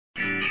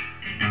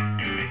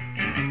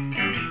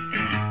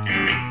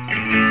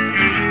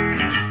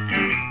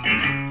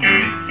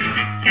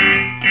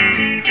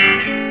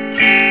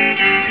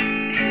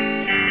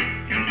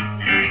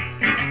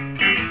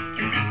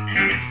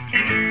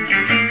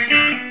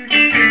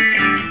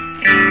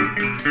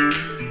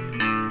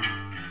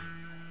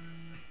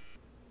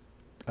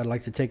I'd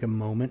like to take a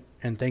moment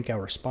and thank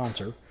our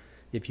sponsor.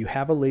 If you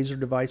have a laser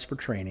device for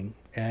training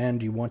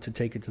and you want to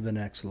take it to the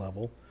next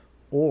level,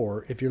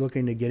 or if you're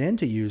looking to get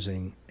into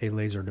using a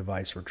laser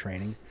device for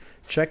training,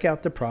 check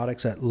out the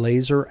products at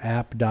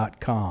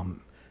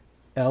laserapp.com,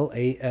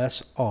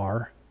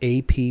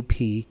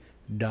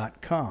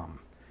 LASRAPP.com.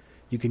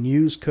 You can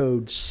use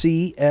code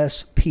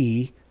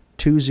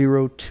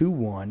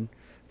CSP2021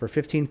 for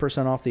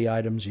 15% off the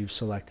items you've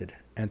selected.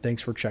 And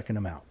thanks for checking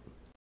them out.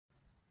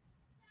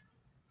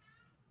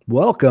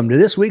 Welcome to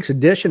this week's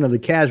edition of the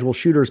Casual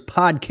Shooters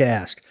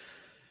Podcast,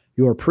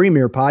 your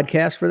premier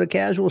podcast for the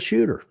casual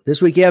shooter.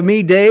 This week you have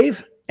me,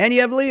 Dave, and you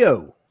have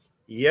Leo.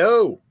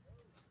 Yo.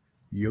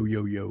 Yo,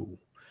 yo, yo.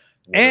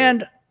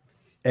 And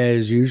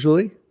as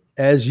usual,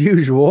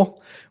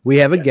 we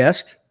have a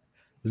guest.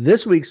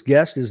 This week's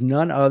guest is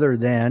none other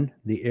than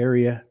the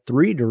Area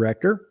 3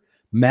 Director,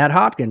 Matt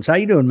Hopkins. How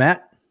you doing,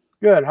 Matt?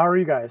 Good. How are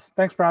you guys?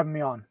 Thanks for having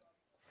me on.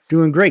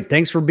 Doing great.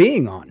 Thanks for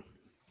being on.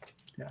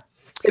 Yeah.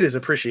 It is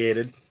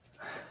appreciated.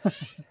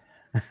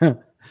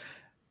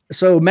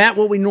 So, Matt,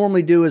 what we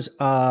normally do is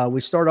we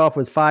start off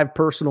with 5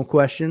 personal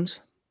questions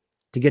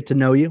to get to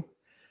know you.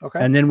 Okay.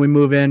 And then we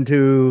move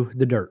into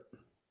the dirt.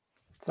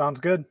 Sounds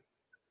good.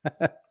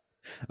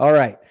 All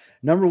right.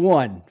 Number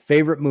 1,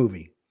 favorite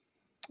movie.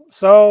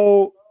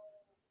 So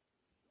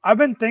I've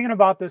been thinking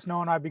about this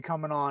knowing I'd be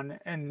coming on.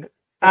 And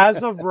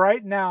as of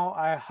right now,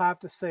 I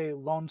have to say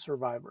Lone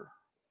Survivor.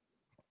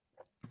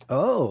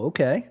 Oh,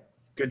 okay.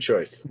 Good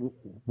choice.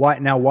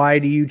 Why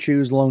do you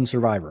choose Lone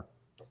Survivor?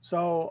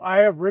 So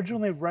I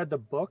originally read the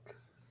book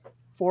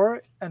for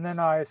it, and then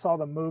I saw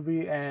the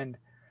movie, and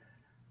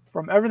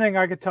from everything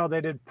I could tell,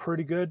 they did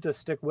pretty good to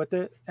stick with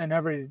it, and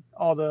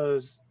all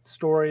the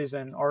stories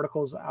and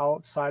articles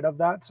outside of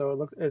that.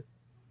 So it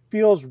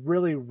feels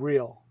really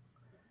real.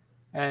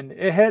 And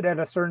it hit at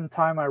a certain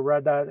time I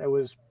read that. It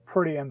was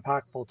pretty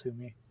impactful to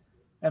me.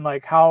 And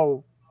like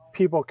how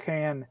people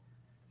can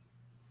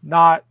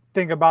not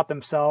think about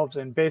themselves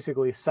and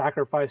basically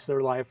sacrifice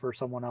their life for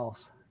someone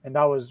else. And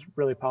that was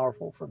really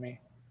powerful for me.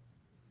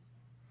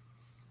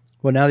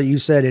 Well, now that you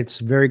said it's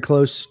very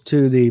close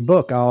to the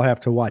book, I'll have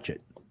to watch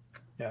it.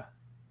 Yeah.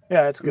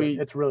 Yeah, it's good.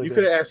 It's really good. You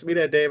good. could have asked me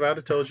that, Dave. I would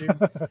have told you.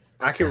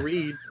 I can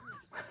read.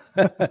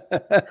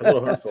 A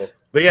little hurtful.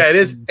 But yeah, it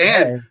is.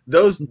 And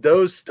those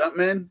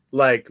stuntmen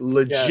like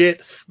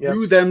legit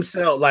threw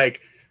themselves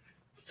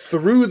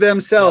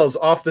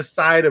off the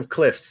side of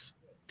cliffs.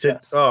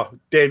 Oh,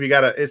 Dave, you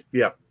gotta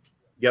Yep.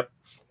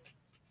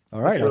 All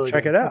right, I'll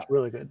check it out. It's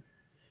really good.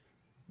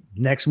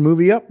 Next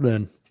movie up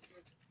then.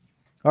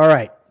 All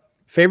right.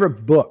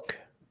 Favorite book?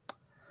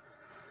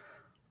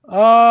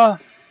 I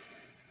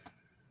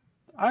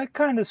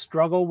kind of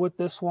struggle with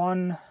this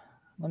one.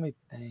 Let me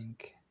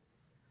think.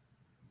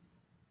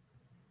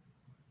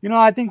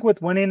 I think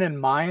with Winning in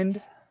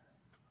Mind,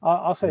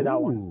 I'll say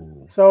that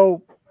one.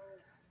 So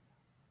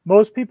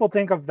most people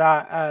think of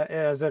that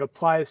as it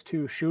applies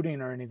to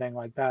shooting or anything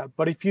like that.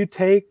 But if you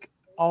take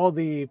all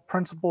the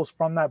principles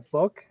from that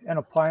book and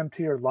apply them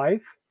to your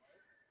life,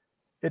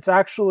 it's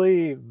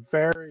actually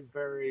very,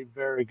 very,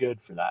 very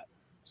good for that.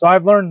 So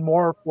I've learned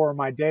more for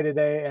my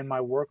day-to-day and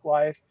my work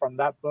life from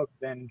that book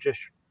than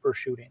just for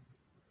shooting.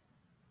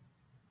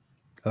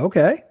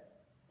 Okay.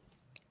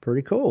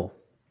 Pretty cool.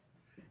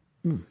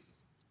 All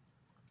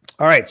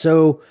right.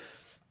 So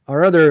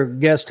our other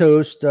guest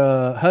host,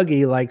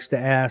 Huggy, likes to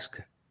ask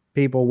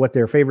people what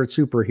their favorite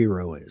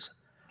superhero is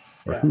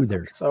or who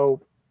they're.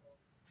 So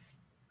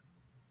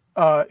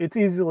it's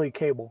easily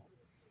Cable.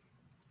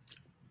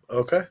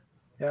 Okay.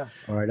 Yeah.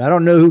 All right. I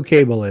don't know who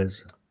Cable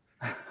is.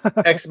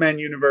 X-Men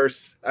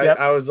universe.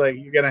 I was like,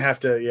 you're going to have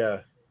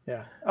to,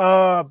 Yeah.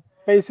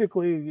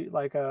 Basically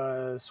like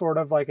a sort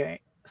of like a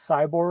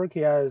cyborg.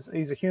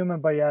 He's a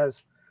human, but he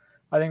has,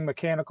 I think,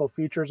 mechanical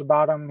features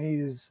about him.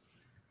 He's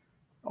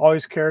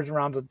always carries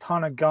around a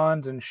ton of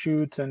guns and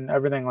shoots and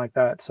everything like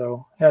that.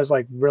 So he has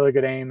like really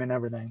good aim and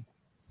everything.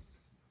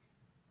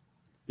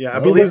 Yeah, I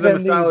believe the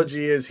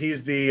mythology is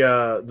he's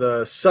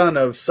the son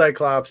of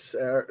Cyclops,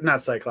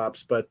 not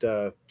Cyclops, but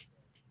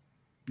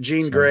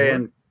Jean Grey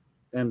and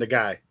the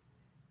guy,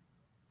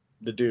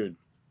 the dude,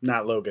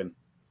 not Logan,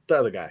 the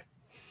other guy.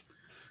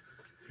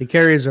 He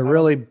carries a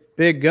really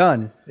big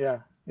gun. Yeah.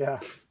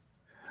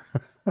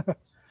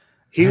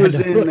 He was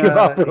in the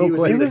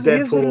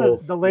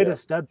Deadpool. The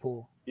latest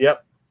Deadpool.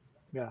 Yep.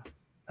 Yeah.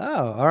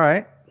 Oh, all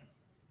right.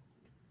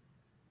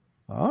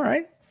 All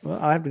right. Well,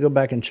 I have to go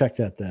back and check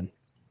that then.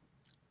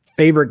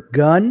 Favorite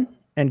gun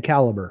and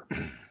caliber?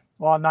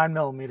 Well,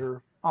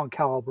 9mm on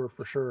caliber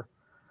for sure.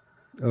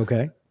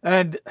 Okay.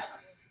 And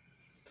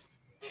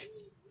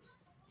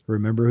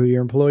remember who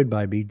you're employed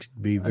by. Be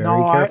very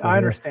careful. I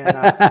understand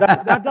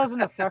that. that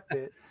doesn't affect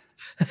it.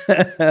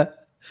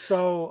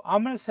 So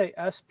I'm going to say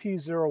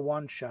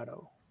SP01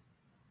 Shadow.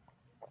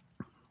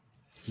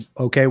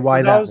 Okay,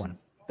 why that one?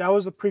 That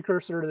was a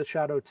precursor to the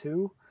Shadow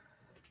 2,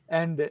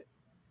 and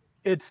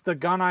it's the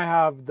gun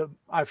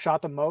I've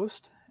shot the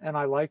most, and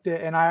I liked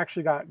it, and I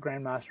actually got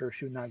Grandmaster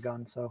shooting that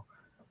gun. So,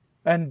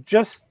 and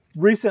just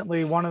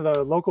recently, one of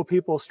the local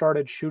people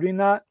started shooting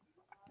that,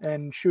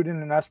 and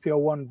shooting an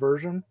SPO1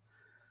 version.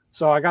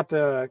 So I got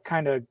to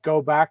kind of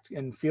go back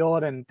and feel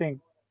it and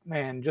think,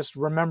 man, just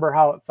remember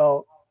how it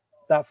felt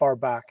that far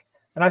back.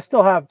 And I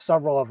still have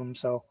several of them.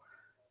 So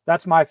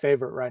that's my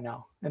favorite right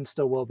now and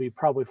still will be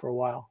probably for a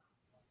while.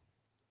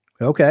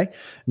 Okay.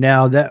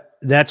 Now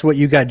that's what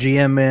you got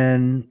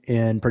GM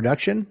in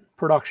production?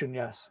 Production,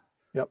 yes.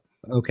 Yep.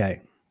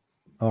 Okay.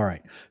 All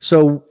right.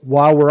 So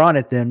while we're on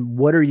it then,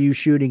 what are you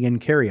shooting in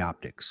carry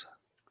optics?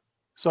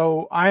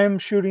 So I am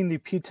shooting the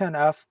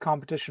P10F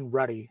competition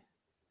ready.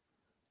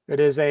 It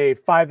is a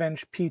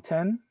 5-inch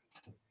P10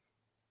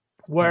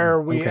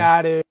 where we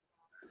added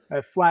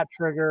a flat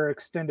trigger,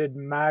 extended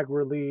mag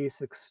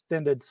release,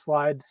 extended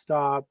slide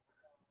stop.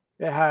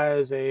 It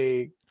has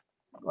a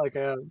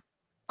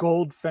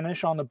gold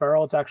finish on the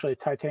barrel. It's actually a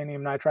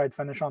titanium nitride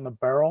finish on the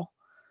barrel.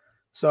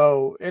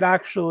 So it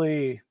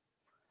actually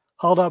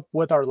held up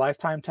with our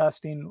lifetime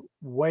testing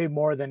way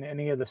more than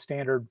any of the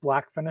standard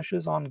black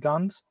finishes on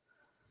guns.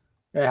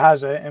 It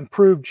has an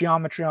improved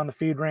geometry on the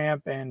feed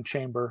ramp and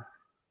chamber.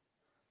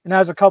 And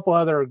has a couple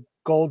other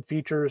gold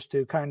features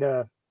to kind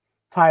of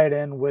tie it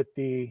in with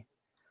the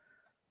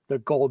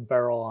gold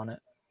barrel on it.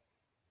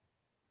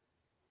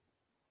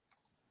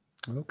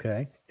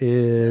 Okay.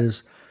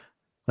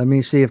 Let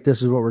me see if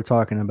this is what we're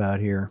talking about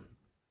here.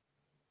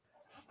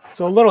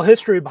 So a little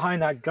history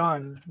behind that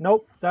gun.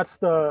 Nope, that's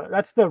the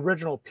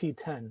original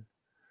P10.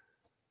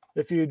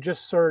 If you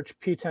just search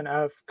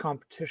P10F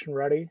competition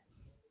ready.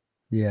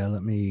 Yeah,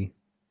 let me.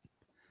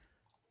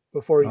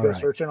 Before you go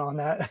searching on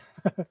that.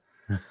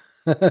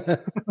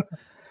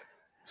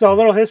 So a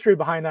little history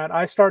behind that.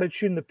 I started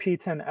shooting the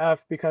P10F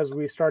because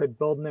we started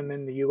building them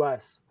in the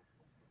US.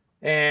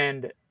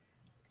 And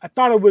I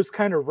thought it was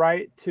kind of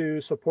right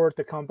to support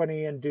the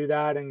company and do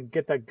that and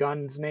get the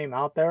gun's name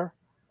out there.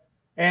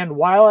 And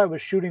while I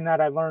was shooting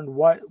that, I learned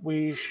what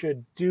we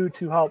should do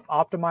to help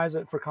optimize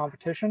it for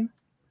competition.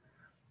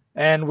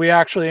 And we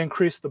actually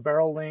increased the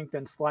barrel length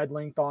and slide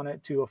length on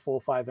it to a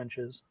full 5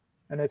 inches.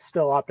 And it's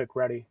still optic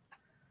ready.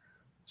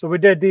 So we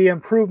did the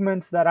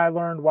improvements that I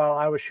learned while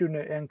I was shooting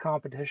it in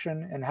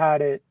competition and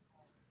had it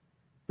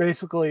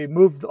basically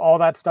moved all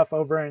that stuff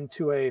over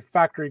into a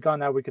factory gun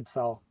that we could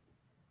sell.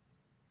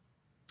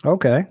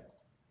 Okay.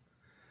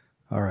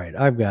 All right.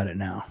 I've got it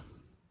now.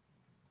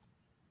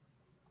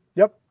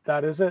 Yep.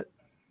 That is it.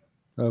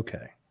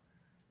 Okay.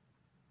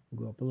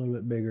 We'll go up a little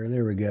bit bigger.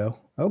 There we go.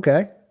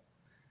 Okay.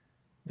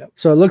 Yep.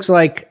 So it looks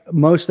like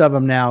most of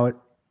them now,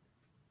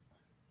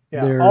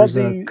 there's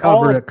a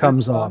cover that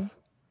comes off.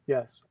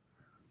 Yes.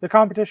 The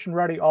competition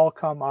ready all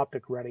come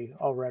optic ready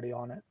already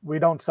on it. We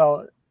don't sell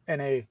it in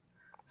a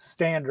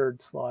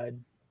standard slide.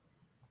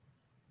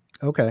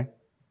 Okay.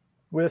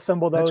 We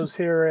assemble those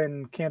here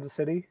in Kansas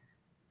City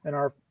in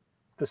our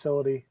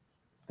facility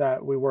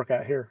that we work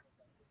at here.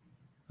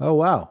 Oh,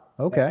 wow.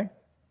 Okay.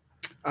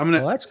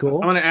 That's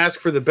cool. I'm gonna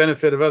ask for the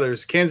benefit of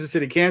others. Kansas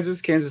City,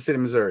 Kansas, Kansas City,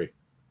 Missouri.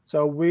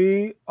 So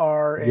we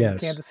are in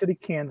Kansas City,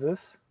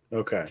 Kansas.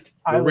 Okay.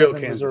 I live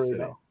in Missouri,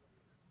 though.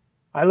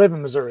 I live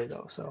in Missouri,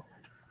 though. So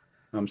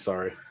I'm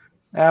sorry.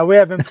 We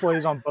have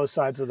employees on both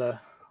sides of the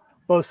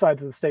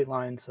state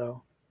line.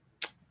 So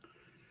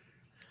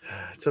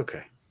it's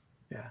okay.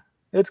 Yeah,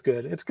 it's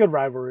good. It's good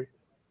rivalry.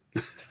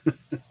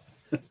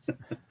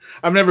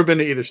 I've never been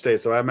to either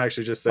state, so I'm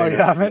actually just saying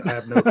I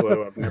have no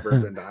clue. I've never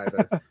been to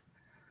either.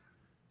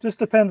 Just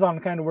depends on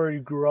kind of where you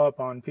grew up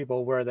on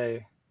people where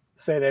they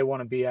say they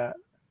want to be at.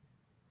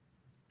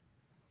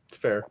 It's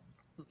fair.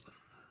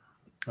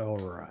 All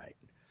right.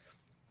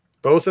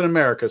 Both in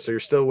America, so you're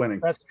still winning.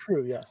 That's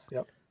true. Yes.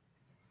 Yep.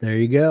 There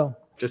you go.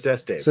 Just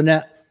ask Dave. So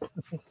now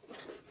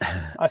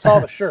I saw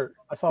the shirt.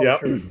 The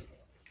shirt.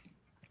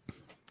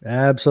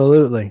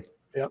 Absolutely.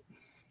 Yep.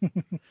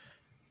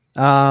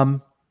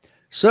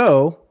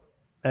 So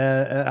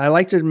I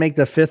like to make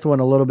the fifth one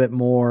a little bit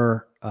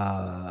more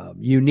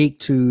unique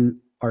to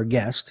our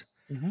guest.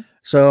 Mm-hmm.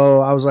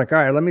 So I was like, all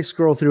right, let me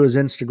scroll through his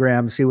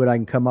Instagram, see what I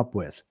can come up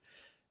with.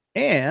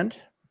 And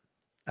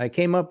I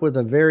came up with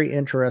a very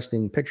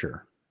interesting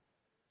picture.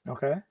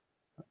 Okay.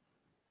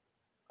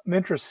 I'm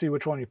interested to see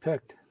which one you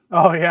picked.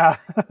 Oh, yeah.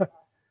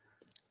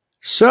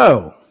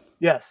 So.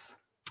 Yes.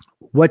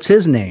 What's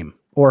his name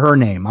or her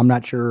name? I'm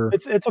not sure.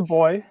 It's a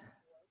boy.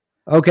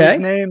 Okay.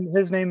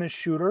 His name is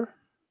Shooter.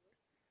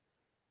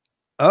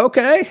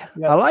 Okay.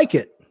 Yeah. I like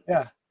it.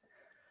 Yeah.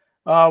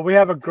 We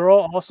have a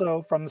girl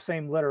also from the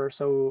same litter.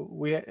 So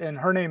and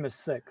her name is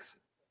Six.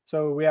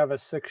 So we have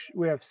 6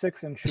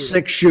 in Shooter.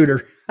 6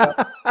 Shooter.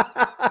 Yep.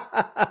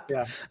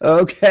 Yeah.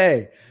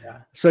 Okay. Yeah.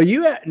 So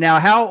now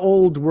how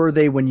old were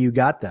they when you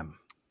got them?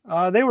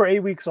 They were 8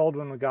 weeks old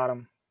when we got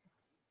them.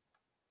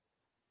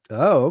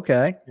 Oh,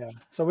 okay. Yeah.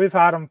 So we've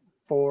had them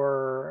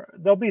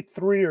they'll be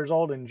 3 years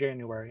old in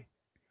January.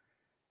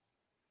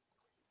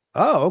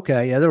 Oh,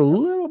 okay. Yeah, they're a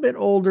little bit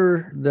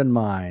older than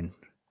mine.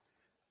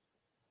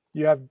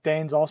 You have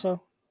Danes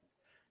also?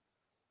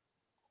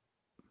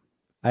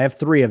 I have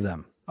 3 of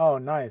them. Oh,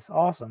 nice.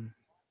 Awesome.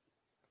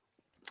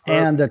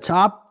 And the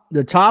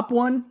top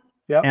one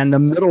yep. and the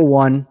middle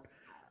one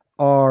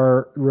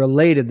are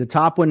related. The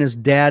top one is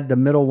dad. The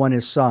middle one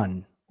is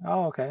son.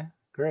 Oh, okay.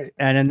 Great.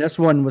 And then this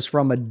one was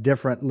from a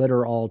different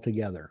litter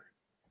altogether.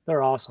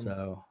 They're awesome.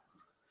 So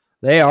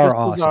they are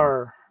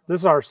awesome. This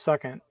is our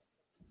second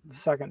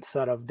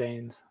set of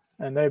Danes,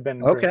 and they've been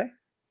great. Okay.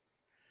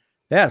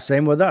 Yeah,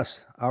 same with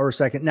us. Our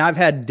second. Now I've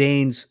had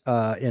Danes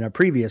in a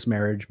previous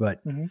marriage,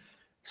 but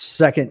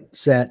second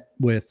set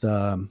with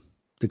the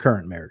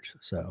current marriage.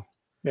 So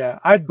yeah,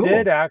 I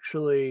did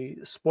actually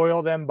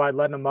spoil them by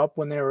letting them up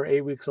when they were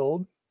 8 weeks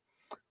old,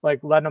 like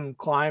letting them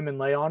climb and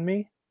lay on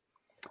me.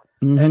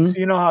 And so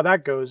you know how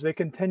that goes. They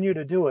continue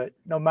to do it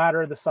no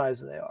matter the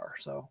size they are.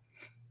 So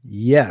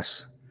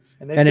yes,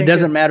 and it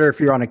doesn't matter if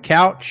you're on a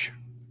couch,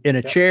 in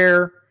a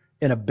chair,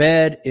 in a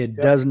bed. It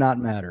does not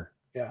matter.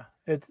 Yeah,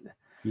 it's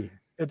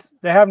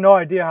they have no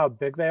idea how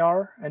big they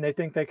are, and they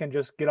think they can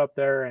just get up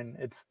there, and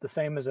it's the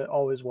same as it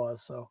always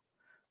was. So,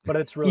 but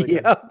it's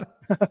really good.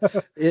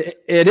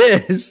 It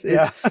is.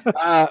 Yeah.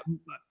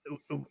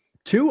 It's,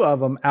 two of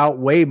them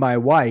outweigh my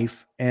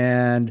wife,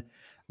 and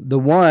the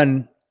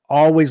one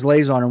always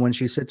lays on her when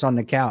she sits on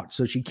the couch,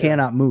 so she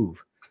cannot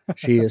move.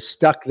 She is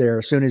stuck there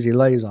as soon as he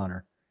lays on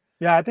her.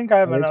 Yeah, I think I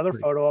have another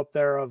photo up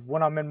there of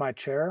when I'm in my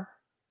chair,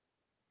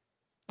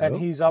 and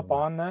he's up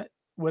on that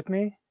with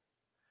me.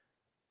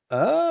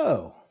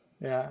 Oh.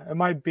 Yeah, it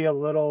might be a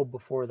little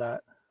before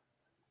that.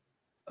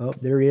 Oh,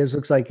 there he is.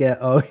 Looks like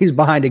he's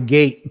behind a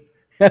gate.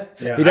 Yeah,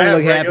 he doesn't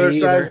look regular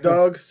sized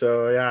dog,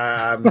 so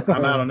yeah, I'm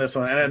out on this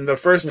one. And the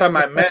first time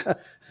I met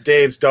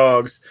Dave's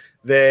dogs,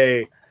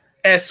 they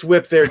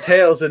whipped their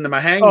tails into my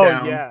hang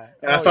down,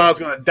 and I thought I was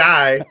gonna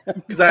die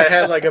because I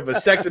had like a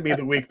vasectomy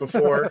the week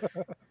before.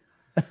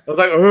 I was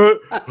like,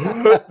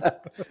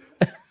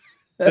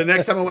 The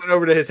next time I went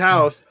over to his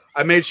house,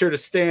 I made sure to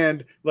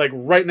stand like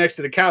right next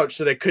to the couch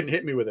so they couldn't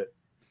hit me with it.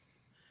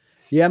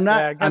 Yeah, I'm not.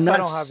 Yeah, I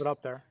don't have it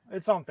up there.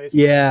 It's on Facebook.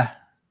 Yeah.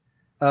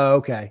 Oh,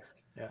 okay.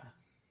 Yeah.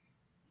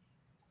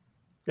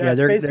 Yeah,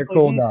 they're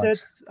cool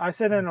dogs. I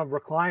sit in a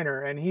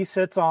recliner, and he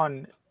sits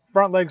on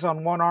front legs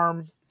on one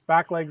arm,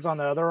 back legs on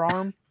the other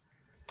arm,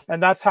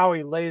 and that's how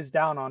he lays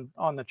down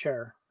on the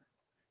chair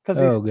because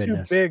he's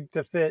too big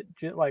to fit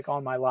like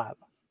on my lap.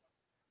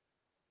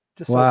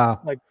 Just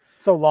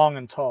so long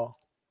and tall.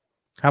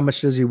 How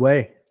much does he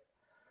weigh?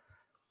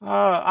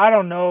 I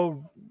don't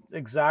know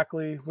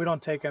exactly. We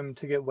don't take him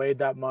to get weighed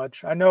that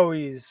much. I know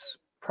he's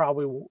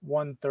probably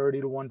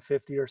 130 to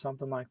 150 or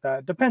something like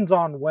that. Depends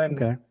on when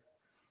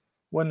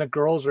the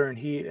girls are in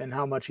heat and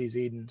how much he's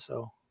eating.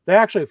 So they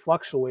actually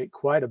fluctuate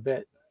quite a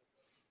bit.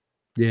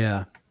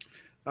 Yeah.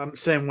 I'm the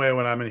same way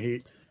when I'm in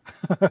heat.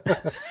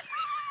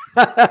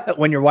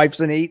 When your wife's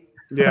in heat?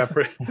 Yeah.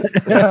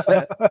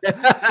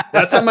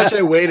 That's how much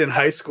I weighed in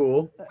high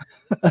school.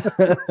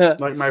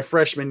 Like my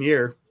freshman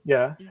year.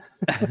 Yeah.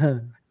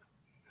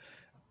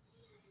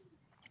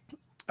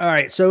 All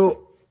right.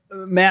 So,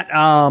 Matt,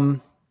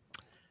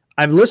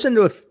 I've listened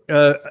to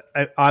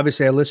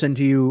obviously I listened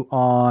to you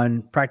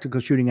on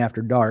Practical Shooting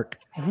After Dark,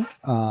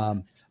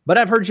 but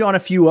I've heard you on a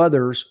few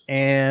others.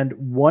 And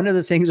one of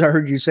the things I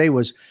heard you say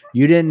was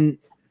you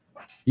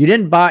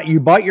bought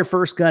your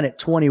first gun at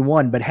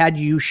 21, but had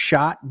you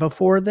shot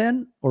before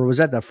then, or was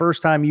that the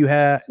first time you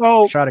had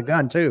shot a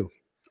gun too?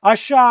 I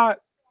shot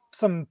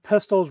some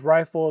pistols,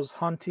 rifles,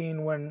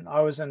 hunting when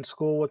I was in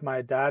school with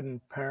my dad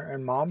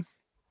and mom.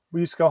 We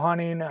used to go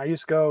hunting. I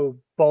used to go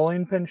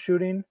bowling pin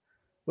shooting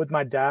with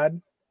my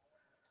dad.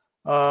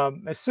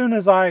 As soon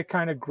as I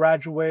kind of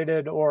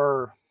graduated,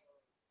 or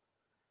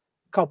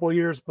a couple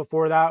years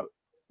before that,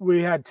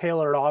 we had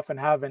tailored off and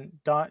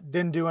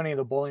didn't do any of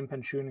the bowling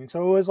pin shooting.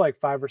 So it was like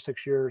 5 or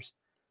 6 years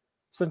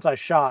since I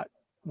shot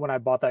when I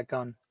bought that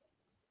gun.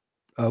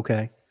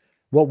 Okay.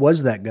 What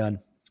was that gun?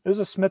 It was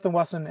a Smith &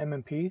 Wesson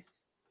M&P.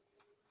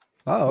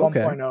 Oh, okay.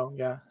 1.0,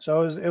 yeah.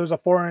 So it was a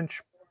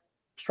 4-inch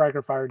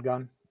striker fired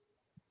gun.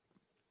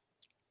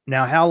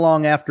 Now, how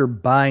long after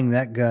buying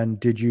that gun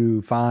did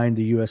you find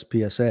the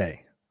USPSA?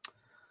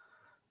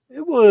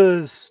 It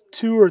was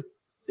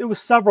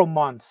several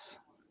months.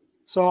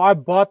 So I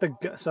bought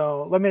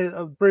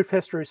a brief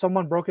history.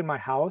 Someone broke in my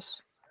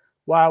house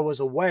while I was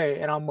away,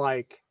 and I'm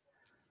like,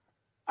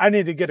 I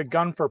need to get a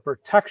gun for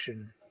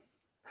protection.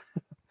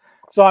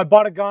 So I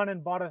bought a gun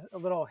and bought a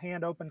little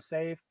hand open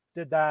safe,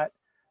 did that.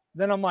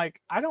 Then I'm like,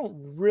 I don't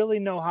really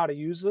know how to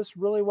use this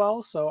really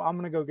well, so I'm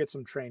going to go get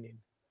some training.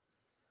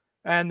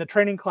 And the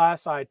training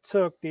class I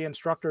took, the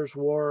instructors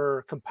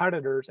were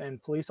competitors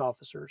and police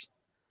officers.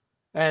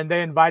 And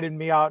they invited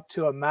me out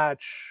to a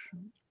match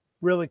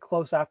really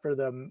close after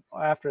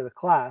the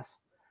class.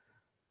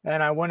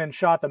 And I went and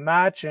shot the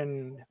match,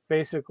 and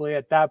basically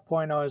at that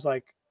point I was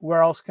like,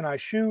 where else can I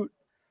shoot?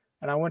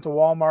 And I went to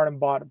Walmart and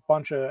bought a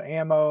bunch of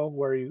ammo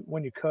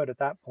when you could at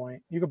that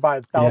point. You could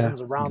buy thousands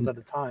of rounds at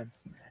a time.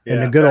 Yeah, in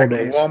the good old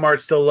days.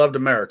 Walmart still loved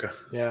America.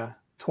 Yeah.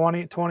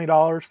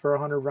 $20 for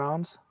 100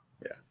 rounds.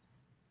 Yeah.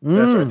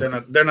 That's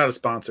right. They're not a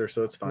sponsor,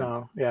 so it's fine.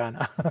 No, yeah.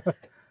 No.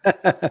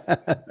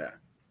 Yeah.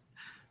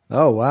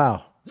 Oh,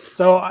 wow.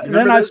 So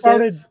then I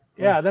started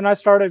then I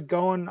started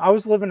going. I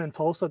was living in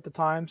Tulsa at the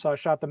time, so I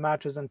shot the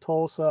matches in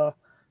Tulsa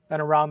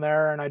and around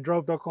there, and I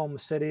drove to Oklahoma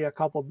City a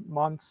couple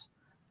months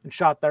and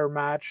shot their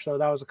match. So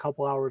that was a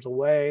couple hours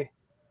away.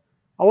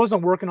 I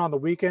wasn't working on the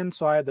weekend,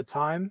 so I had the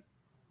time.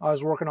 I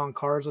was working on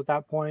cars at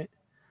that point.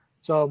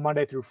 So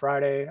Monday through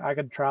Friday, I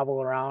could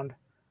travel around.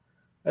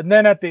 And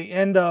then at the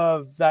end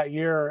of that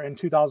year in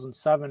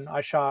 2007, I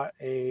shot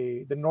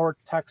the North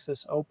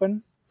Texas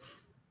Open,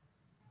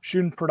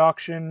 shooting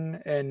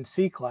production in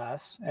C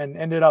class, and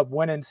ended up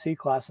winning C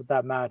class at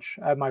that match.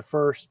 I had my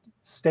first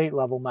state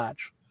level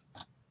match.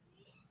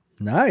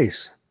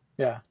 Nice.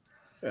 Yeah.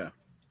 Yeah.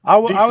 I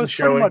Decent was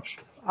showing.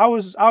 I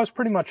was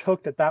pretty much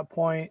hooked at that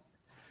point,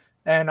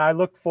 and I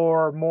looked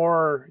for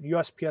more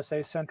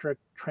USPSA centric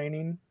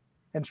training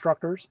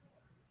instructors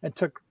and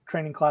took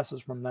training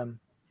classes from them.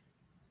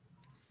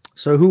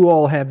 So who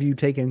all have you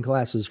taken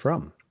classes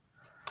from?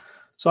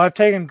 So I've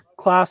taken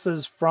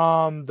classes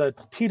from the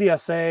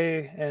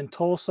TDSA in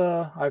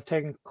Tulsa. I've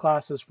taken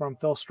classes from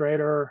Phil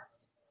Strader.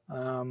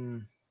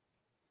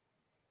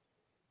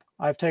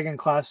 I've taken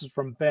classes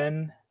from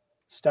Ben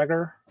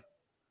Steger.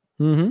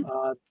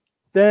 Mm-hmm.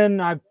 Then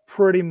I've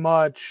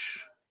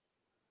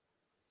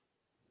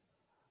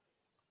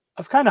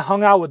kind of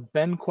hung out with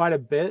Ben quite a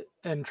bit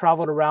and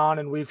traveled around,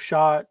 and we've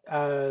shot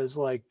as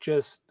like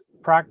just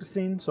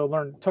practicing.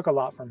 So took a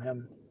lot from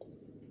him.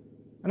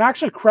 And I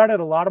actually credit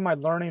a lot of my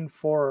learning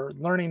for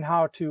learning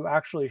how to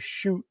actually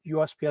shoot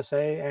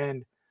USPSA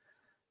and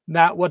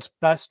what's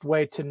best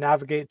way to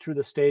navigate through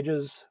the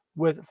stages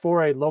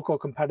for a local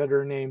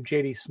competitor named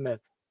JD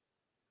Smith.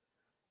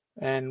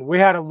 And we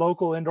had a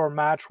local indoor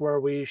match where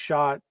we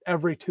shot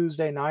every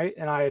Tuesday night,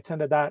 and I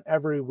attended that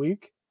every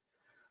week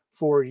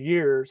for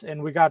years.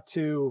 And we got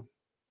to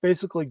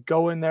basically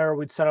go in there,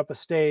 we'd set up a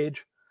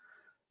stage,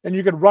 and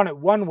you could run it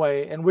one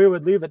way, and we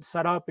would leave it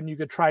set up, and you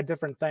could try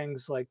different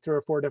things, like 3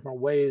 or 4 different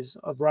ways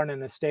of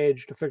running a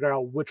stage to figure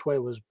out which way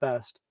was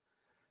best.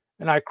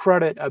 And I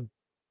credit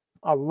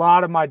a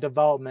lot of my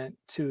development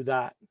to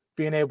that,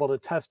 being able to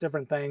test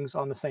different things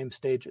on the same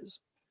stages,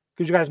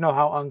 because you guys know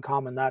how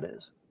uncommon that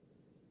is.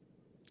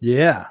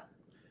 Yeah.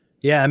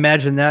 Yeah.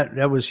 Imagine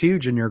that was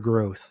huge in your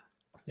growth.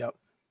 Yep.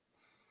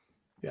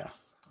 Yeah.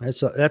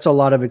 That's a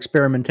lot of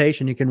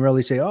experimentation. You can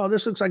really say, oh,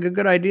 this looks like a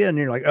good idea. And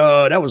you're like,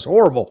 oh, that was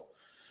horrible.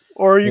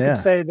 Or you could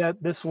say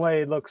that this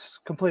way looks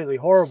completely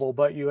horrible,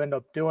 but you end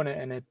up doing it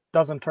and it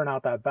doesn't turn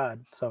out that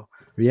bad. So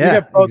yeah, you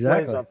get both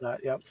exactly. ways of that.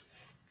 Yep.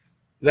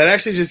 That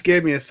actually just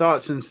gave me a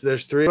thought. Since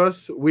there's 3 of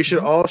us, we should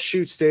all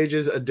shoot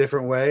stages a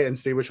different way and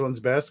see which one's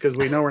best, because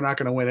we know we're not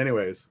going to win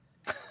anyways.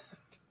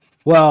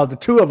 Well, the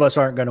 2 of us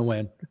aren't going to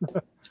win.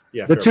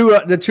 Yeah, the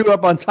two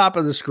up on top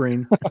of the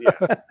screen.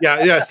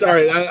 yeah.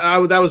 Sorry,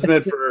 that was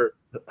meant for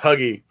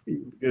Huggy.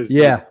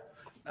 Yeah.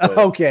 But,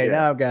 okay, yeah.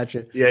 now I've got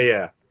you.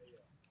 Yeah.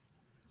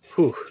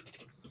 Whew.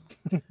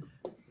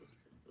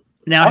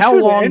 Now, how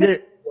long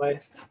did?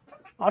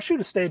 I'll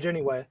shoot a stage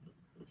anyway.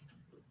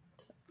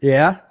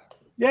 Yeah.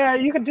 Yeah,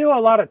 you can do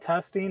a lot of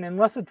testing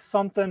unless it's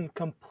something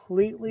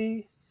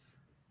completely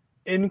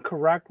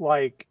incorrect,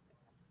 like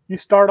you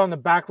start on the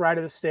back right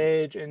of the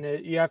stage and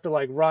you have to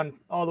like run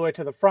all the way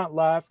to the front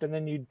left, and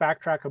then you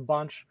backtrack a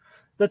bunch.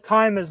 The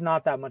time is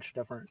not that much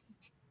different.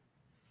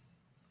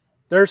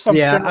 There's some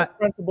general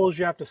principles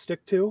you have to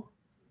stick to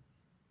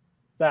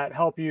that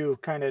help you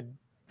kind of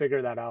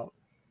figure that out.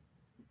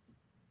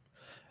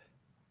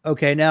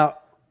 Okay, now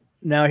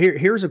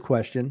here's a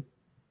question.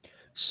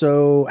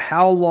 So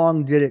how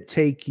long did it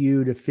take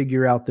you to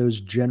figure out those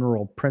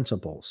general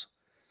principles?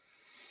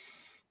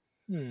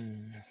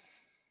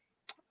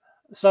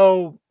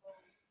 So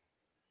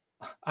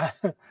I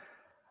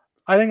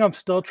think I'm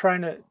still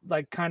trying to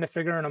like kind of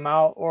figuring them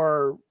out,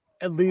 or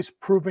at least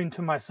proving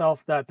to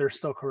myself that they're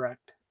still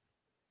correct.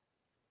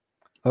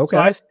 Okay.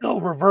 So I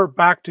still revert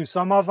back to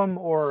some of them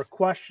or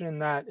question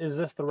that, is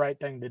this the right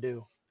thing to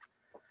do?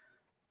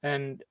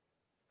 And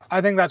I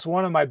think that's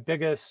one of my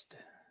biggest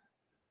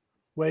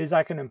ways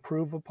I can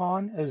improve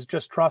upon, is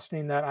just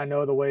trusting that I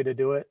know the way to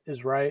do it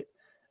is right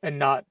and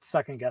not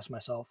second guess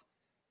myself.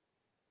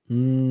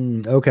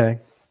 Okay.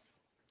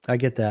 I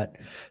get that.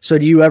 So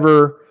do you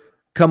ever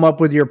come up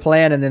with your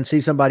plan and then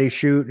see somebody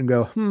shoot and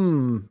go,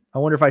 I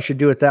wonder if I should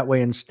do it that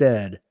way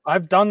instead?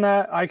 I've done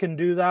that. I can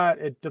do that.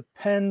 It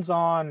depends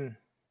on...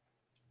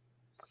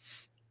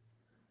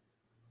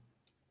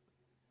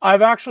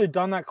 I've actually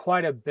done that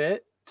quite a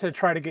bit to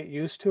try to get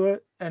used to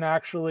it, and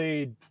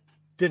actually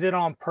did it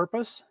on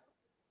purpose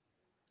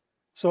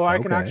so I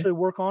can actually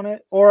work on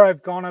it. Or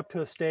I've gone up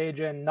to a stage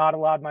and not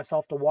allowed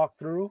myself to walk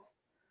through,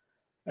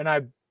 and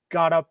I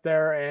got up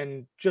there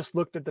and just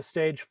looked at the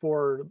stage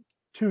for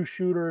 2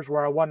 shooters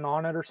where I wasn't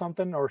on it or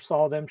something, or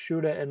saw them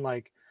shoot it and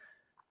like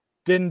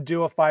didn't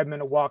do a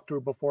 5-minute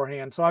walkthrough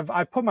beforehand. So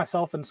I've put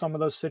myself in some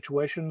of those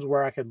situations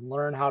where I could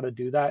learn how to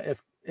do that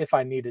if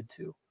I needed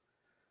to.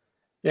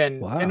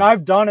 And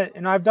I've done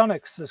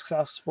it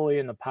successfully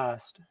in the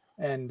past,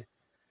 and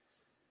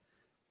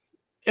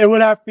it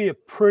would have to be a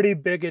pretty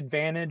big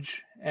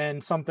advantage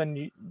and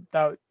something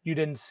that you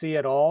didn't see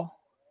at all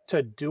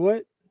to do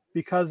it,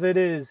 because it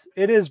is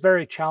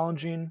very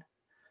challenging,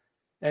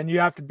 and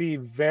you have to be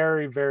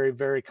very, very,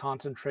 very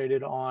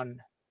concentrated on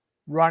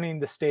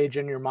running the stage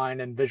in your mind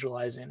and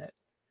visualizing it.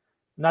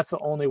 And that's the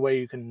only way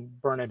you can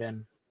burn it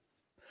in.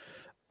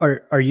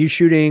 Are you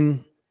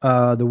shooting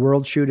the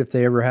World Shoot if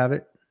they ever have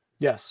it?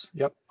 Yes.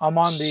 Yep. I'm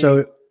on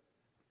the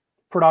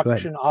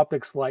production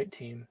optics light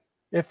team.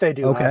 If they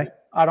do have it.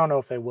 I don't know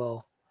if they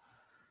will.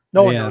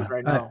 No one knows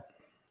right now.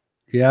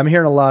 I'm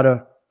hearing a lot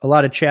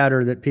of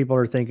chatter that people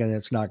are thinking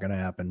it's not going to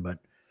happen, but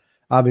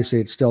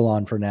obviously it's still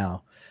on for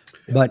now.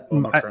 Yeah. But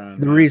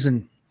the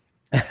reason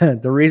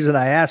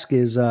I ask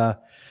is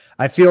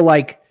I feel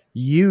like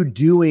you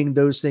doing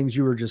those things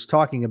you were just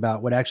talking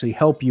about would actually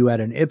help you at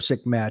an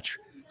IPSC match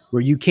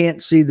where you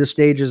can't see the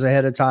stages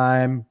ahead of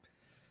time.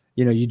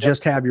 You know, you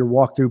just have your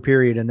walkthrough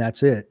period and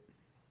that's it.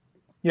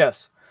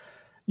 Yes.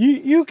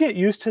 You get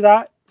used to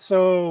that.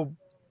 So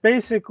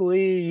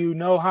basically, you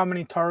know how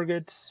many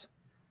targets.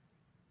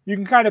 You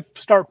can kind of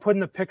start putting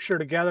the picture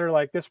together,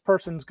 like this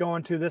person's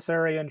going to this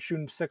area and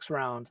shooting 6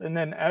 rounds. And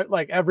then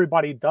like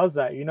everybody does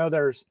that. You know,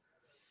 there's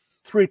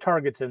 3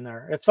 targets in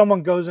there. If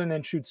someone goes in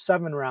and shoots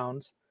 7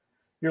 rounds,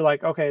 you're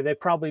like, okay, they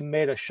probably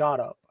made a shot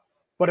up.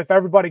 But if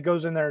everybody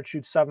goes in there and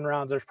shoots 7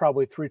 rounds, there's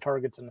probably 3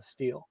 targets in a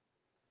steal.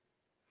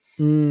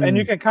 And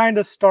you can kind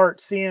of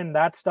start seeing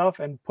that stuff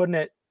and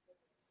putting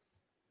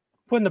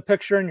the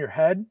picture in your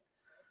head,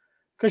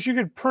 because you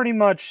could pretty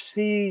much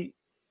see,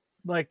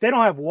 like, they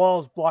don't have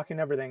walls blocking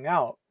everything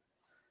out,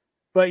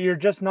 but you're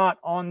just not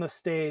on the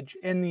stage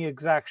in the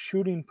exact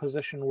shooting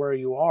position where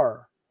you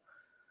are.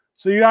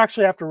 So you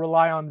actually have to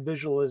rely on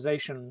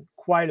visualization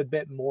quite a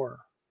bit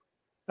more.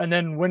 And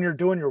then when you're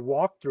doing your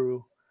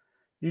walkthrough,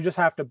 you just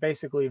have to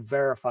basically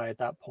verify at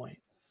that point.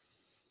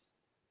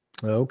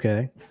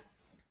 Okay.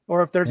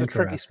 Or if there's a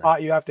tricky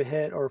spot you have to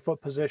hit, or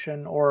foot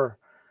position, or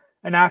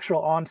an actual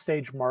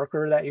on-stage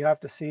marker that you have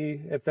to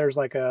see, if there's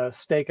like a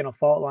stake in a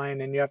fault line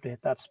and you have to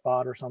hit that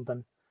spot or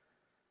something.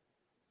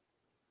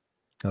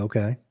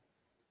 Okay.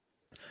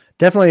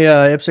 Definitely,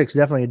 IPSC's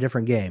definitely a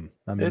different game.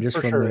 I mean, just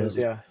from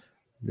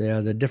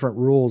the different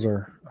rules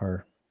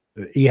are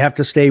you have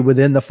to stay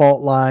within the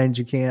fault lines.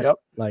 You can't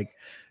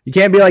you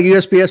can't be like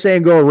USPSA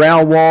and go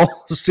around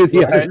walls to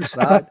the other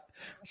side.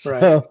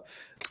 So,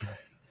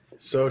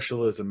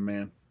 socialism,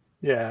 man.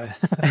 Yeah.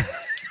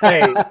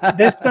 Hey,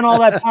 they spent all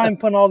that time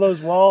putting all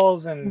those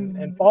walls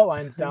and fault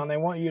lines down. They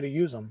want you to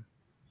use them.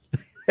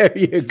 There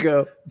you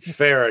go. It's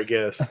fair, I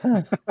guess.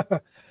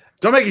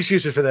 Don't make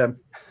excuses for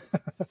them.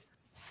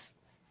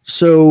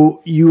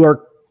 So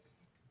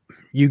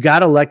you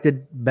got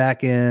elected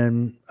back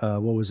in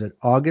what was it?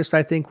 August,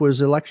 I think,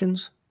 was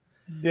elections.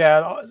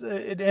 Yeah,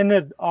 it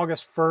ended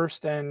August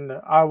 1st,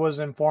 and I was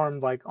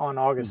informed like on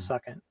August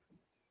 2nd.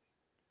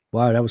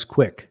 Wow, that was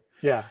quick.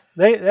 Yeah,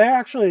 they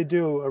actually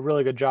do a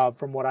really good job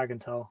from what I can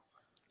tell.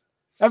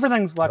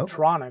 Everything's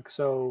electronic,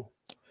 so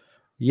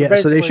yeah,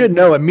 so they should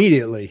know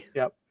immediately.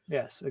 Yep.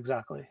 Yes,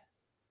 exactly.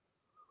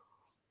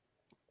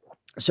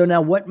 So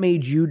now, what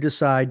made you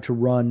decide to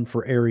run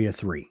for Area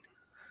 3?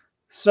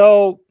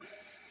 So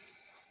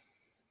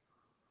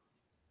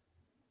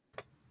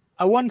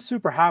I wasn't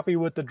super happy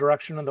with the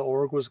direction of the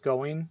org was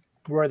going,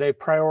 where they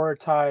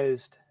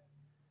prioritized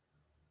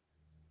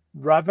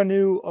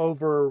revenue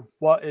over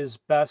what is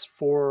best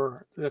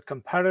for the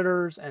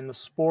competitors and the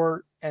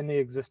sport and the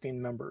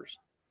existing members.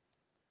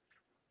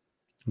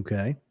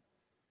 Okay.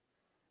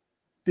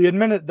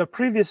 The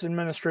previous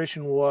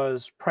administration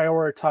was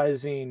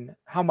prioritizing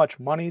how much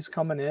money's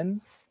coming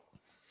in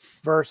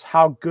versus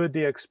how good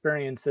the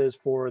experience is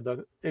for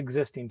the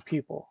existing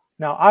people.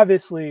 Now,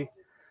 obviously,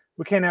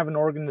 we can't have an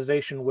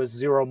organization with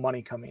 0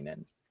 money coming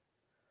in.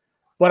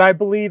 But I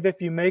believe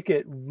if you make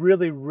it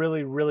really,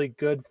 really, really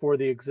good for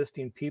the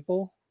existing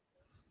people,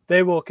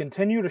 they will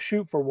continue to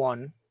shoot for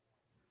one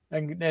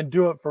and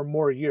do it for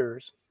more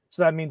years.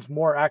 So that means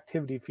more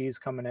activity fees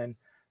coming in,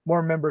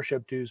 more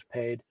membership dues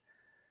paid.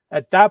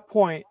 At that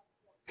point,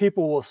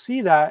 people will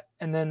see that,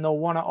 and then they'll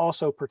want to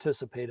also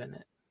participate in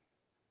it.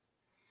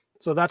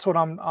 So that's what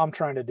I'm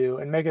trying to do,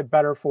 and make it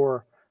better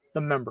for the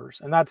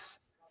members. And that's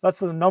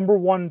the number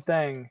one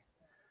thing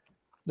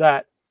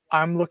that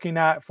I'm looking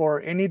at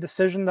for any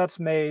decision that's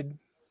made,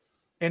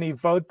 any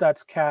vote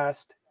that's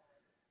cast,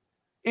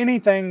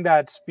 anything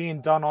that's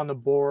being done on the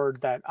board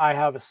that I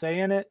have a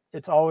say in it.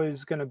 It's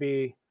always going to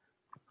be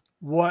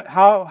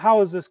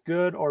how is this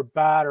good or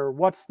bad, or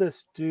what's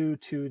this do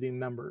to the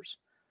members?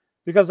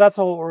 Because that's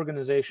a whole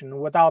organization.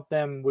 Without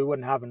them, we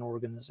wouldn't have an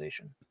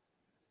organization.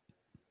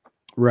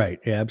 Right.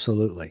 Yeah,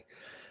 absolutely.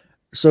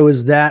 So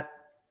is that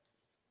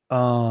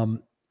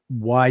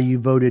why you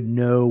voted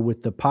no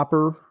with the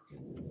popper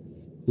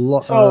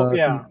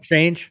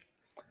change?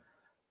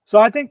 So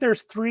I think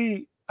there's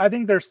three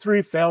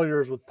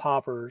failures with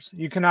poppers.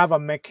 You can have a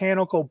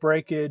mechanical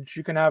breakage,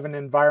 you can have an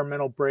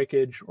environmental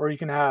breakage, or you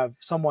can have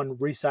someone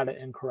reset it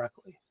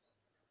incorrectly.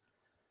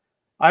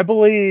 I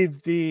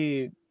believe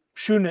the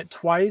shooting it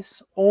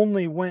twice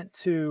only went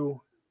to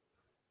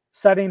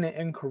setting it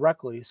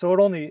incorrectly. So it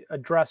only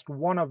addressed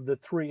one of the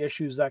 3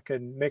 issues that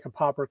could make a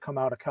popper come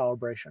out of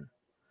calibration.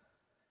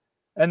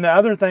 And the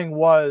other thing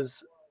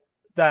was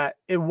that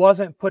it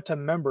wasn't put to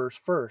members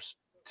first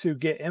to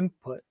get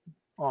input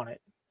on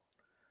it.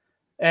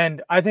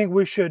 And I think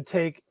we should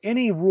take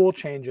any rule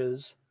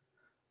changes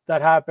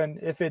that happen,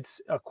 if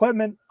it's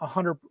equipment,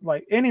 100,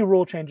 like any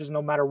rule changes,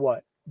 no matter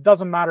what. It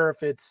doesn't matter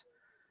if it's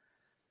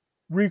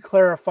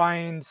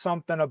reclarifying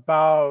something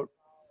about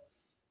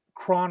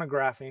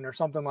chronographing or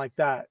something like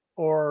that,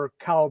 or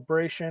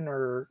calibration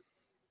or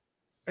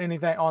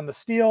anything on the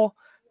steel,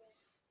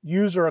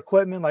 user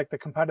equipment like the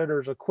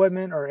competitor's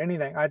equipment or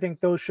anything. I think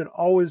those should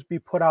always be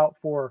put out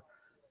for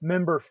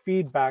member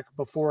feedback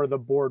before the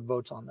board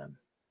votes on them.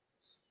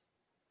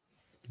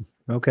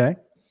 Okay.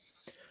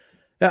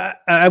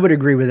 I would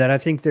agree with that. I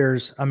think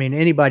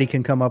anybody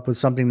can come up with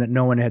something that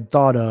no one had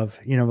thought of,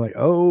 like,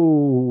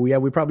 oh yeah,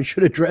 we probably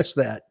should address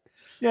that.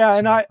 Yeah.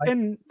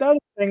 And the other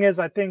thing is,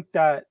 I think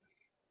that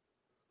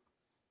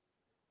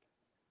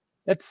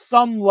at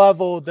some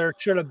level there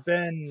should have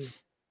been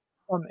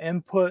some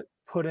input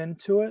put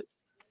into it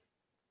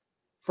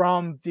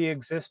from the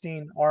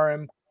existing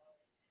RM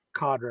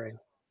cadre.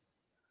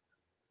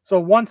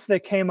 So once they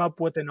came up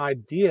with an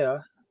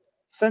idea,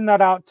 send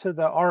that out to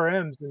the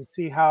RMs and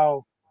see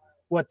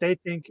what they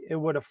think it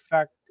would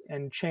affect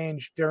and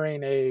change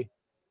during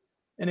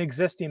an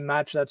existing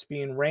match that's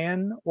being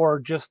ran, or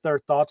just their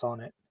thoughts on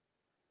it.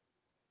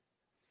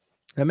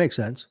 That makes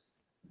sense.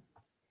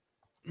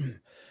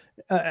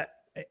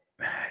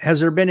 Has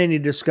there been any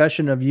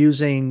discussion of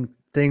using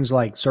things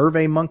like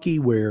SurveyMonkey,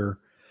 where,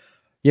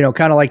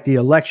 kind of like the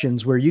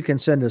elections, where you can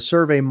send a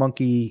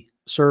SurveyMonkey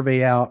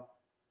survey out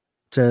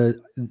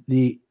to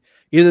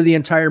either the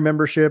entire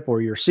membership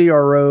or your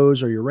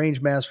CROs or your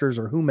range masters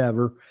or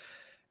whomever,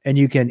 and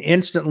you can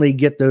instantly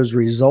get those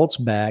results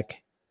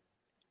back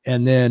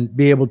and then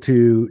be able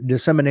to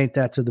disseminate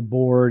that to the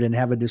board and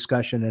have a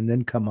discussion and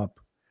then come up?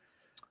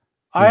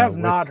 I have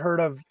not heard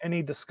of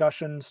any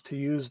discussions to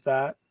use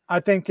that. I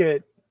think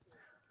it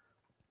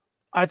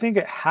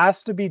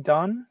has to be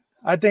done.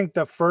 I think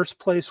the first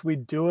place we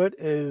do it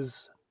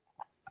is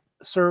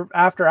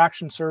after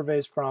action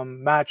surveys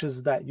from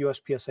matches that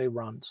USPSA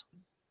runs.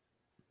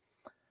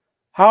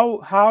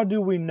 How do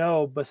we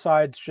know,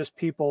 besides just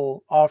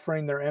people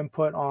offering their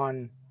input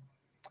on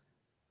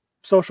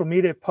social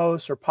media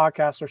posts or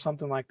podcasts or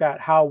something like that,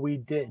 how we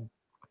did?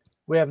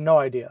 We have no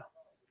idea.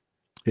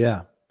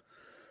 Yeah.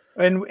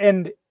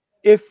 And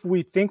if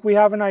we think we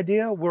have an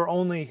idea, we're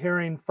only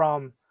hearing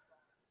from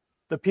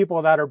the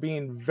people that are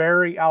being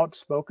very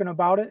outspoken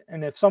about it.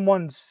 And if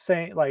someone's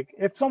saying, like,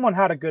 if someone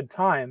had a good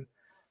time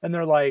and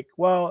they're like,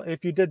 well,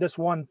 if you did this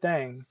one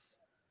thing,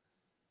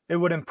 it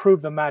would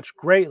improve the match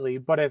greatly.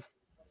 But if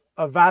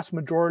a vast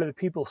majority of the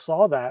people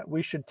saw that,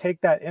 we should take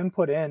that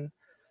input in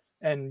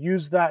and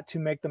use that to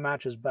make the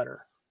matches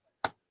better.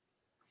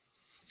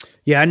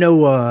 Yeah, I know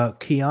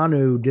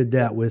Keanu did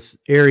that with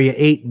Area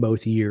 8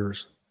 both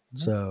years.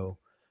 Mm-hmm. So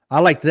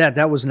I liked that.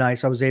 That was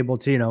nice. I was able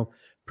to,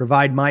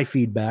 provide my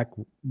feedback,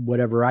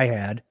 whatever I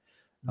had.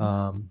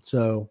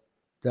 So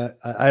that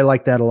I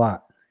like that a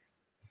lot.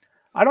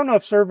 I don't know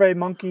if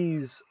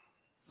SurveyMonkeys,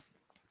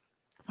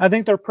 I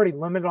think they're pretty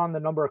limited on the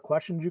number of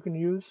questions you can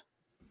use.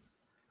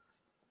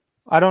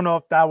 I don't know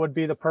if that would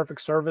be the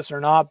perfect service or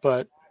not,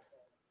 but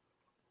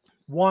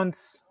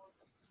once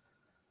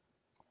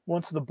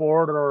the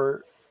board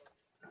or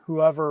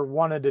whoever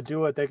wanted to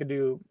do it, they could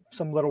do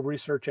some little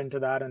research into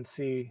that and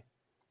see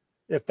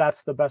if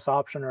that's the best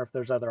option or if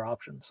there's other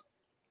options.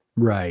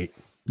 Right.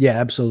 Yeah,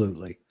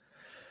 absolutely.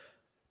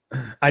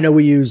 I know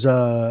we use,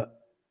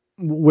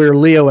 where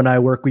Leo and I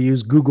work, we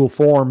use Google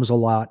Forms a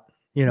lot.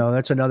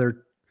 That's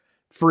another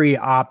free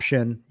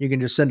option. You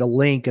can just send a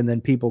link and then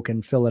people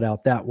can fill it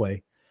out that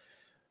way.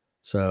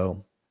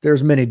 So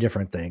there's many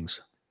different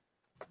things.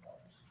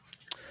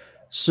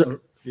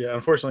 So yeah,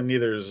 unfortunately,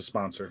 neither is a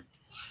sponsor.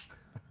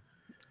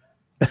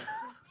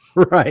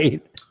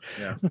 Right.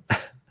 Yeah.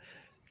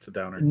 It's a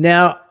downer.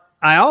 Now,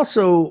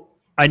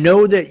 I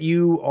know that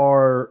you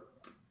are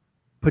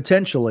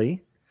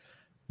potentially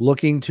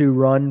looking to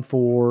run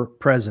for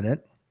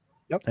president.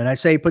 Yep. And I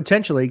say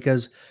potentially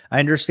because I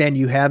understand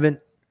you haven't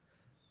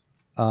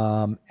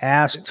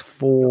asked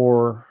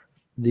for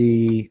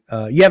you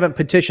haven't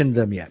petitioned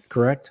them yet,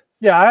 correct?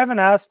 Yeah, I haven't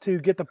asked to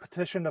get the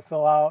petition to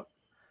fill out.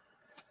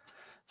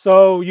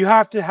 So you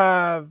have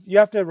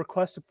to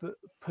request a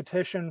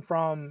petition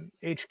from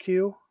HQ.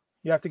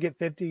 You have to get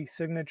 50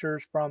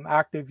 signatures from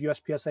active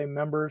USPSA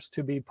members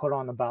to be put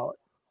on the ballot.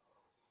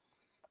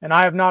 And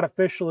I have not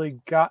officially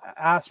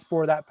asked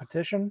for that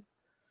petition.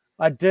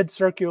 I did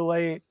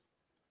circulate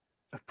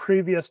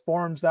previous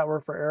forms that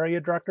were for area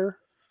director.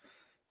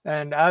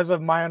 And as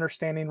of my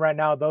understanding right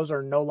now, those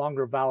are no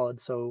longer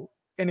valid. So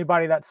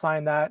anybody that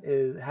signed that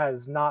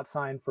has not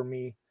signed for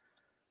me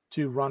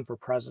to run for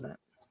president.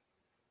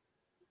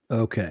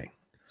 Okay.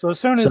 So as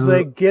soon as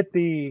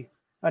they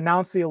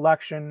announce the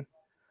election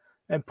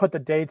and put the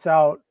dates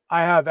out,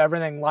 I have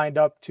everything lined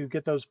up to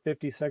get those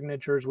 50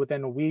 signatures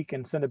within a week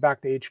and send it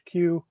back to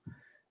HQ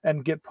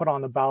and get put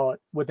on the ballot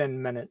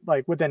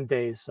within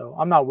days. So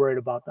I'm not worried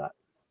about that.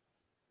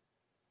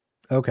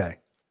 Okay.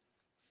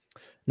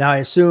 Now I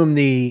assume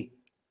the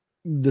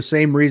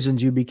same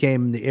reasons you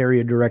became the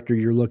area director,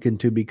 you're looking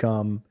to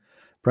become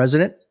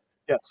president?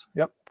 Yes.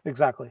 Yep.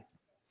 Exactly.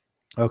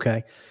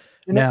 Okay.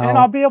 And Now,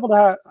 I'll be able to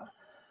have,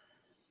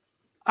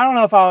 I don't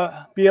know if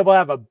I'll be able to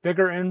have a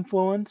bigger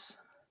influence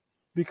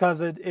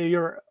because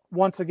you're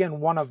once again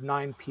one of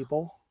 9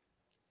 people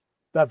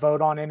that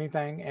vote on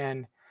anything,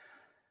 and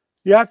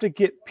you have to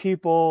get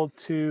people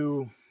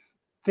to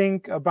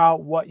think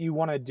about what you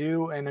want to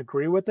do and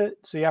agree with it.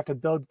 So you have to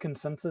build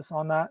consensus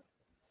on that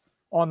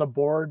on the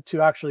board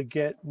to actually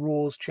get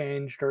rules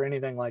changed or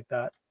anything like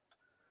that.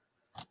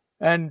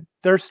 And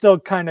they're still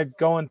kind of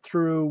going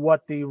through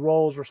what the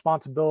roles,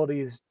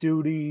 responsibilities,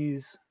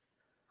 duties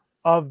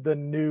of the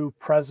new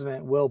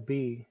president will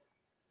be.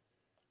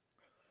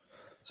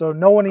 So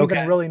no one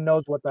even really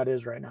knows what that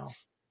is right now.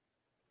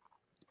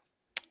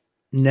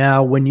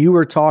 Now, when you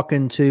were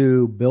talking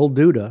to Bill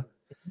Duda,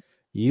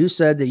 you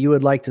said that you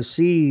would like to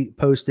see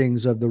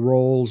postings of the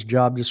roles,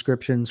 job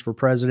descriptions for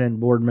president,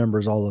 board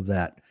members, all of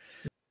that.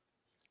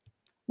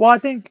 Well, I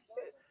think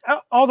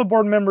all the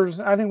board members,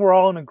 I think we're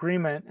all in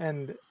agreement,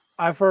 and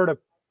I've heard a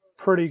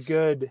pretty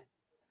good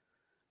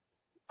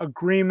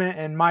agreement,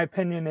 in my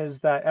opinion, is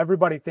that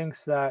everybody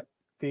thinks that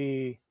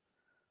the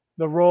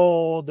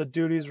role, the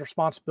duties,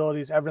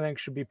 responsibilities, everything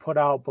should be put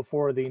out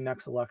before the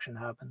next election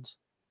happens.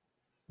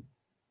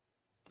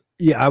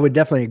 Yeah, I would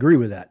definitely agree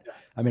with that.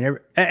 I mean,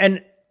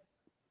 and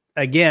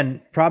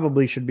again,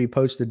 probably should be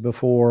posted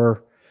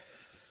before.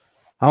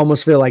 I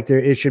almost feel like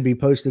it should be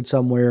posted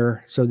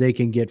somewhere so they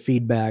can get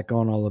feedback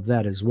on all of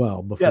that as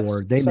well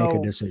before they make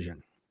a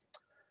decision.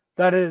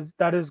 That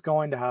is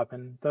going to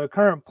happen. The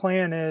current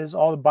plan is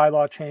all the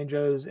bylaw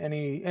changes,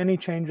 any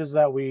changes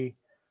that we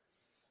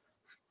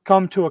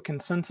come to a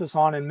consensus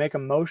on and make a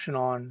motion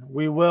on,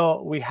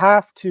 we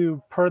have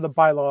to, per the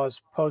bylaws,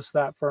 post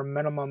that for a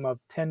minimum of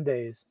 10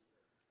 days.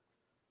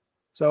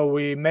 So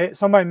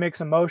somebody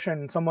makes a motion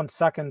and someone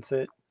seconds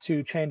it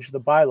to change the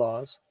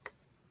bylaws.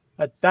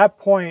 At that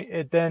point,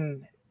 it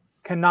then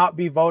cannot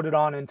be voted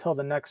on until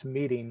the next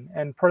meeting.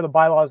 And per the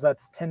bylaws,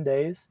 that's 10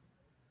 days.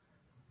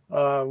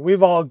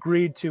 We've all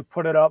agreed to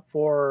put it up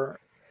for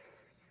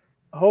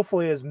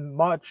hopefully as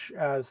much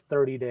as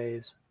 30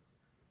 days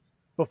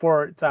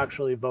before it's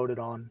actually voted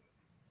on.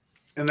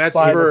 And that's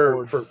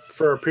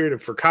for a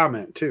period for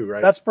comment too,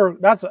 right?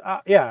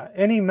 Yeah.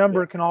 Any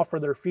member can offer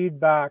their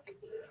feedback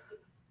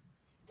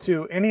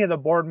to any of the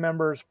board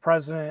members,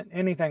 president,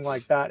 anything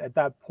like that at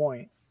that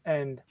point.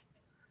 And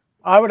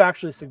I would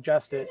actually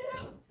suggest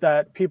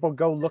that people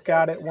go look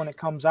at it when it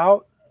comes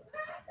out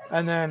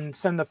and then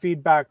send the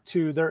feedback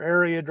to their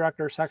area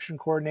director, section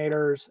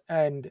coordinators.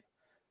 And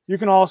you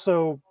can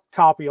also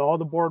copy all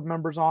the board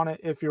members on it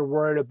if you're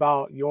worried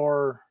about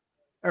your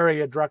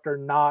area director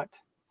not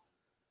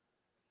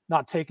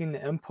taking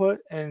the input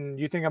and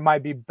you think it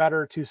might be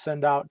better to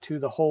send out to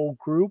the whole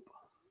group.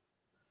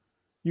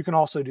 You can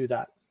also do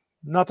that.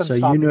 Nothing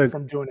stopping you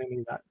from doing any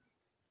of that.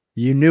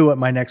 You knew what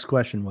my next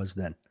question was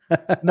then.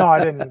 No,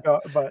 I didn't.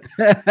 But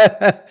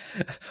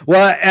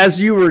well, as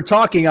you were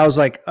talking, I was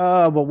like,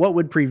 well, what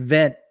would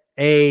prevent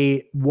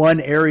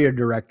one area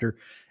director?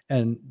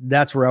 And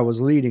that's where I was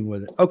leading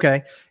with it.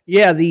 Okay.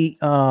 Yeah.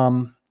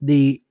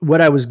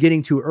 What I was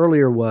getting to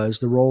earlier was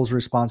the roles,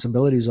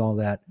 responsibilities, all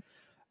that.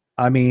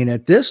 I mean,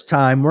 at this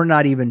time, we're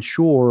not even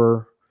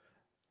sure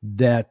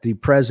that the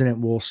president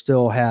will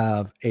still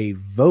have a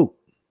vote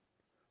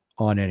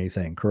on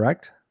anything,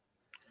 correct?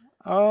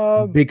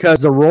 Because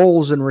the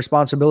roles and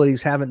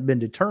responsibilities haven't been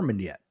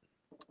determined yet.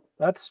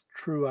 That's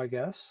true, I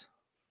guess.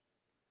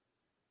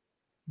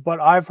 But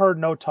I've heard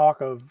no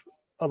talk of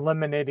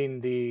eliminating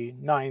the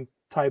 9th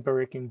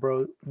tiebreaking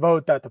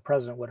vote that the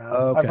president would have.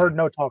 Okay. I've heard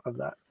no talk of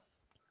that.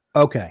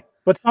 Okay.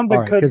 But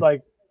something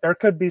there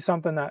could be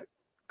something that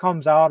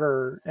comes out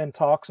and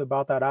talks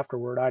about that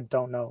afterward. I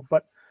don't know.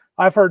 But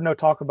I've heard no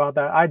talk about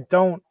that. I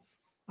don't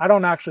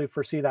actually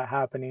foresee that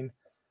happening.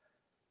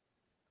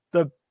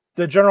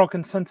 The general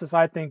consensus,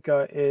 I think,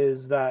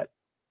 is that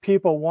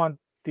people want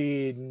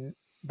the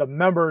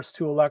members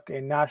to elect a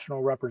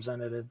national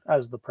representative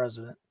as the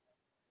president,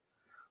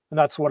 and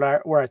that's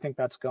where I think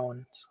that's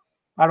going.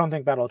 I don't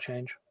think that'll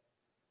change.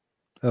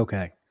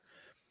 Okay,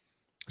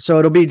 so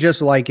it'll be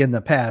just like in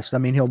the past. I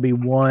mean, he'll be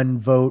 1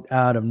 vote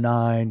out of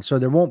 9, so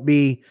there won't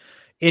be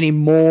any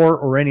more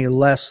or any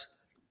less,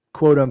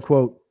 quote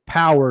unquote,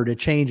 power to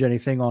change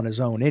anything on his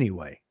own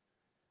anyway.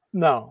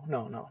 No,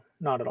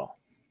 not at all.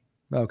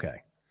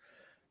 Okay.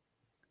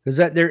 Because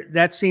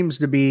that seems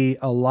to be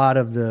a lot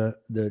of the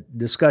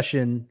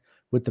discussion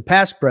with the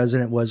past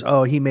president was,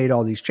 oh, he made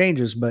all these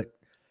changes, but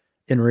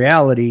in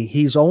reality,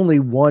 he's only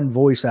 1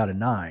 voice out of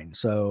 9.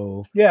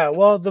 So yeah,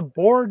 well, the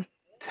board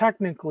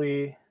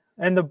technically,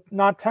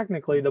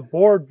 the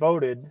board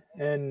voted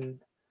in,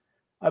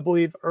 I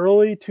believe,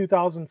 early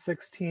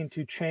 2016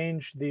 to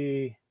change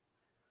the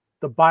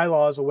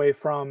bylaws away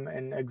from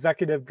an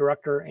executive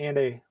director and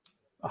a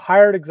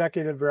hired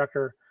executive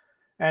director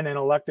and an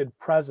elected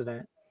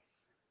president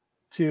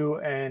to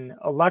an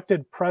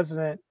elected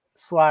president /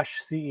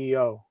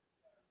 CEO.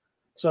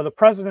 So the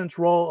president's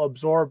role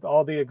absorbed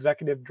all the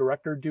executive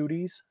director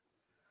duties,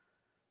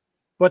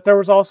 But there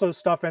was also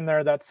stuff in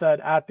there that said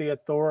at the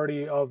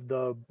authority of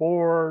the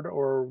board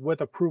or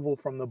with approval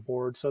from the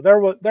board. So there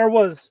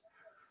was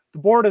the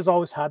board has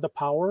always had the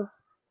power.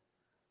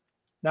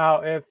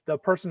 Now, if the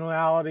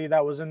personality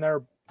that was in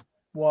there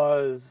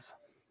was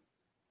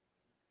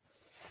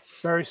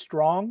very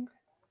strong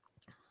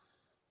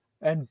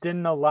and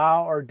didn't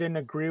allow or didn't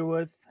agree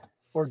with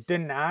or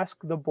didn't ask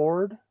the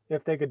board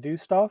if they could do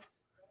stuff,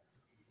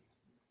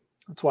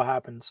 that's what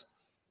happens.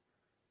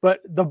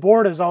 But the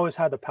board has always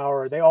had the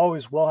power. They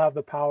always will have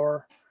the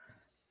power.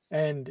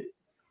 And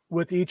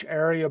with each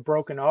area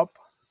broken up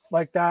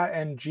like that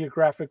and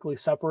geographically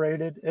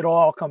separated, it'll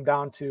all come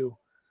down to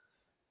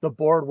the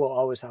board will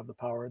always have the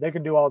power. They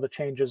can do all the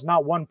changes.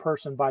 Not one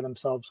person by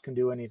themselves can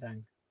do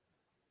anything.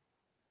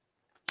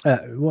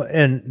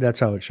 And that's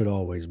how it should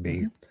always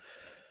be.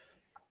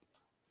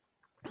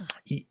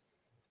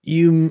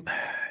 Mm-hmm.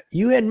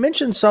 You had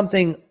mentioned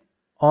something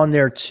on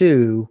there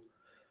too,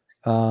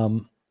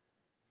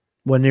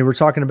 when they were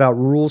talking about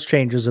rules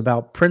changes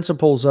about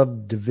principles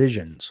of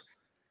divisions.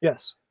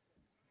 Yes.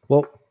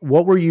 Well,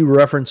 what were you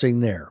referencing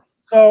there?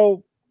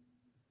 So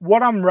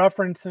what I'm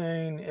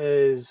referencing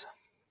is,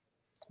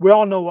 we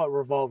all know what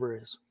revolver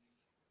is.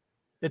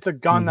 It's a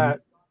gun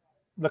that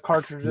the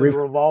cartridges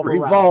revolves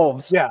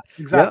around. Yeah,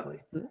 exactly.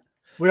 Yep.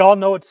 We all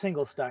know what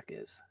single stack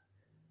is.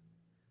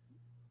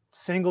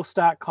 Single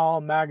stack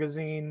column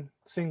magazine,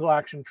 single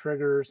action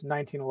triggers,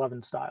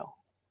 1911 style.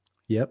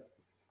 Yep.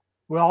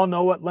 We all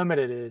know what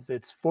limited is.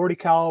 It's 40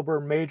 caliber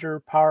major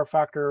power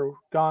factor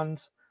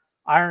guns,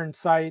 iron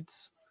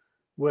sights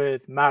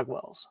with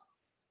magwells.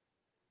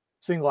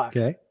 Single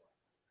action. Okay.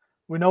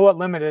 We know what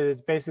limited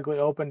is, basically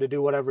open to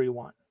do whatever you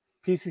want.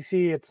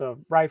 PCC, it's a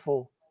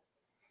rifle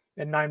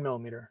in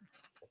 9mm.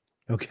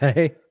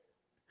 Okay.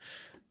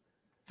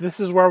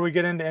 This is where we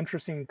get into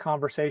interesting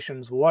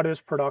conversations. What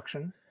is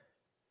production?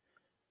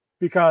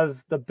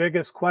 Because the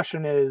biggest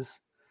question is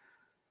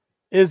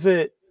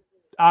it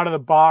out of the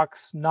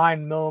box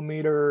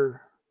 9mm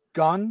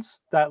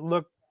guns that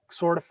look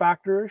sort of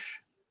factorish?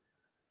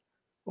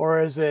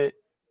 Or is it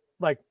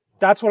like,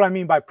 that's what I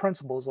mean by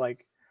principles.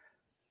 Like,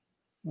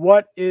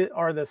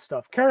 are this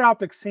stuff? Carry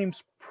optics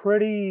seems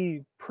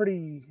pretty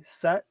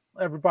set.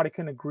 Everybody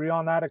can agree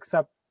on that,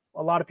 except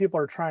a lot of people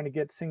are trying to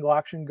get single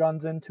action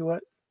guns into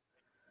it.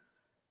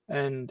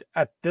 And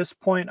at this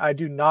point, I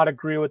do not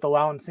agree with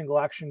allowing single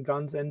action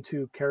guns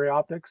into carry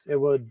optics. It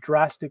would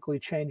drastically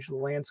change the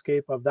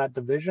landscape of that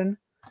division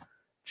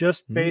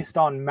just based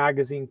on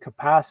magazine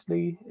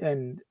capacity.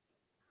 And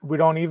we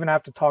don't even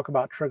have to talk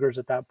about triggers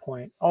at that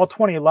point. All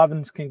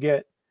 2011s can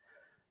get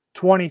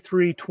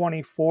 23,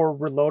 24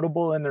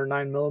 reloadable in their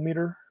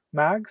 9mm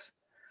mags.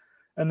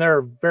 And there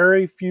are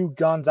very few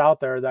guns out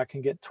there that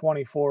can get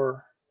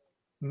 24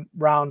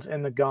 rounds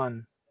in the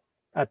gun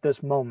at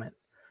this moment.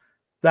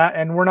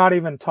 And we're not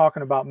even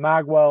talking about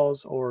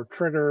magwells or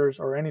triggers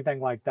or anything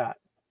like that.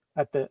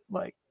 But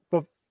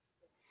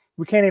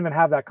we can't even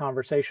have that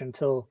conversation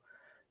until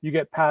you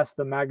get past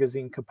the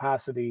magazine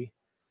capacity,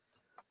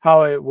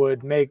 how it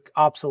would make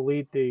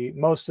obsolete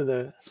most of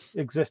the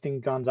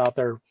existing guns out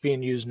there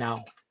being used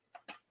now.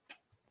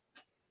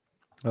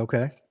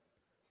 Okay.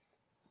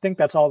 I think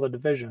that's all the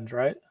divisions,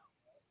 right?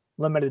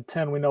 Limited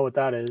 10, we know what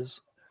that is.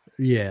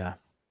 Yeah.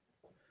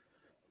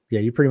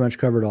 Yeah, you pretty much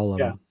covered all of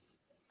them.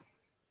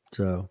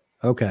 So,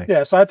 okay.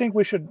 Yeah, so I think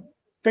we should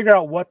figure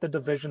out what the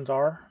divisions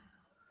are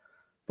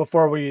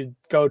before we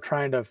go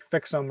trying to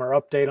fix them or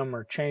update them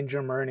or change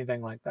them or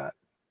anything like that.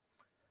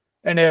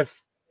 And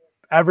if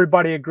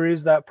everybody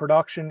agrees that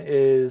production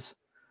is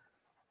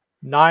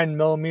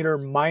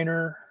 9mm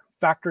minor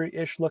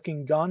factory-ish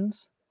looking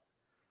guns,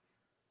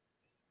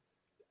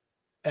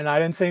 and I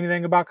didn't say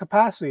anything about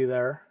capacity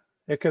there.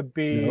 It could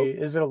be,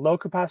 Is it a low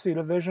capacity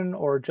division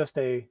or just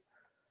a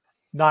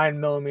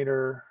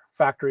 9mm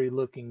factory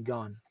looking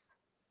gun?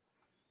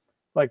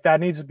 Like, that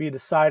needs to be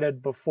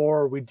decided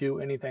before we do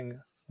anything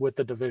with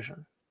the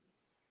division.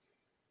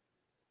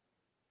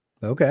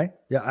 Okay.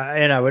 Yeah.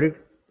 And I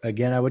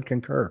would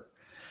concur.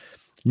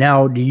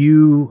 Now,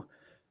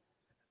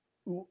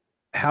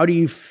 how do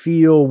you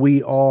feel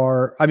we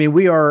are? I mean,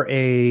 we are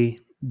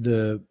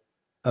the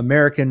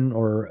American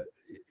or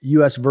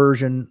U.S.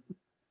 region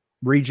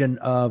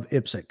of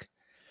IPSC.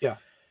 Yeah.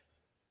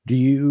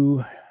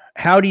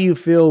 How do you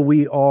feel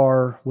we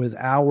are with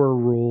our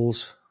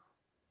rules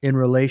in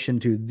relation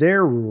to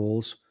their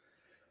rules?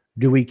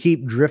 Do we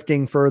keep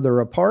drifting further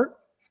apart?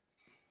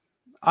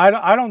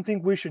 I don't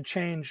think we should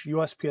change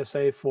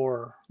USPSA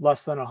for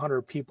less than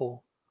 100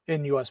 people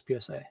in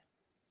USPSA.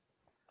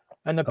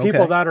 And the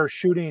people that are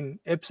shooting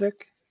IPSC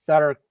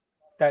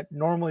that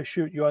normally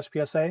shoot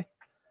USPSA,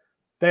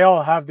 they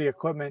all have the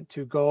equipment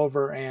to go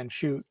over and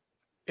shoot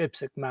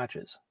IPSC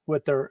matches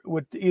with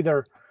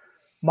either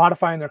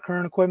modifying their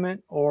current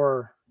equipment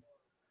or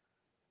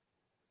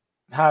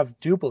have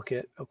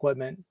duplicate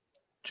equipment,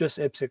 just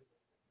IPSC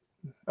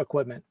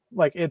equipment,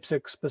 like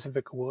IPSC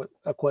specific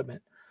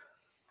equipment.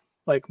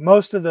 Like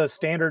most of the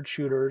standard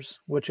shooters,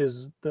 which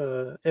is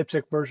the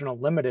IPSC version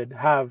of limited,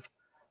 have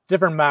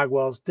different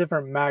magwells,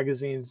 different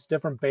magazines,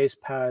 different base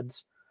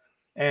pads,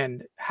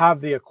 and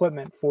have the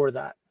equipment for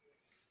that.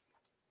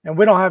 And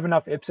we don't have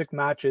enough IPSC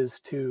matches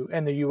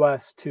in the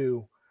US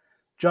to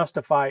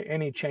justify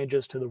any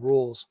changes to the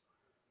rules.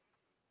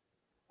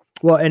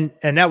 Well,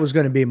 and that was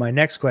going to be my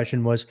next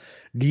question was,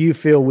 do you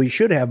feel we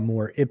should have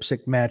more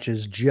IPSC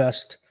matches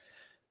just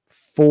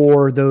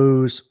for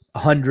those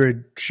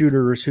 100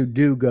 shooters who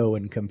do go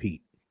and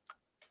compete?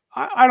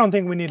 I don't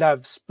think we need to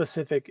have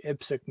specific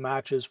IPSC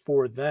matches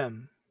for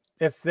them.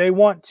 If they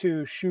want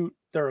to shoot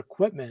their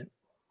equipment,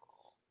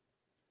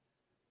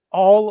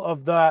 all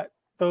of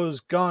those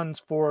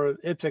guns for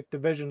IPSC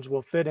divisions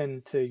will fit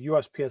into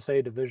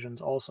USPSA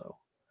divisions also.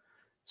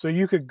 So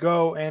you could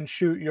go and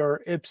shoot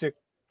your IPSC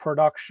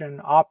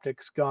production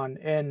optics gun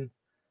in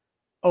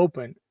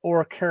open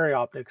or carry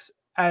optics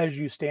as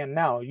you stand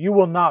now. You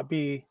will not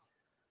be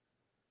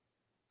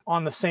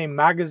on the same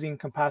magazine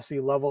capacity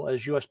level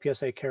as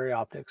USPSA carry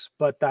optics,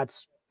 but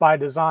that's by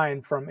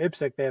design from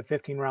IPSC. They have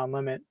 15 round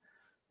limit.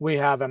 We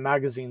have a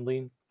magazine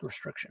length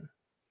restriction.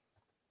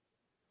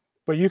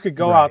 But you could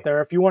go out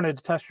there if you wanted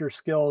to test your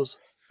skills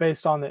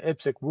based on the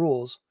IPSC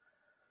rules.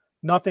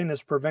 Nothing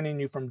is preventing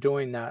you from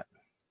doing that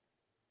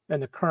in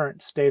the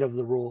current state of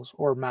the rules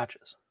or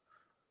matches.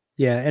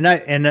 Yeah, and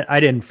I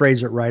didn't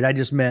phrase it right. I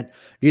just meant,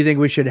 do you think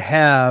we should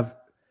have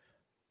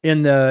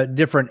in the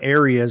different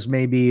areas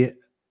maybe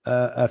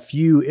a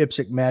few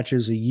IPSC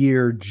matches a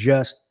year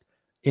just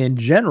in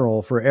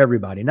general for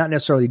everybody? Not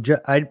necessarily.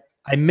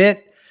 I meant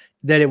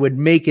that it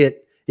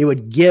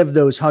would give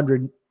those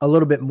 100 a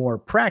little bit more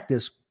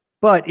practice,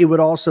 but it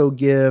would also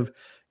give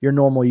your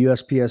normal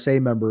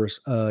USPSA members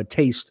a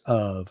taste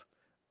of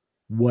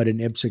what an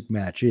IPSC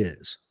match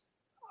is.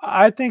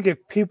 I think if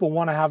people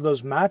want to have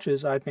those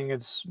matches, I think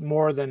it's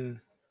more than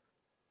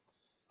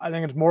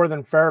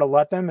fair to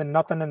let them, and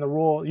nothing in the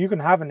rule. You can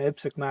have an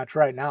IPSC match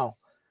right now.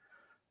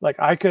 Like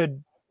I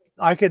could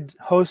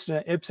host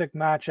an IPSC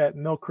match at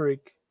Mill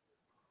Creek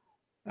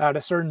at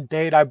a certain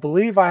date. I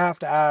believe I have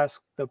to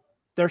ask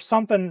there's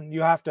something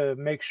you have to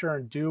make sure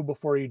and do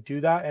before you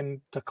do that,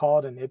 and to call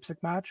it an IPSC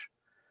match.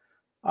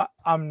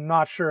 I'm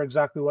not sure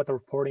exactly what the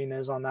reporting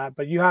is on that,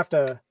 but you have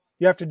to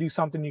do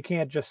something. You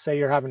can't just say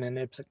you're having an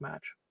IPSC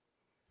match.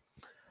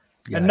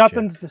 Gotcha. And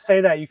nothing's to say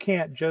that you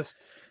can't just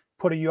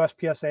put a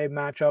USPSA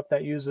matchup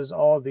that uses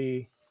all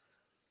the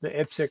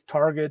IPSC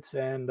targets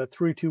and the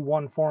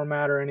 3-2-1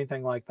 format or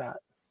anything like that.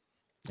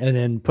 And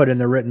then put in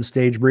the written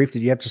stage brief that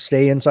you have to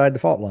stay inside the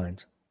fault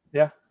lines.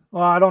 Yeah.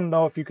 Well, I don't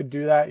know if you could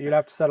do that. You'd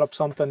have to set up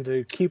something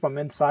to keep them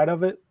inside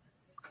of it.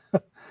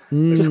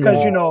 Just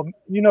because you know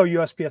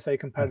USPSA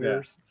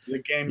competitors. Yeah.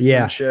 The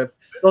gamesmanship.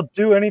 They'll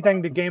do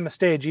anything to game a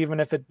stage,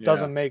 even if it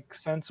doesn't make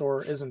sense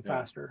or isn't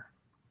faster.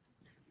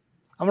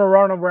 I'm going to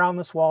run around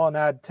this wall and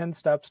add 10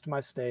 steps to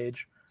my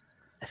stage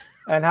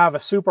and have a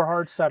super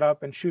hard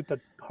setup and shoot the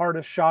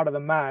hardest shot of the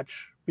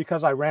match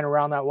because I ran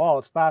around that wall.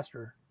 It's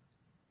faster.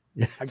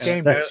 I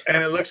gamed it.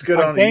 And it looks good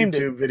on the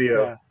YouTube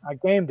video. Yeah, I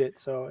gamed it,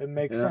 so it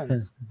makes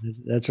sense.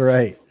 That's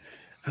right.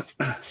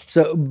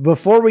 So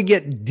before we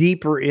get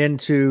deeper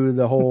into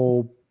the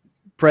whole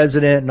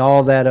president and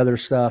all that other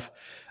stuff,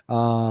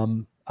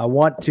 I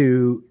want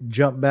to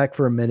jump back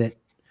for a minute.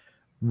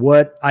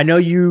 I know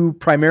you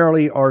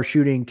primarily are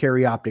shooting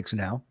carry optics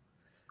now.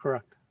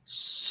 Correct.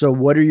 So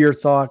what are your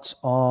thoughts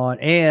on,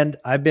 and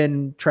I've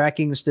been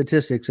tracking the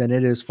statistics, and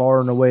it is far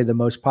and away the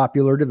most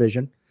popular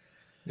division.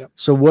 Yep.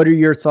 So what are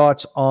your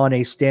thoughts on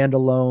a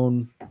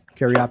standalone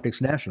carry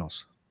optics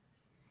nationals?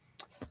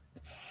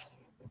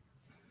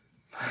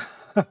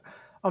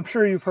 I'm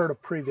sure you've heard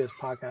of previous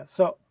podcasts.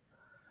 So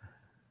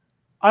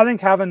I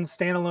think having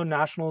standalone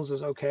nationals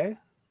is okay,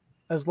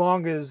 as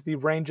long as the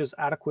range is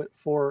adequate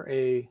for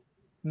a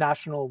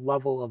national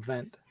level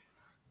event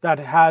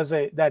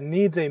that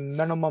needs a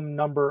minimum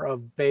number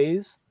of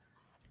bays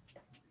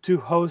to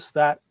host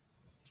that,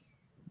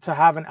 to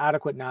have an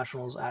adequate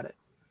nationals at it.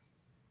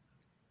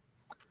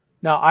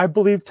 Now, I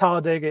believe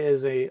Talladega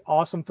is an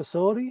awesome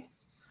facility.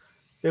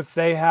 If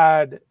they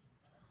had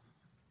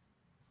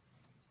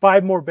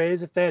 5 more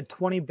bays, if they had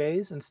 20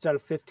 bays instead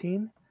of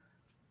 15,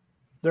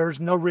 there's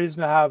no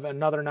reason to have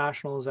another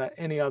nationals at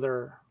any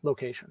other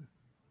location.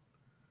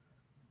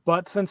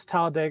 But since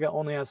Talladega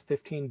only has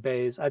 15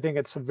 bays, I think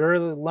it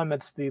severely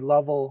limits the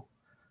level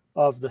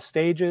of the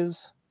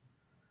stages,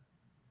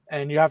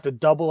 and you have to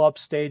double up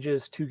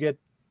stages to get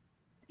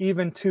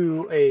even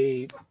to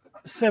a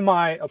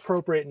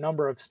semi-appropriate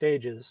number of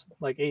stages,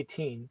 like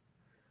 18,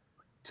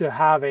 to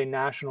have a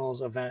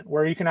nationals event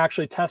where you can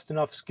actually test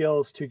enough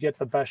skills to get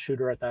the best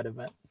shooter at that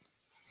event.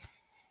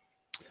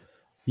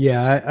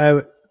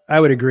 Yeah, I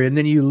would agree. And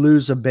then you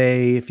lose a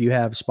bay if you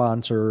have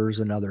sponsors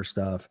and other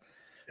stuff.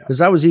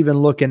 Because I was even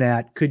looking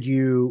at,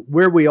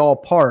 where we all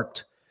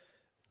parked,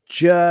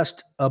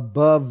 just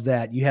above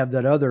that, you have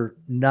that other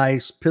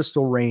nice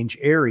pistol range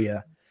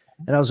area.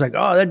 And I was like,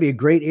 oh, that'd be a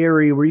great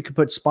area where you could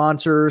put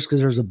sponsors because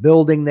there's a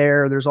building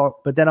there.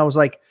 But then I was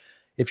like,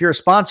 if you're a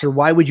sponsor,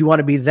 why would you want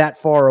to be that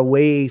far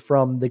away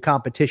from the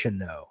competition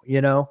though?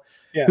 You know,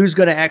 who's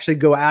going to actually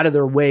go out of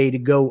their way to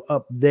go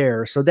up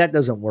there? So that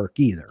doesn't work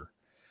either.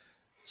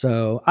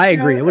 So I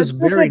agree. It was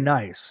very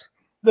nice.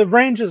 The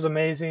range is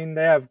amazing.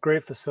 They have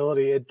great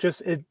facility.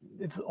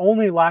 It's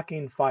only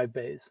lacking 5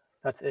 bays.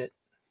 That's it.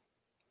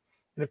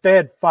 And if they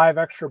had 5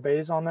 extra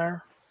bays on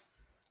there,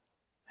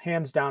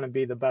 hands down, it'd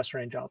be the best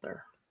range out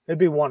there. It'd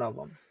be one of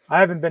them. I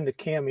haven't been to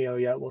Cameo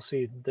yet. We'll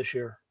see this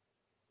year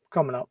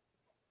coming up.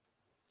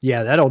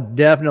 Yeah, that'll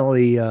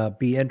definitely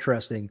be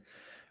interesting.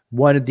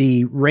 One of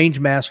the range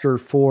master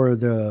for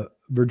the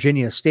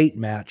Virginia State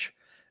match,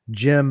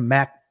 Jim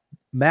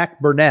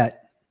McBurnett.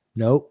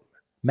 Nope,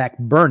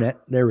 McBurnett.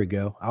 There we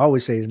go. I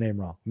always say his name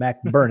wrong.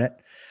 McBurnett.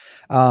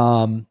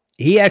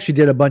 He actually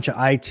did a bunch of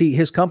IT.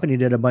 His company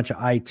did a bunch of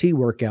IT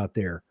work out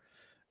there.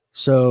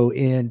 So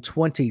in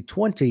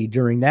 2020,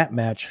 during that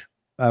match,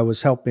 I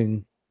was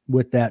helping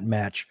with that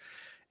match.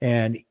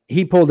 And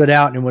he pulled it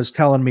out and was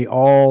telling me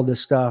all the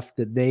stuff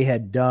that they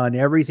had done,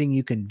 everything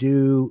you can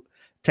do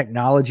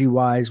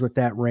technology-wise with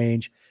that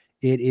range.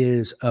 It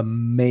is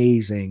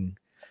amazing.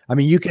 I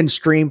mean, you can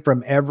stream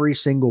from every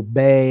single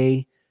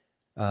bay,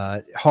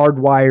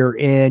 hardwire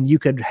in. You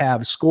could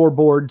have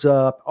scoreboards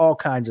up, all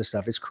kinds of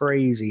stuff. It's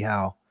crazy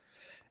how.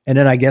 And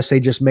then I guess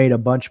they just made a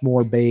bunch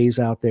more bays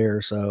out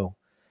there. So,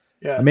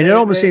 yeah, I mean, it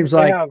almost seems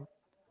like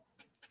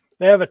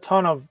they have a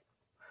ton of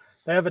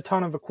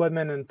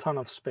equipment and a ton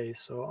of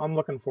space. So I'm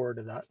looking forward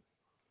to that.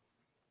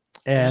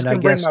 And I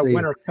guess bring my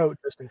winter coat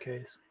just in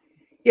case.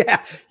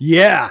 Yeah.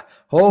 Yeah.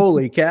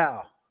 Holy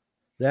cow.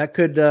 That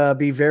could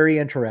be very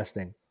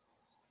interesting.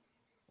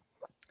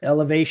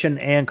 Elevation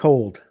and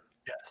cold.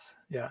 Yes.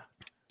 Yeah.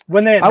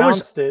 When they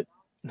announced it,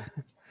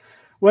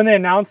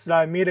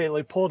 I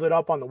immediately pulled it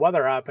up on the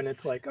weather app and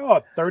it's like,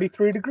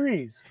 33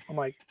 degrees. I'm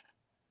like,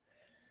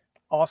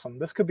 awesome.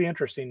 This could be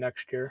interesting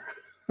next year.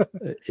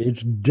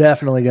 It's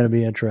definitely going to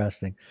be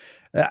interesting.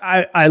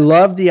 I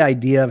love the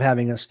idea of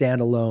having a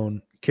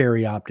standalone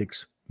carry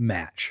optics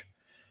match.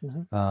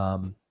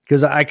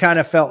 Because I kind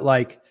of felt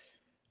like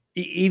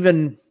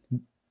even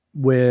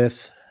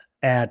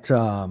at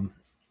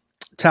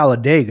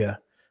Talladega,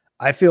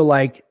 I feel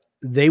like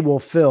they will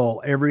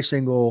fill every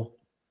single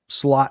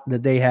slot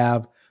that they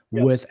have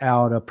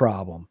without a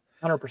problem.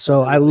 100%.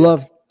 So I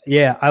love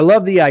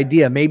the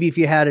idea. Maybe if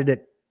you had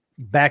it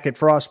back at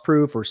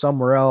Frostproof or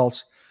somewhere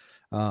else,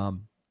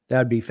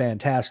 that'd be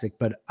fantastic.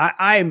 But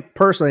I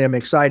personally am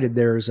excited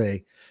there's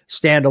a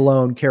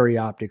standalone Carry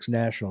Optics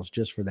Nationals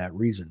just for that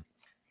reason.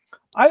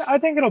 I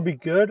think it'll be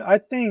good. I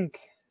think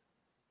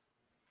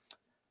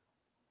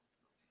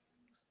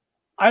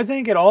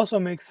it also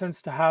makes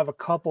sense to have a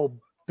couple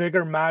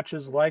bigger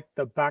matches like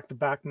the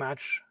back-to-back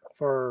match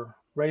for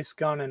Race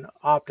Gun and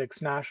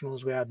Optics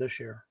Nationals we had this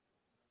year.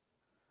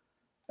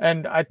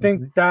 And I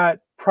think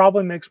that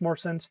probably makes more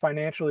sense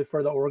financially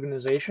for the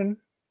organization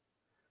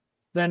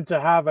than to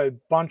have a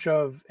bunch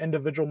of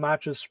individual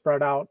matches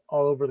spread out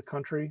all over the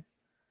country.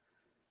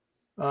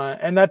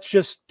 And that's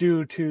just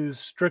due to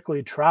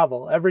strictly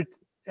travel.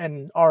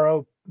 And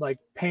RO, like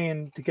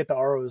paying to get the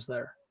ROs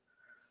there.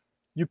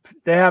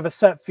 They have a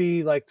set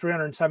fee like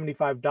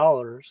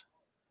 $375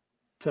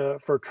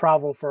 for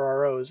travel for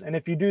ROs. And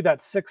if you do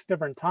that 6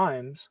 different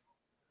times,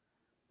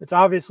 it's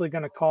obviously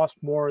going to cost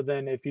more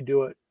than if you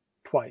do it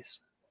twice.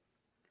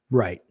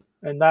 Right.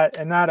 And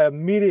that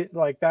immediate,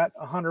 like that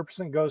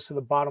 100% goes to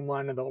the bottom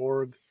line of the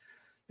org,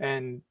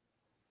 and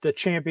the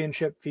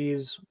championship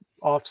fees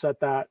offset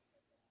that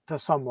to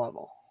some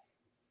level.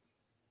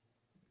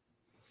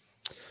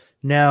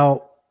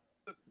 Now,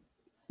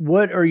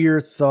 what are your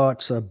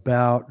thoughts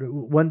about,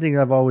 one thing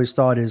I've always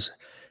thought is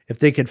if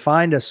they could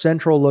find a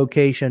central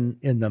location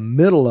in the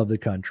middle of the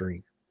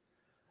country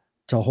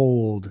to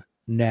hold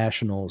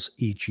nationals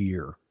each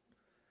year,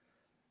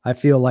 I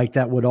feel like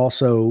that would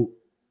also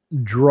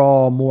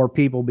draw more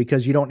people,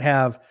 because you don't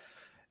have,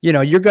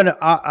 you're going to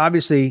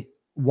obviously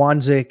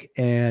Wanzik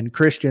and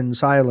Christian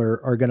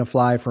Seiler are going to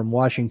fly from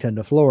Washington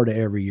to Florida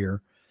every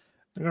year.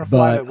 They're going to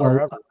fly to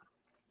wherever.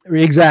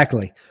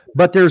 Exactly.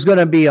 But there's going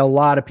to be a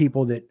lot of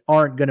people that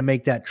aren't going to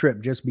make that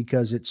trip just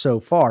because it's so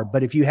far.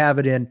 But if you have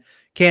it in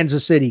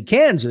Kansas City,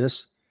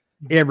 Kansas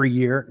every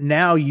year,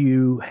 now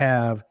you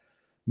have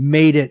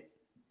made it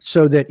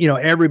so that,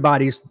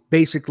 everybody's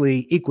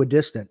basically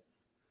equidistant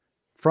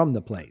from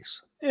the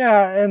place.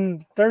 Yeah,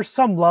 and there's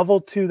some level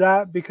to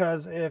that,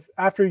 because if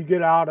after you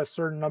get out a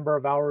certain number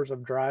of hours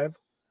of drive,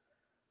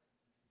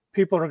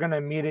 people are going to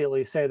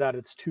immediately say that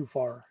it's too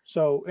far.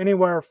 So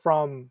anywhere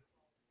from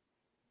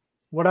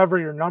whatever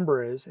your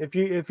number is, if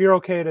you're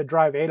okay to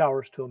drive 8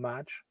 hours to a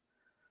match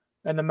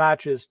and the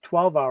match is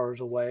 12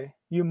 hours away,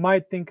 you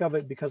might think of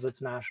it because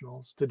it's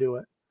nationals to do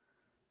it.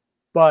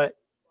 But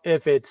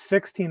if it's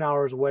 16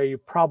 hours away, you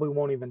probably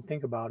won't even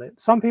think about it.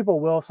 Some people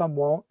will, some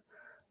won't.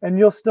 And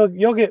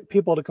you'll get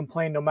people to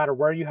complain no matter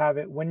where you have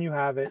it, when you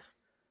have it,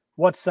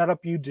 what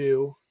setup you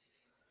do.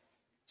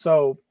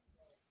 So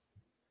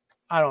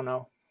I don't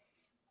know.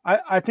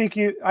 I think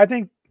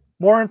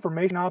more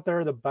information out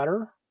there, the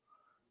better.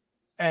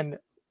 And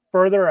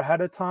further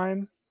ahead of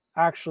time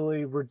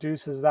actually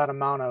reduces that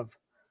amount of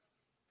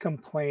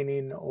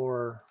complaining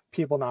or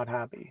people not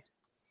happy.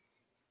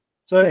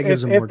 So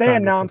if they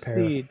announce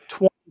the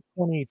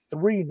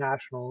 2023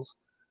 Nationals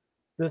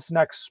this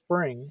next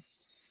spring,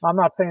 I'm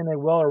not saying they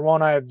will or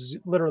won't. I have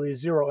literally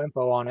zero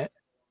info on it.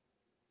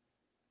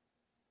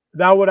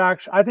 That would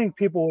actually, I think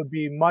people would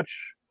be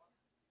much,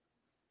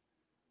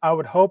 I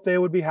would hope they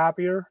would be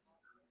happier.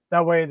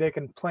 That way they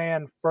can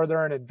plan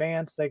further in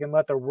advance. They can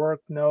let their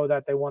work know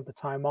that they want the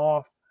time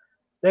off.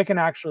 They can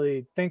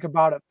actually think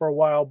about it for a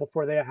while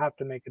before they have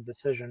to make a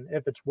decision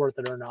if it's worth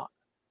it or not.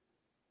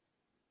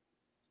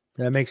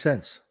 That makes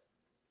sense.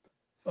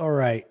 All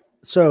right.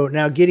 So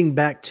now getting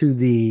back to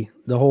the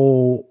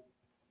whole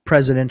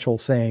presidential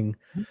thing,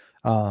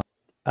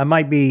 I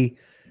might be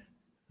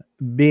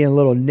being a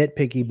little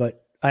nitpicky,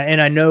 but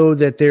I know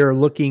that they're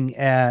looking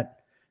at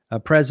a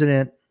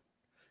president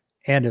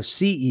and a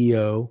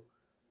CEO,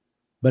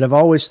 but I've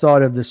always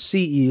thought of the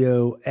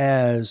CEO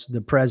as the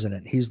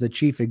president. He's the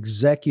chief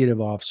executive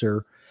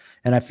officer,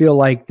 and I feel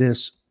like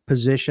this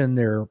position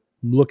they're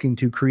looking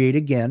to create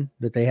again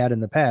that they had in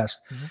the past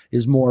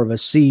is more of a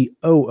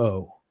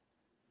COO.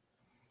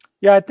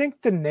 Yeah, I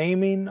think the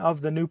naming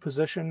of the new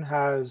position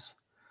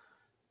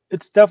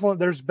it's definitely,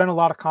 there's been a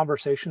lot of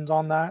conversations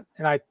on that.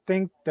 And I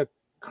think the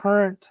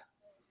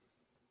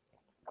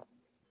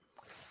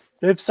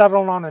they've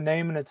settled on a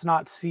name and it's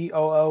not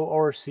COO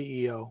or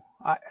CEO.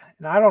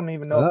 And I don't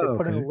even know if they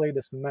put in the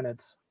latest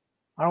minutes.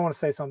 I don't want to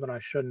say something I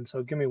shouldn't,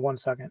 so give me 1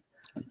 second.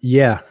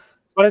 Yeah.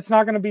 But it's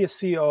not going to be a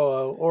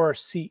COO or a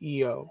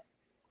CEO.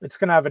 It's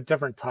going to have a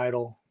different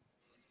title.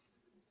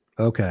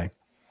 Okay.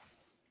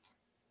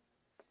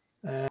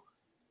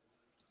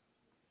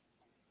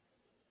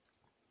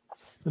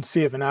 Let's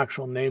see if an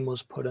actual name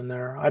was put in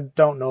there. I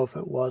don't know if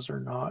it was or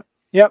not.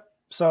 Yep.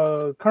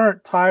 So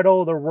current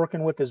title they're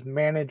working with is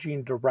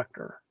managing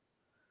director.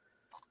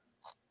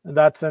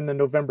 That's in the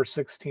November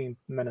 16th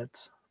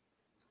minutes.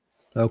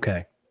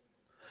 Okay.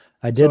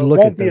 I did look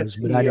at those,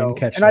 but I didn't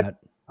catch that.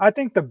 I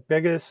think the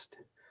biggest,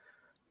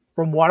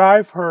 from what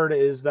I've heard,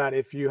 is that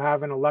if you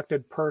have an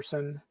elected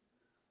person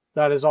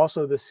that is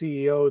also the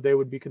CEO, they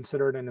would be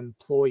considered an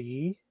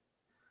employee.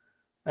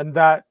 And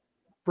that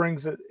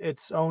brings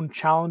its own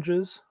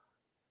challenges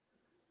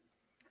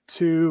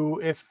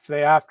to if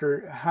they have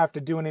to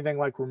do anything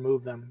like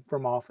remove them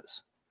from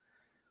office.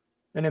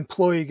 An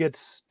employee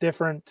gets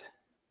different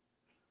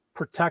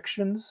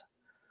protections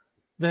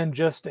than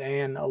just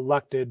an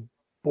elected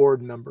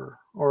board member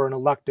or an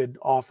elected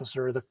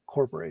officer of the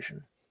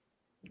corporation.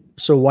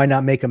 So why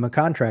not make him a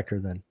contractor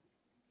then?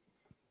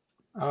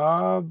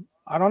 I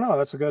don't know.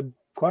 That's a good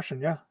question.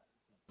 Yeah.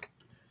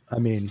 I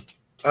mean,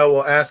 I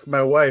will ask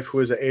my wife, who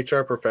is an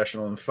HR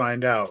professional, and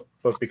find out.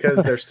 But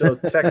because they're still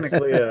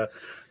technically a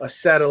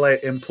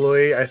satellite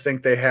employee, I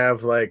think they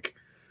have like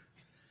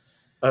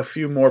a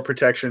few more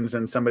protections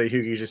than somebody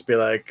who could just be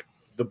like,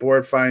 the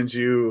board finds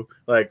you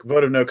like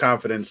vote of no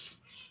confidence,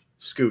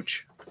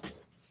 scooch.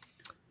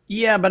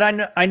 Yeah, but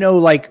I know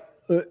like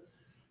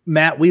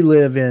Matt, we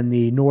live in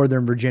the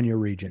Northern Virginia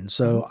region.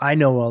 So I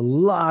know a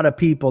lot of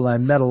people. I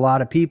met a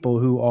lot of people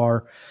who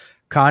are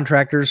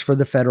contractors for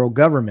the federal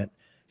government.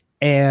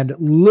 And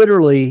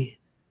literally,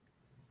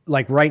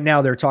 like right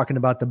now, they're talking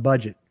about the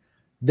budget.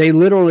 They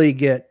literally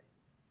get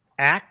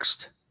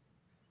axed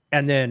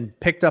and then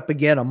picked up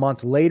again a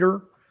month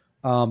later.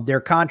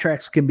 Their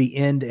contracts can be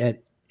ended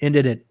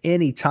at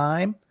any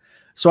time.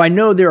 So I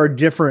know there are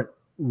different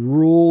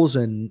rules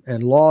and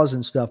laws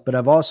and stuff, but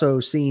I've also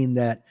seen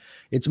that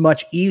it's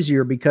much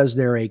easier because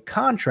they're a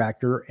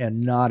contractor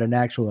and not an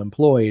actual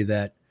employee,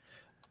 that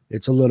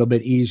it's a little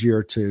bit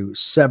easier to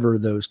sever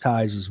those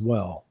ties as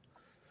well.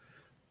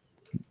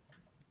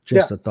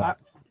 Just a thought.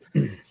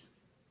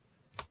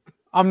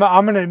 I'm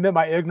going to admit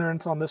my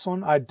ignorance on this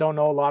one. I don't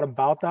know a lot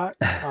about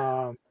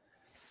that.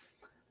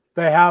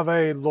 They have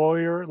a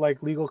lawyer,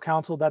 like legal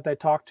counsel, that they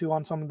talk to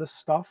on some of this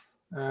stuff.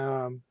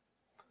 And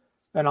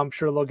I'm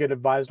sure they'll get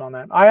advised on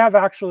that. I have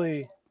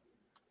actually,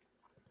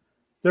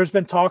 there's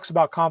been talks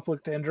about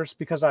conflict of interest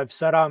because I've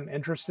said I'm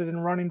interested in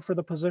running for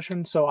the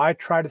position. So I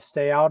try to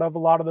stay out of a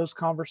lot of those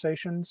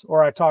conversations,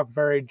 or I talk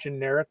very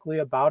generically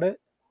about it,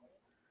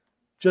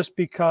 just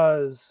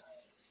because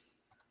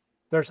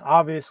there's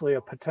obviously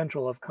a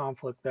potential of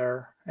conflict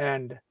there.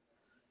 And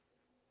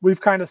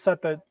we've kind of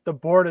set the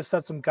board has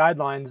set some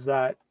guidelines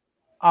that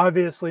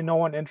obviously no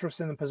one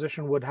interested in the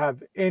position would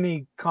have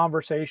any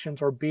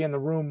conversations or be in the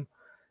room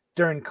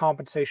during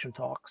compensation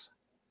talks.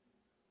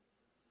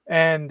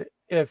 And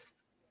if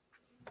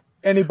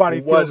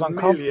anybody feels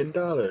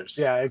uncomfortable, $1 million.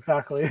 Yeah,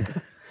 exactly.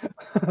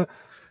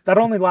 That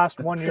only lasts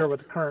 1 year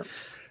with the current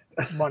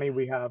money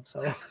we have.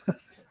 So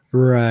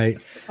right.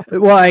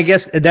 Well, I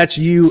guess that's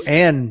you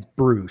and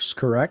Bruce,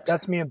 correct?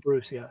 That's me and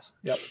Bruce. Yes.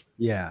 Yep.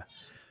 Yeah.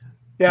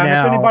 Yeah.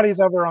 And if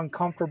anybody's ever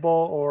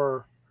uncomfortable,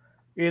 or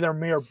either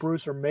me or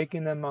Bruce are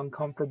making them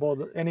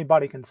uncomfortable,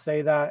 anybody can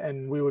say that,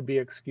 and we would be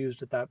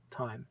excused at that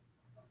time.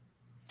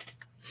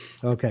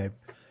 Okay.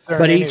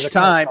 But at each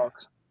time,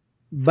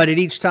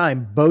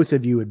 both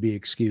of you would be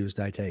excused,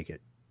 I take it.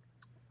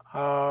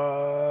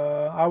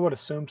 I would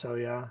assume so,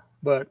 yeah.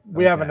 But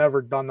we haven't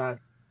ever done that.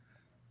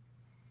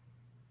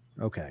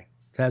 Okay.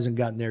 It hasn't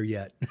gotten there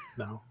yet.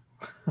 No.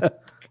 I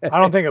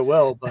don't think it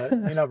will, but you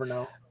never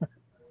know.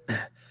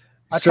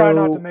 I try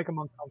not to make them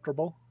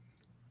uncomfortable.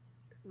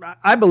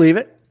 I believe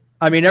it.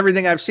 I mean,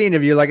 everything I've seen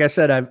of you, like I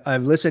said,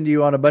 I've listened to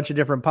you on a bunch of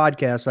different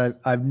podcasts.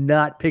 I've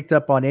not picked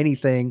up on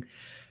anything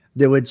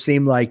that would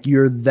seem like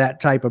you're that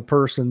type of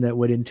person that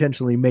would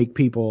intentionally make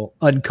people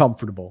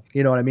uncomfortable.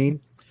 You know what I mean?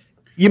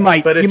 You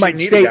might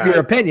state your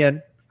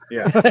opinion.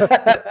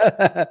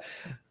 Yeah.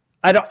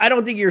 I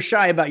don't think you're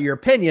shy about your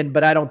opinion,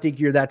 but I don't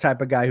think you're that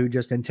type of guy who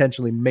just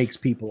intentionally makes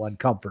people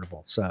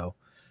uncomfortable. So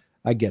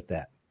I get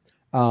that.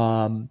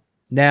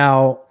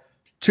 Now,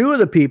 two of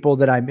the people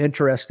that I'm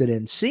interested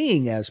in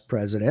seeing as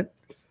president,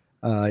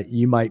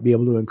 you might be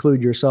able to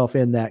include yourself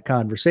in that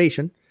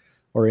conversation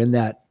or in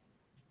that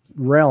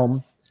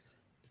realm.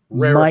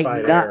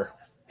 Rarefied air.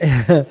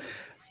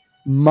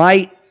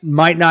 might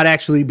not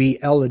actually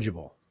be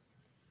eligible.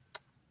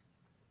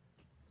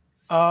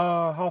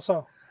 How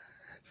so?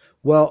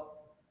 Well,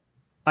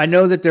 I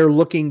know that they're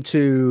looking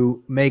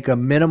to make a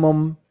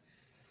minimum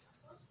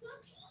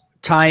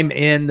time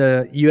in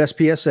the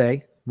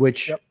USPSA,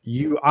 which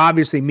you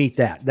obviously meet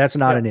that. That's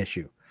not an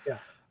issue. Yeah.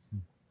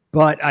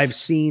 But I've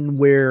seen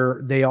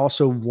where they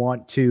also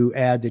want to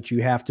add that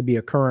you have to be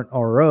a current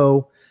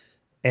RO.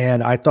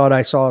 And I thought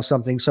I saw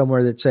something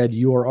somewhere that said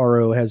your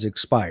RO has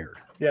expired.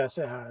 Yes,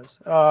 it has.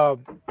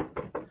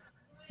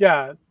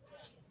 Yeah,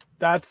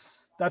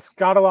 that's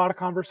got a lot of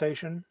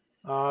conversation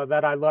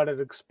that I let it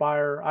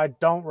expire. I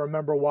don't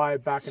remember why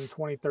back in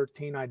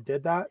 2013 I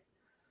did that.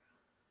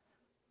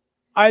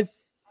 I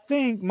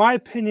think my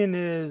opinion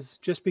is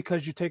just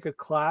because you take a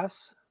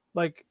class,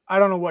 like I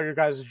don't know what your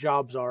guys'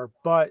 jobs are,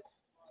 but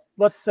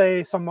let's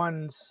say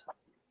someone's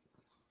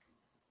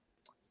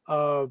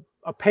a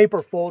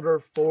paper folder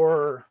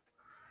for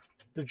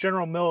the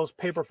General Mills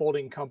paper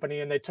folding company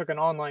and they took an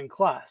online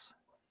class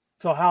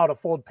to how to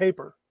fold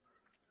paper.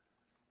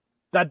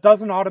 That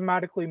doesn't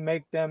automatically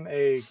make them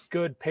a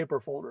good paper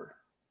folder.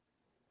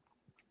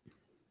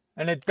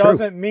 And it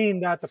doesn't mean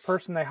that the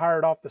person they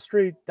hired off the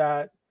street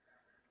that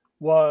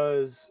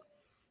was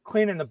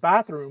cleaning the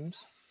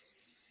bathrooms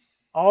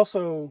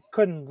also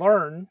couldn't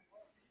learn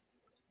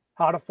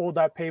how to fold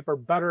that paper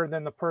better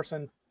than the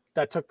person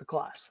that took the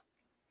class.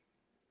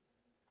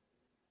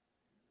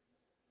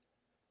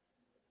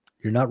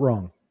 You're not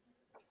wrong.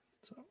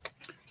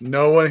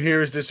 No one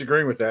here is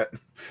disagreeing with that.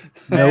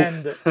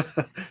 And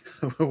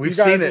we've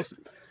seen it.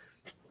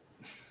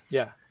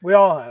 Yeah, we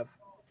all have.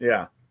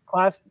 Yeah.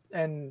 Class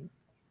and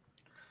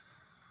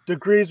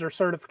degrees or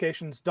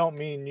certifications don't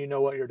mean you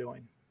know what you're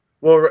doing.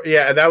 Well,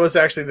 yeah, that was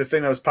actually the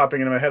thing that was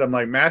popping into my head. I'm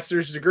like,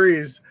 master's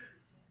degrees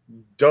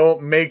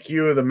don't make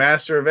you the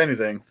master of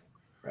anything.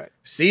 Right.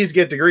 C's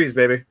get degrees,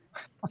 baby.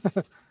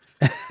 You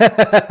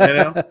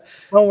know?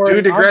 Don't worry.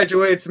 Dude that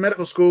graduates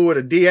medical school with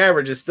a D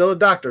average is still a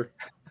doctor.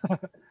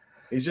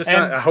 He's just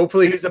not.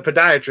 Hopefully, he's a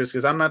podiatrist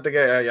because I'm not the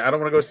guy. I don't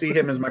want to go see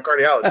him as my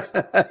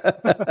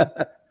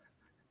cardiologist.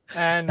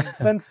 And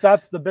since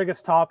that's the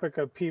biggest topic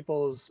of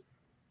people's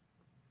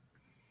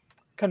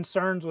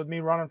concerns with me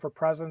running for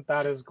president,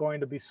 that is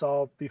going to be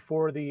solved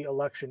before the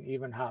election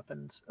even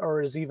happens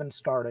or is even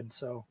started.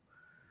 So,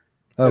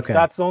 if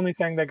that's the only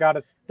thing they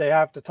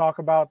have to talk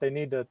about, they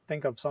need to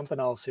think of something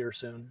else here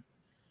soon.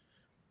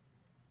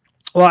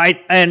 Well,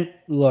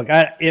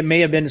 it may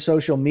have been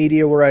social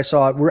media where I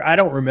saw it. I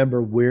don't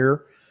remember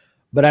where,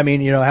 but I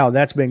mean, you know how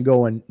that's been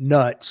going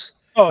nuts.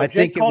 Oh, I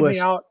think called me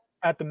out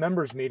at the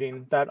members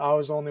meeting that I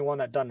was the only one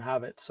that doesn't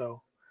have it.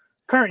 So,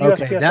 current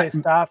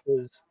USPSA staff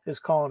is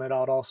calling it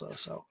out also.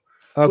 So,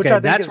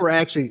 that's where I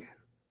actually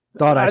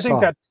thought I saw. I think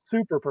that's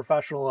super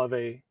professional of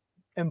a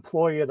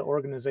employee of the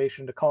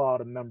organization to call out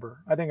a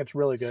member. I think it's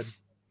really good.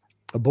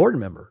 A board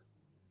member.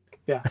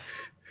 Yeah.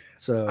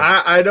 So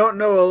I don't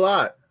know a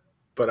lot,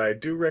 but I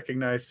do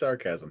recognize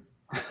sarcasm.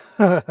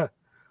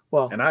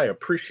 Well, and I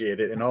appreciate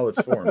it in all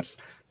its forms.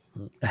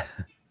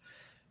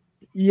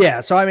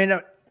 Yeah. So I mean,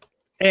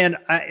 and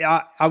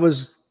I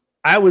was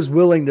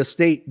willing to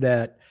state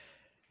that,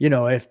 you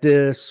know, if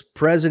this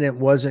president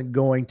wasn't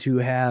going to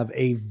have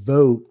a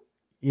vote,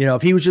 you know,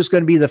 if he was just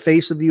going to be the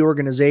face of the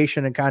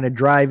organization and kind of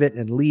drive it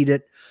and lead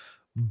it,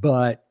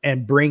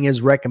 and bring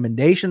his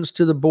recommendations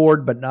to the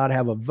board, but not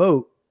have a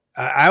vote,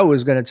 I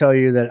was going to tell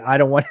you that I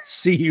don't want to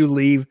see you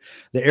leave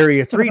the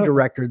Area 3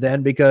 director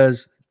then,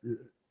 because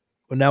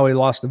now we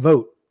lost the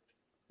vote,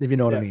 if you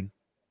know what I mean.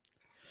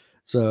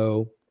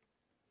 So,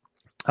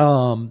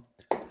 I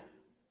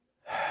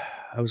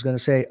was going to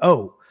say,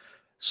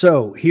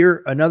 so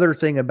here, another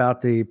thing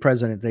about the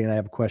president thing I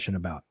have a question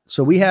about.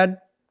 So we had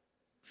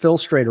Phil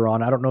Strader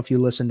on. I don't know if you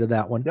listened to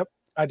that one. Yep,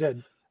 I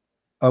did.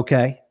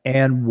 Okay.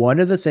 And one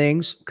of the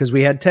things, because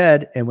we had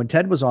Ted, and when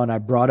Ted was on, I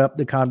brought up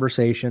the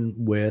conversation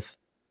with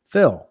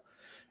Phil.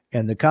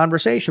 And the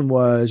conversation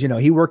was, you know,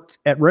 he worked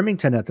at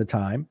Remington at the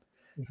time.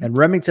 Mm-hmm. And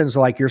Remington's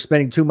like, you're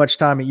spending too much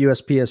time at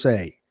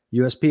USPSA.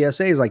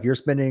 USPSA is like, you're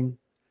spending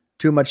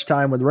too much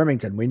time with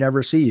Remington. We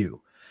never see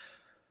you.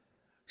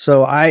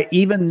 So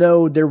even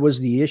though there was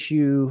the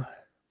issue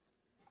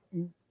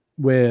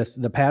with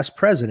the past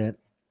president,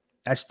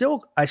 I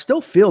still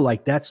feel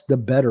like that's the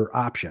better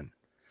option.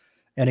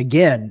 And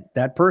again,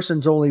 that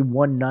person's only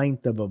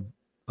 1/9 of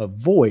a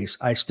voice.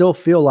 I still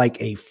feel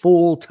like a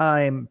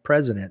full-time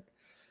president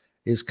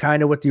is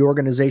kind of what the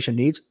organization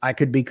needs. I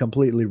could be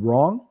completely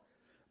wrong,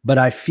 but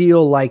I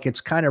feel like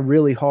it's kind of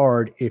really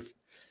hard if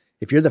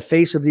you're the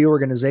face of the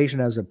organization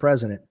as a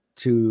president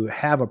to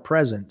have a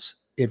presence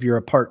if you're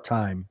a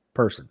part-time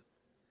person.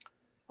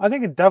 I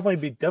think it'd definitely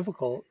be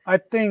difficult. I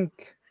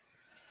think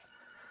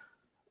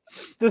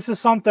this is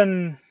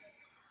something,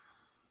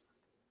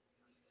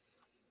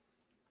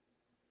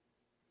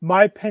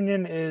 my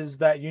opinion is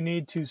that you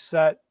need to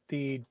set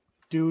the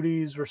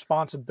duties,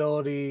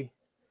 responsibility,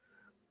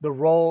 the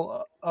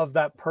role of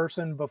that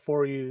person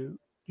before you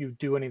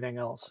do anything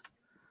else.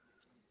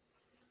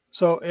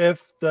 So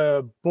if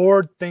the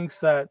board thinks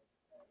that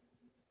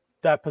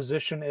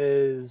position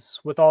is,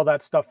 with all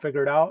that stuff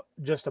figured out,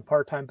 just a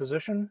part-time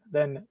position,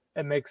 then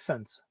it makes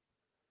sense.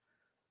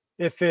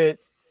 If it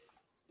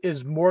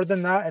is more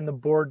than that and the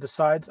board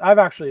decides, I've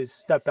actually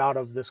stepped out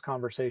of this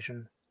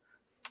conversation.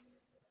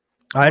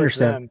 I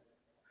understand.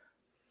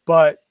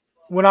 But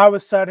when I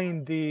was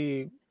setting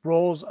the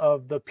roles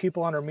of the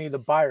people under me, the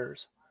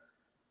buyers,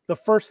 the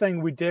first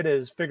thing we did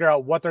is figure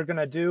out what they're going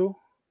to do,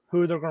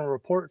 who they're going to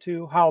report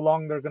to, how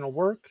long they're going to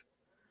work.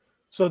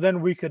 So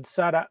then we could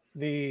set up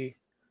the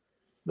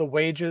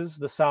wages,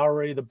 the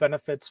salary, the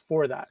benefits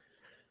for that.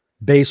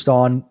 Based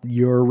on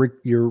your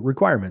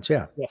requirements.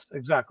 Yeah. Yes,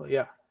 exactly.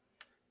 Yeah.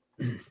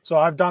 So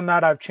I've done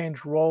that. I've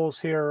changed roles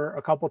here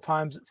a couple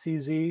times at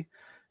CZ,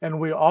 and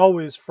we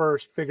always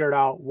first figured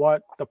out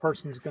what the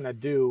person's going to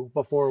do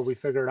before we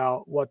figured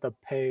out what the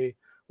pay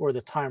or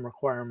the time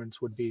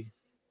requirements would be.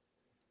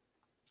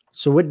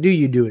 So what do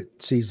you do at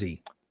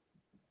CZ?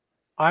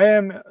 I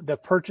am the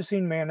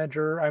purchasing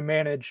manager. I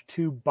manage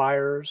 2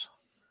 buyers.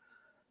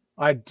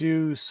 I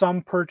do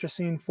some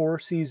purchasing for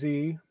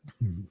CZ,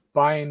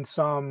 buying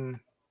some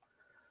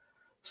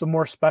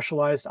more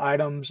specialized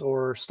items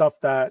or stuff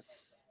that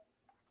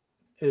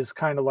is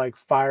kind of like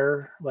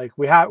fire. Like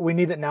we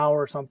need it now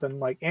or something.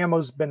 Like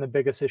ammo's been the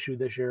biggest issue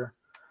this year.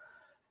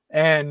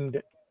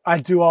 And I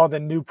do all the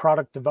new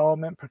product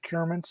development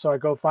procurement. So I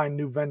go find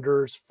new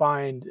vendors,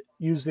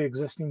 use the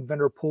existing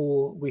vendor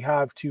pool we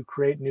have to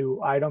create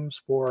new items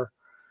for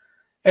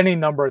any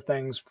number of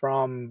things,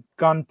 from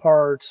gun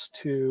parts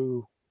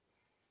to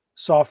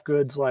soft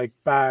goods like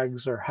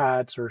bags or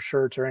hats or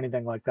shirts or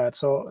anything like that.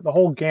 So the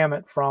whole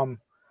gamut from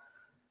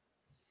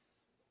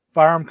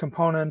firearm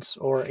components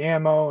or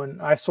ammo,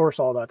 and I source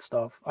all that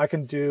stuff. I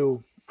can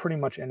do pretty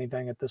much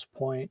anything at this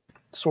point,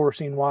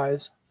 sourcing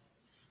wise.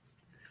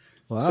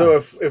 Wow. So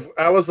if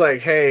I was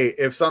like, hey,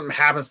 if something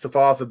happens to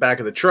fall off the back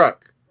of the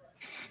truck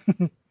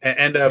and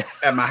end up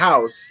at my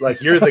house,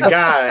 like, you're the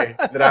guy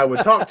that I would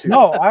talk to.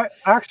 No,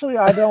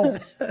 I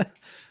don't.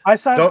 I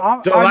said,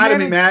 don't lie to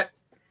me, Matt.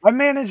 I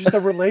manage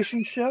the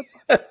relationship.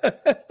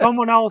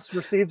 Someone else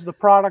receives the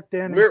product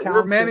in.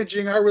 We're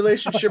managing our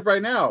relationship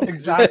right now.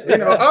 Exactly.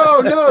 Just,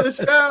 oh no, this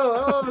fell.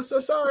 Oh, I'm so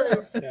sorry.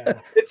 Yeah.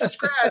 It's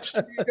scratched.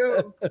 Here you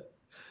go.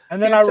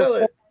 And then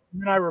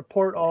I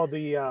report all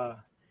the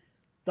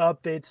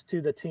updates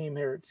to the team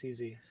here at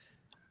CZ.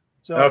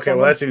 So okay,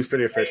 well, that seems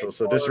pretty official.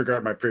 So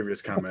disregard my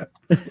previous comment.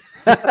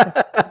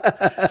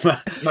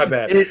 my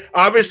bad.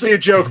 Obviously a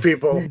joke,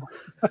 people.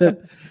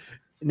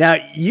 Now,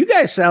 you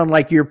guys sound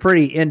like you're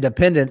pretty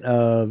independent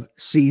of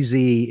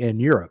CZ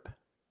in Europe.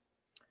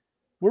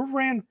 We're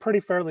ran pretty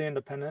fairly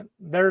independent.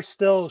 There's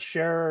still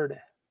shared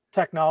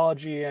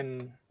technology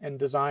and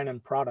design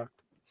and product.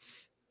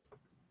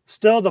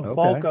 Still, the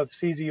bulk of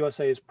CZ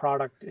USA's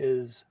product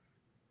is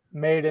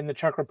made in the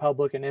Czech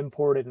Republic and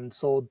imported and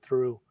sold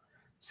through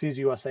CZ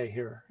USA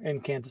here in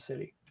Kansas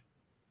City.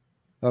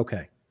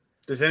 Okay.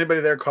 Does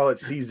anybody there call it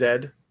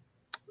CZ?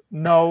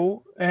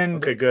 No. And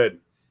okay, good.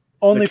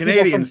 Only the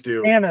Canadians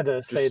people from do.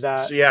 Canada say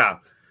that. Yeah.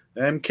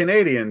 And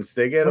Canadians,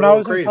 they get when a little I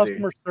was crazy. In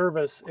customer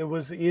service, it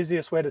was the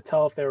easiest way to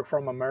tell if they were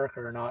from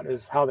America or not,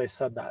 is how they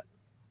said that.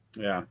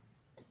 Yeah.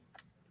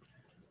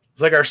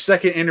 It's like our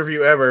second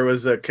interview ever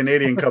was a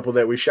Canadian couple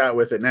that we shot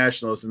with at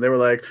Nationals, and they were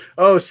like,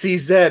 oh,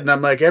 CZ. And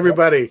I'm like,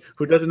 everybody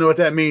who doesn't know what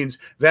that means,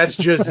 that's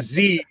just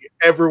Z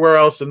everywhere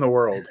else in the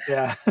world.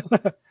 Yeah.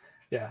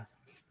 Yeah.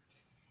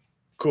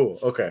 Cool.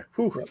 Okay.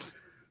 Whew. Yep.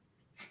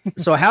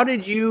 So how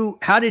did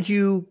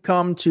you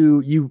come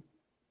to you?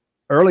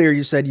 Earlier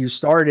you said you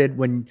started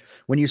when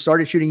you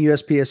started shooting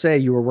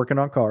USPSA, you were working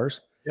on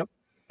cars. Yep.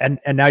 And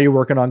now you're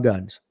working on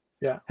guns.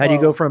 Yeah. How do you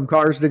go from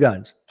cars to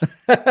guns?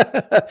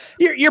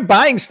 you're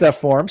buying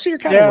stuff for them, so you're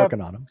kind of working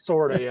on them.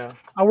 Sort of, yeah.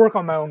 I work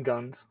on my own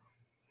guns.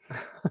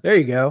 There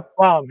you go.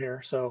 While I'm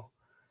here, so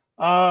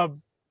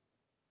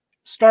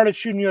started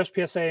shooting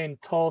USPSA in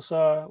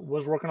Tulsa.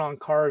 Was working on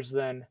cars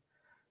then.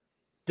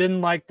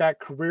 Didn't like that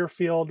career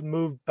field.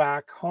 Moved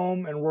back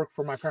home and worked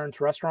for my parents'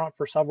 restaurant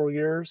for several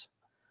years.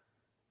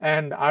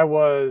 And I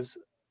was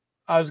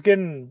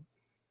getting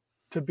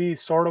to be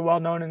sort of well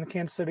known in the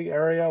Kansas City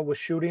area with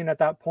shooting at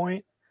that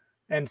point.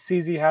 And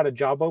CZ had a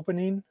job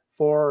opening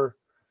for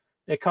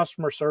a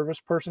customer service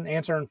person,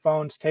 answering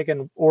phones,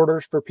 taking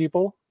orders for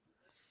people.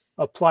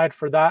 Applied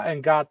for that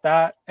and got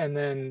that. And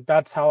then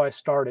that's how I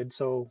started.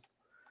 So,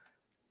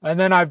 and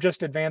then I've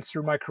just advanced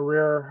through my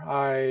career.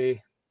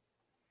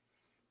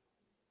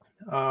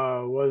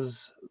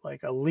 was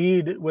like a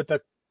lead with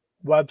a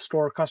web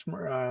store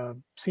customer,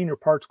 senior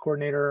parts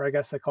coordinator, I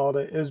guess they called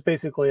it. It was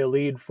basically a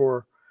lead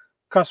for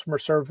customer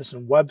service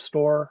and web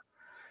store.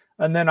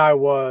 And then I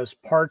was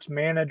parts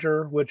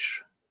manager,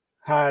 which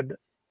had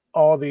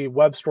all the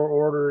web store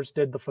orders,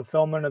 did the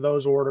fulfillment of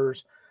those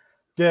orders,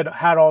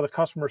 had all the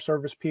customer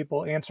service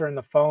people answering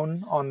the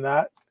phone on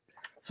that.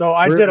 So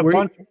I did a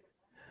bunch.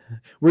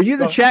 Were you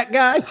the chat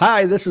guy?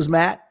 Hi, this is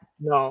Matt.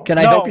 No. Can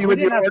I help you with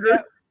your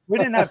order? We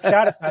didn't have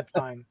chat at that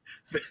time.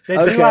 They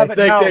okay, do have it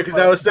now, because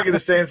I was thinking the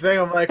same thing.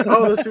 I'm like,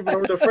 oh, those people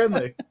are so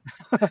friendly.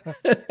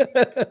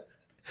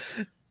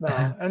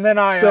 No, and then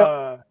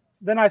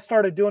I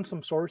started doing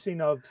some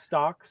sourcing of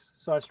stocks.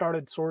 So I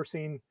started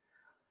sourcing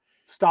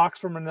stocks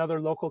from another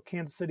local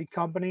Kansas City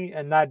company,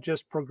 and that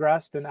just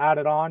progressed and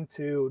added on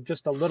to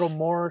just a little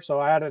more. So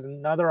I added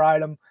another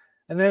item,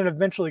 and then it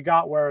eventually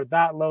got where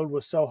that load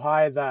was so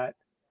high that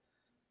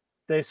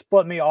they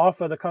split me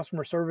off of the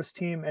customer service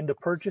team into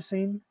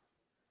purchasing.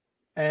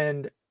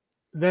 And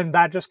then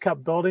that just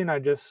kept building.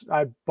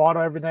 I bought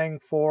everything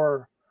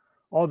for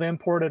all the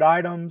imported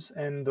items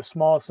and the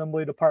small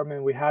assembly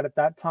department we had at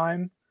that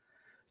time.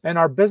 And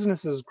our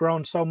business has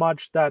grown so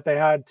much that they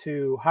had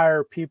to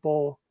hire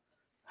people.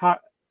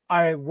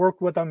 I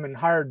worked with them and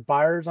hired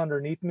buyers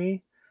underneath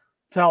me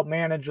to help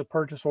manage the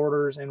purchase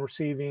orders and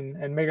receiving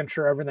and making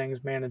sure everything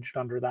is managed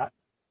under that.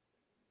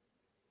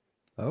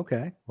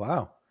 Okay.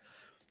 Wow.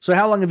 So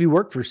how long have you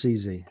worked for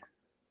CZ?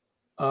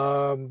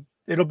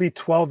 It'll be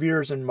 12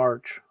 years in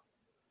March.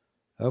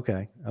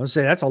 Okay. I would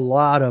say that's a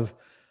lot of,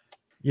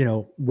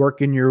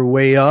 working your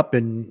way up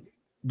and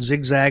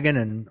zigzagging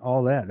and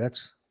all that.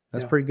 That's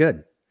pretty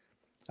good.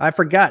 I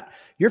forgot.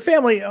 Your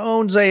family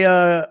owns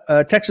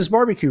a Texas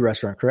barbecue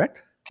restaurant,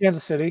 correct?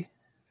 Kansas City.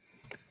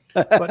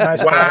 But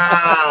nice.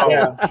 Wow.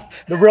 Yeah.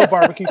 The real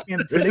barbecue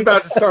Kansas City. This is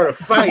about to start a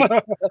fight.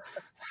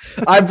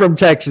 I'm from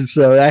Texas,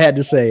 so I had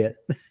to say it.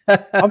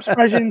 I'm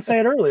surprised you didn't say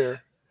it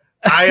earlier.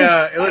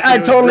 Listen, I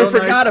totally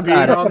forgot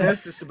about it. On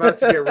this. It's about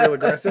to get real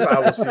aggressive. I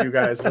will see you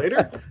guys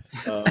later.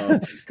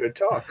 Good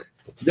talk.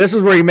 This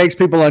is where he makes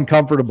people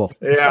uncomfortable.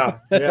 Yeah.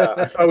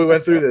 I thought we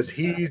went through this.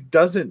 He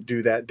doesn't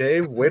do that,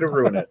 Dave. Way to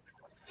ruin it.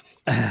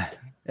 Yeah,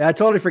 I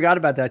totally forgot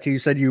about that too. You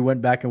said you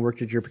went back and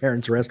worked at your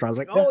parents' restaurant. I was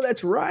like, oh,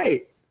 that's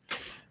right.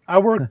 I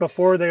worked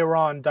before they were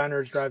on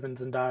diners,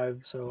 drive-ins, and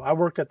dives. So I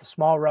worked at the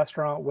small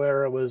restaurant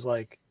where it was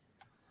like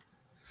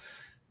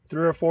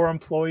 3 or 4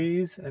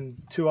 employees, and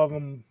 3 of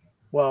them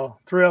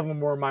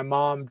were my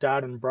mom,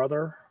 dad, and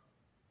brother.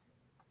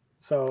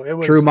 So it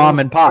was true mom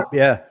and pop.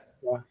 Yeah.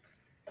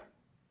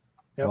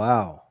 Yep.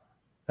 Wow.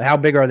 How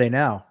big are they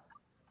now?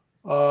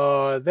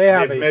 They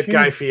have They've met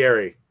Guy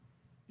Fieri.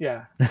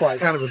 Yeah, twice.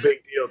 Kind of a big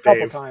deal,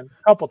 Dave.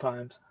 Couple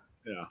times.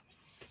 Yeah.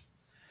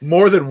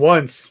 More than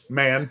once,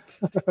 man.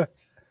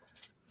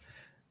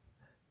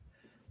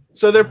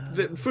 So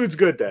the food's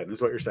good then,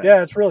 is what you're saying?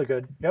 Yeah, it's really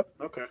good. Yep.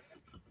 Okay.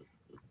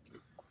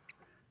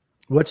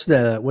 What's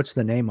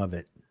the name of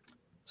it?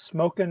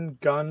 Smoking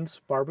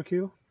Guns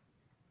Barbecue.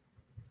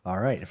 All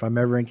right. If I'm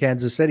ever in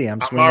Kansas City, I'm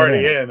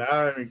already in. I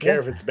don't even care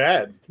if it's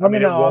bad. Let me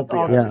know. It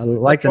won't be. Yeah, I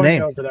like the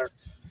name. Over there.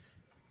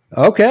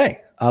 Okay.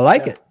 I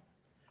like it.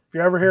 If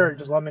you're ever here,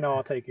 just let me know.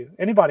 I'll take you.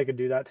 Anybody could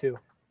do that too.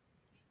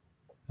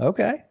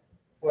 Okay.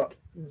 Well,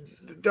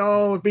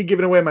 don't be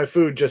giving away my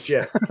food just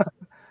yet.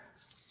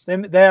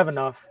 They have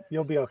enough.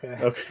 You'll be okay.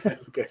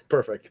 Okay.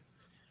 Perfect.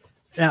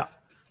 Now,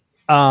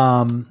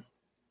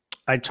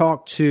 I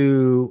talked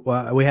to,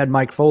 we had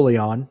Mike Foley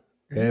on.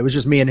 It was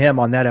just me and him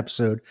on that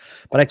episode,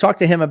 but I talked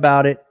to him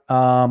about it.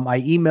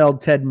 I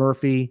emailed Ted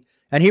Murphy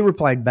and he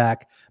replied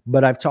back,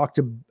 but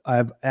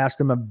I've asked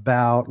him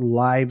about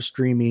live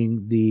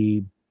streaming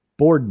the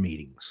board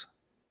meetings.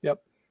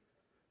 Yep.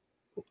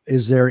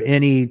 Is there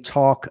any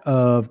talk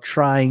of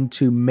trying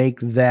to make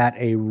that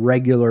a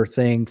regular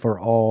thing for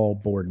all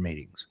board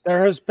meetings?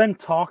 There has been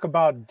talk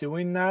about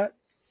doing that.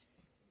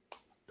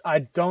 I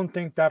don't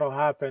think that'll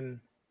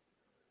happen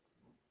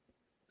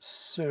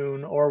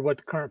soon or with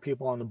the current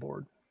people on the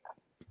board.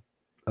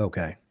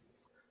 Okay.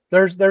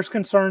 There's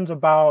concerns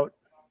about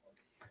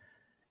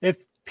if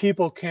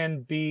people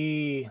can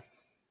be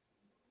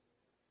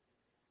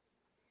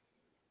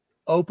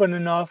open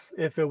enough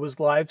if it was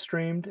live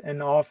streamed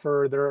and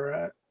offer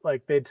their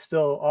they'd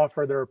still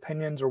offer their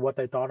opinions or what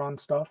they thought on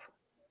stuff.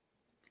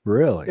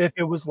 Really? If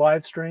it was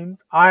live streamed.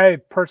 I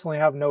personally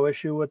have no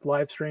issue with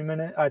live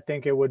streaming it. I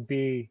think it would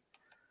be,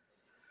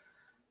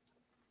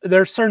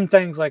 there's certain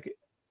things like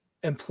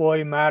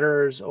employee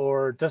matters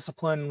or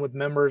discipline with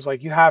members,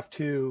 like you have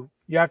to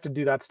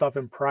do that stuff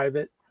in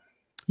private.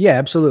 Yeah,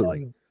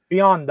 absolutely. And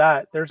beyond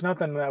that, there's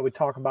nothing that we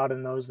talk about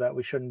in those that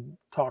we shouldn't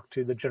talk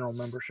to the general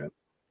membership.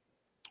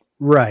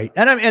 Right.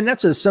 And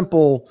that's a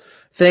simple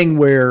thing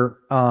where,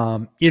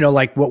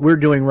 like what we're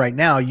doing right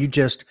now, you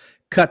just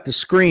cut the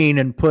screen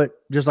and put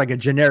just like a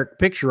generic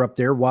picture up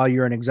there while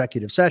you're in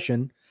executive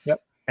session.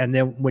 Yep. And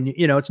then when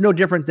it's no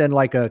different than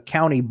like a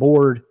county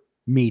board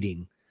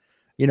meeting.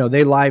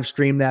 They live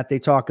stream that, they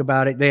talk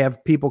about it. They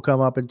have people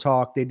come up and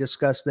talk, they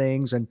discuss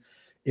things. And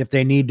if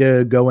they need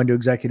to go into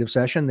executive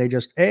session, they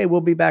just, hey,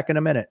 we'll be back in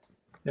a minute.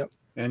 Yep.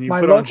 And you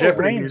put on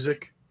Jeopardy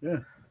music. Yeah.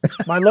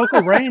 My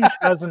local range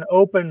has an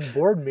open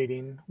board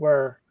meeting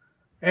where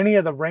any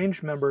of the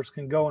range members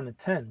can go and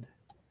attend.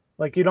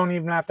 Like, you don't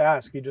even have to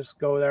ask. You just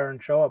go there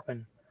and show up,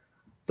 and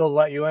they'll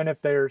let you in.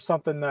 If there's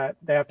something that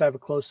they have to have a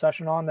closed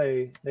session on,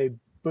 they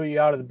boot you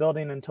out of the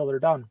building until they're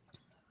done.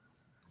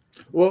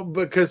 Well,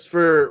 because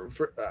for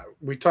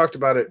we talked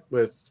about it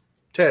with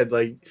Ted.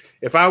 Like,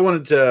 if I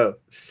wanted to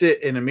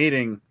sit in a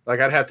meeting, like,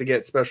 I'd have to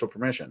get special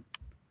permission.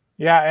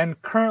 Yeah,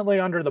 and currently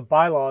under the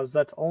bylaws,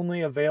 that's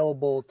only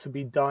available to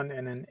be done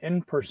in an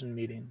in-person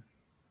meeting.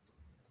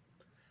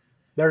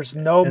 There's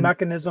no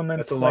mechanism in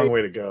place. That's a long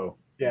way to go.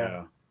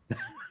 Yeah.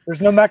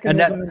 There's no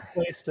mechanism in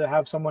place to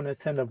have someone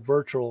attend a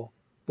virtual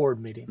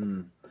board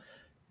meeting.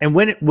 And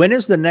when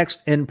is the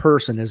next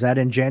in-person? Is that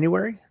in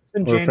January? It's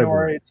in January.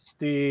 February? It's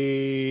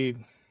the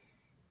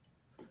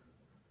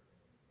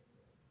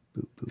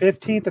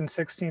 15th and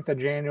 16th of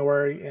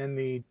January in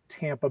the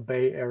Tampa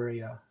Bay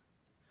area.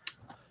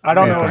 I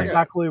don't know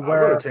exactly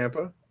where. I'll go to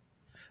Tampa.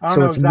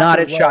 So it's not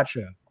at SHOT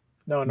Show.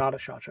 No, not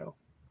at SHOT Show.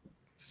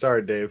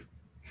 Sorry, Dave.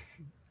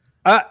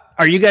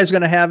 Are you guys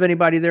going to have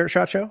anybody there at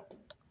SHOT Show?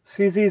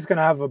 CZ is going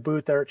to have a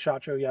booth there at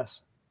SHOT Show,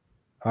 yes.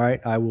 All right,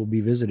 I will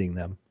be visiting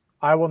them.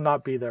 I will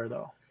not be there,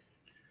 though.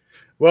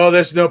 Well,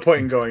 there's no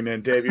point in going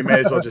then, Dave. You may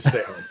as well just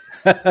stay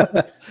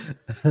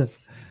home.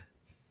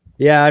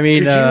 Yeah, I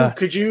mean,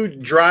 could you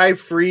dry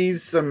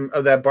freeze some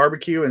of that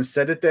barbecue and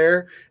set it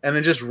there, and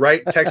then just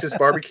write Texas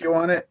barbecue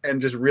on it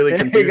and just really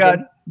confuse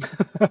them?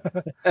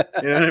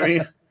 You know what I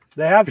mean?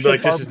 They have be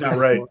like, this is not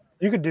right.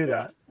 You could do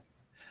that.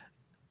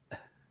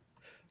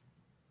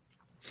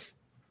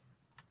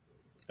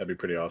 That'd be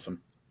pretty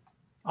awesome.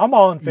 I'm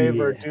all in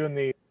favor of doing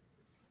the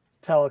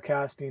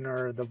telecasting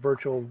or the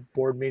virtual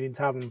board meetings,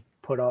 have them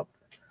put up.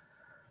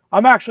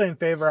 I'm actually in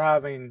favor of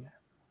having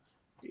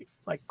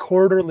like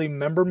quarterly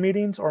member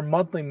meetings or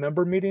monthly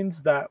member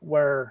meetings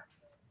where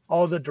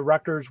all the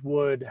directors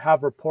would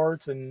have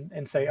reports and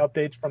say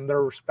updates from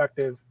their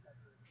respective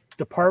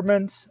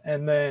departments,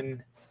 and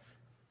then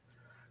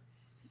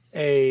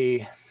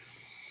a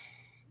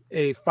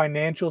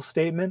financial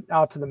statement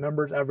out to the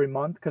members every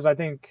month. Because I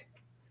think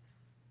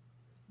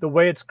the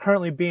way it's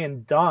currently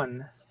being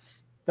done,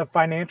 the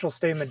financial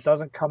statement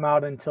doesn't come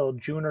out until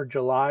June or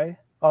July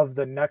of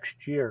the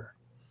next year.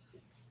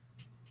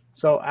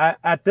 So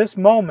at this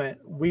moment,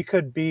 we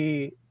could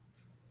be,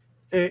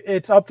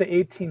 it's up to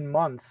 18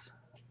 months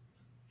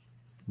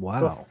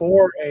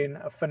before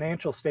a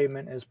financial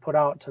statement is put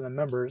out to the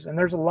members. And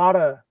there's a lot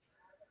of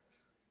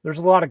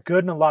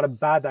good and a lot of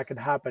bad that could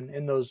happen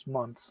in those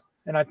months.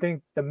 And I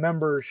think the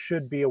members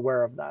should be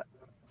aware of that.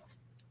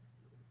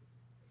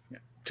 Yeah.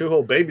 2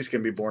 whole babies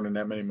can be born in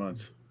that many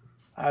months.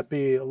 That'd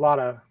be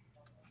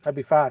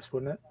fast,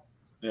 wouldn't it?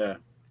 Yeah.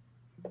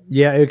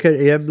 Yeah, it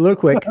could. Yeah, a little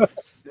quick.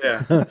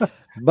 Yeah.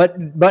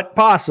 But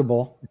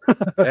possible.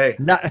 Hey,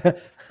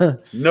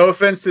 no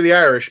offense to the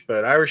Irish,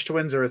 but Irish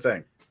twins are a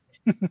thing.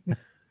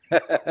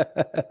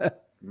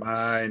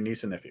 My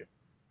niece and nephew.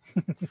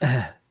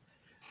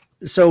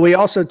 So we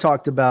also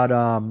talked about,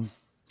 and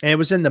it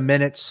was in the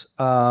minutes,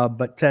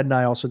 but Ted and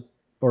I also,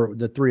 or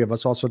the three of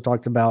us also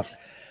talked about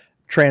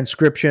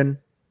transcription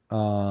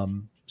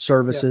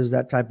services,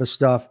 that type of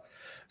stuff,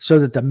 so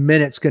that the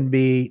minutes can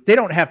be, they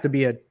don't have to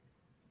be a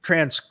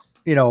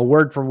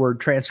word for word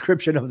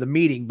transcription of the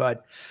meeting,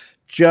 but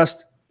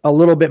just a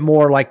little bit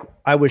more, like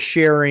I was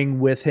sharing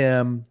with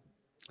him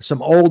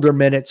some older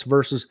minutes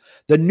versus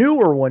the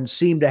newer ones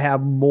seem to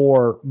have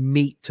more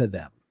meat to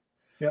them.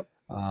 Yep.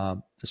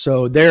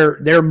 So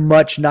they're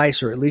much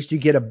nicer. At least you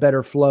get a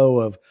better flow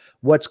of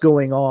what's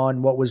going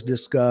on, what was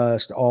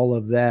discussed, all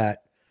of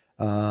that.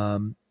 Are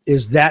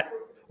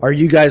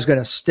you guys going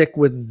to stick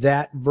with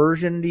that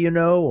version? Do you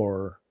know,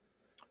 or?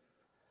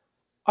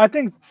 I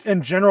think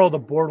in general, the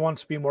board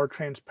wants to be more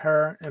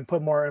transparent and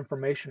put more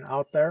information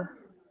out there.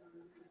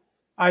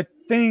 I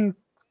think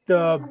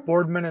the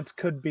board minutes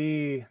could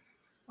be,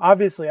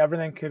 obviously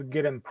everything could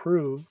get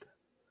improved.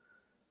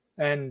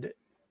 And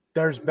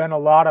there's been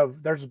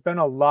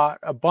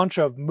a bunch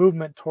of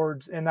movement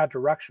towards in that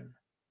direction.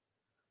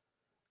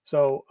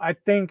 So I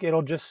think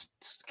it'll just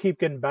keep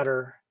getting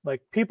better.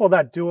 Like, people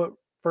that do it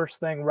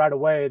first thing right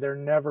away, they're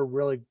never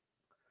really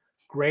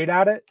great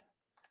at it.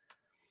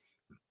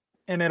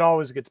 And it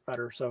always gets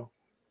better. So,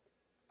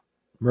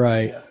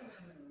 right. Yeah.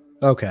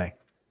 Okay.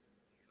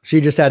 So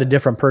you just had a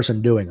different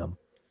person doing them,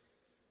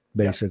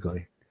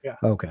 basically. Yeah.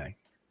 Okay.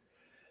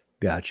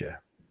 Gotcha.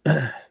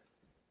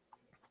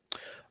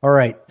 All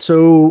right.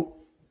 So,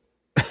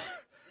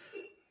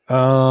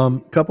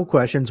 couple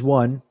questions.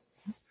 One,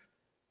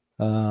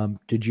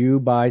 did you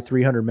buy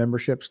 300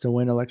 memberships to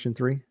win election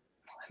 3?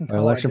 Or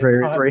election for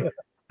area 3?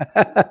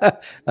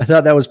 I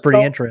thought that was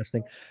pretty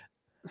interesting.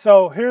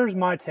 So here's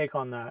my take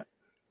on that.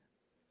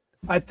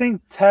 I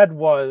think Ted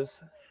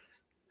was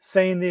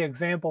saying the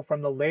example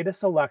from the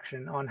latest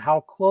election on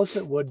how close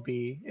it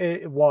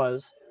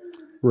was,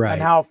 right,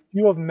 and how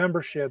few of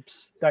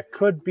memberships that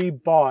could be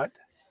bought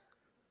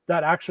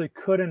that actually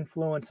could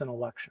influence an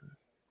election.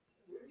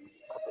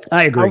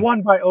 I agree. I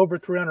won by over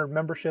 300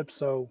 memberships,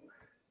 so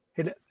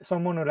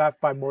someone would have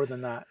to buy more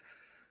than that.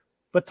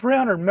 But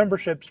 300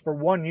 memberships for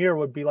 1 year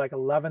would be like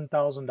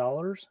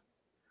 $11,000.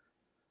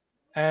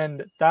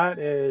 And that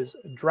is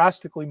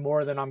drastically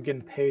more than I'm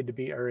getting paid to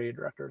be area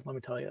director. Let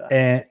me tell you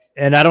that.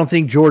 And I don't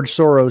think George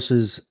Soros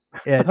is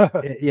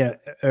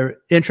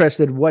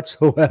interested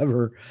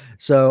whatsoever.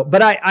 So,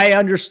 but I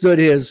understood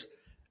his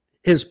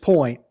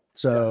point.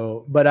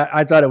 So, but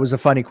I thought it was a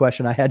funny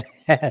question I had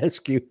to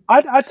ask you.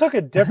 I took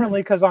it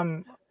differently because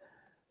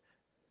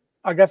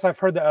I guess I've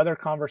heard the other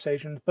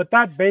conversations, but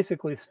that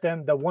basically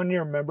stemmed the 1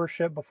 year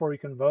membership before you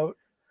can vote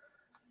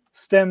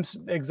stems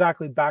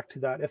exactly back to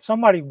that. If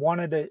somebody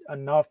wanted it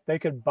enough, they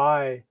could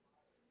buy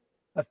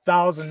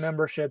 1,000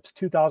 memberships,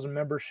 2,000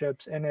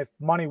 memberships. And if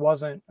money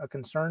wasn't a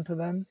concern to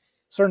them,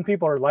 certain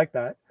people are like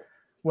that,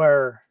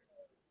 where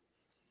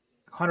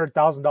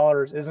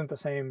 $100,000 isn't the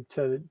same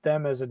to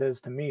them as it is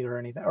to me or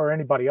anything or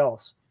anybody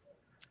else.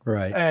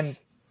 Right. And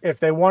if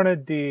they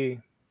wanted the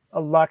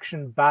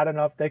election bad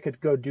enough, they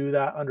could go do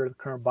that under the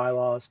current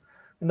bylaws.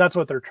 And that's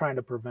what they're trying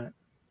to prevent.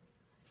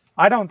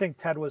 I don't think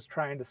Ted was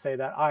trying to say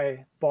that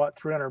I bought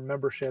 300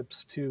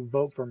 memberships to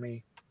vote for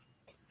me.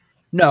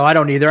 No, I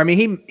don't either. I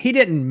mean, he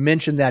didn't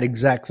mention that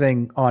exact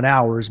thing on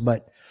ours,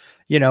 but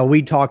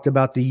we talked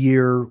about the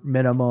year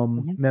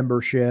minimum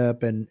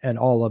membership and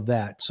all of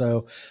that.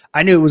 So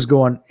I knew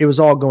it was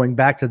all going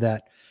back to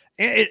that.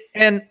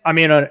 And I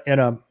mean,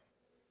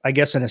 I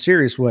guess in a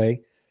serious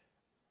way,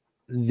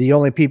 the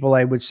only people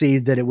I would see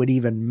that it would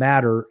even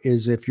matter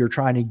is if you're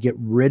trying to get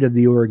rid of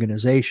the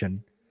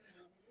organization,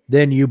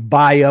 then you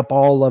buy up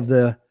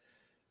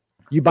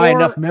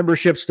enough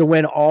memberships to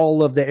win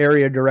all of the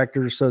area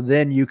directors. So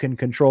then you can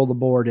control the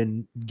board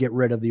and get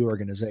rid of the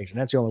organization.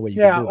 That's the only way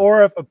you can do it.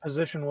 Or if a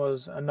position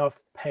was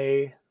enough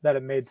pay that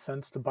it made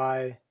sense to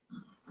buy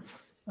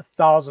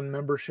 1,000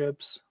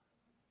 memberships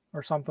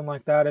or something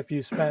like that. If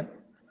you spent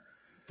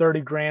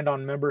 30 grand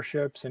on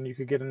memberships and you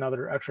could get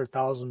another extra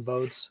 1,000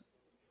 votes.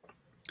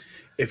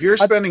 If you're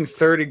spending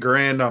 30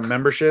 grand on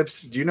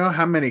memberships, do you know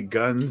how many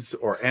guns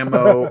or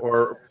ammo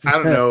or I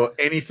don't know,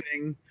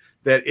 anything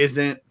that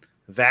isn't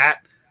that?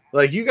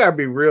 Like, you gotta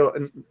be real.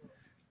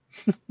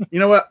 You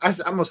know what? I'm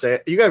gonna say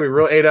it. You gotta be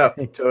real ate up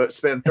to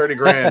spend 30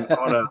 grand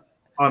on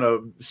a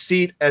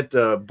seat at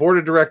the board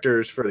of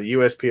directors for the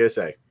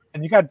USPSA.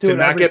 And you got to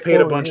not get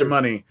paid a bunch of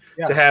money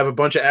to have a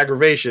bunch of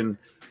aggravation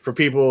for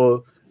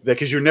people.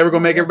 Because you're never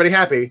going to make everybody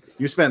happy.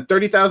 You spend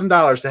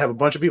 $30,000 to have a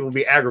bunch of people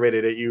be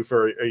aggravated at you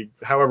for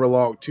however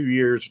long, 2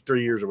 years,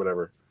 3 years, or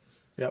whatever.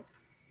 Yep.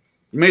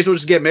 You may as well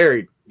just get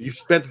married. You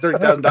spent the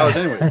 $30,000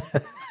 anyway.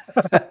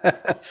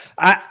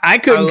 I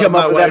couldn't come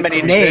up with that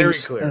many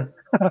names. Very clear.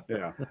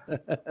 Yeah.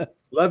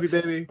 Love you,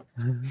 baby.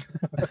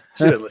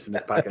 She didn't listen to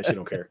this podcast. She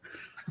don't care.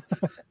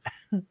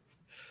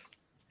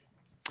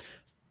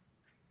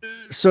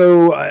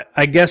 So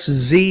I guess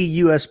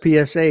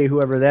USPSA,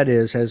 whoever that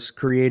is, has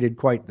created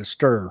quite the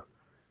stir.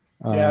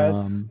 Yeah,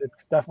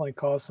 it's definitely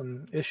caused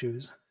some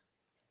issues.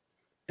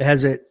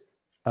 Has it?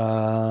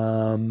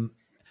 Have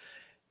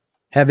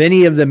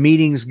any of the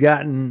meetings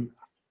gotten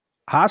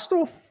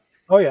hostile?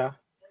 Oh yeah,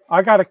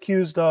 I got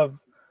accused of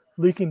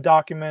leaking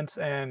documents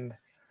and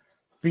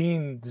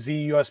being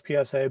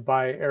USPSA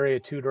by Area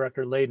 2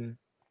 Director Layden,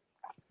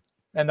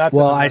 and that's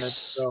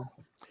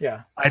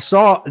yeah. I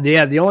saw,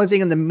 the only thing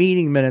in the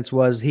meeting minutes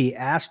was he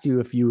asked you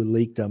if you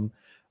leaked them.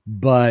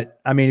 But,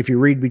 I mean, if you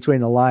read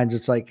between the lines,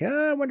 it's like,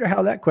 I wonder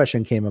how that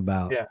question came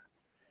about. Yeah.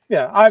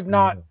 Yeah, I've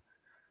not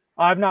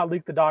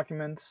leaked the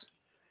documents.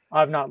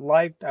 I've not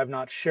liked, I've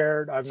not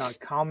shared, I've not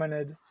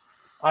commented.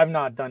 I've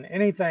not done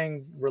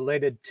anything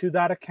related to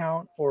that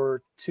account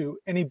or to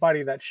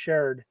anybody that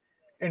shared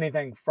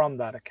anything from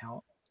that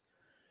account.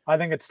 I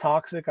think it's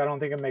toxic. I don't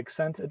think it makes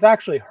sense. It's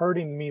actually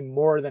hurting me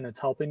more than it's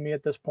helping me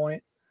at this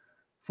point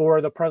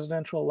for the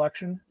presidential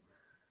election.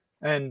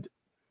 And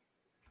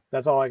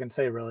that's all I can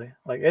say, really.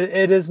 Like,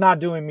 it is not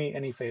doing me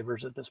any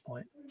favors at this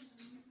point.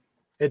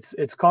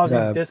 It's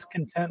causing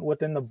discontent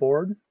within the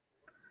board.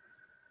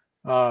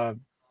 I'll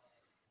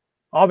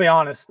be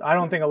honest, I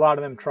don't think a lot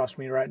of them trust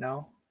me right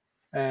now.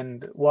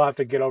 And we'll have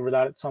to get over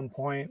that at some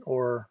point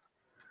or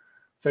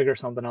figure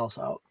something else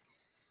out.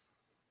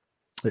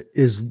 Do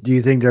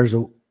you think there's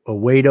a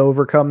way to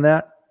overcome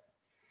that?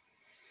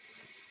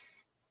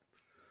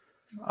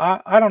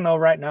 I don't know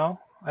right now.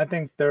 I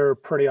think they're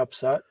pretty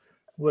upset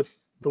with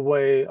the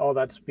way all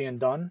that's being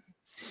done.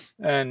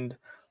 And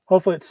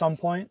hopefully at some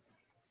point,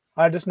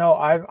 I just know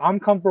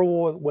I'm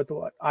comfortable with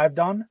what I've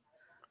done,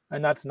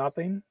 and that's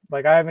nothing.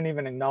 Like, I haven't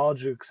even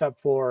acknowledged it except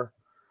for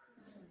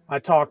I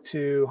talked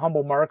to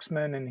Humble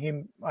Marksman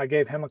and I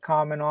gave him a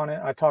comment on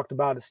it. I talked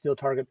about a steel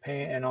target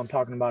paint, and I'm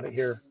talking about it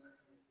here.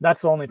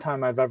 That's the only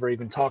time I've ever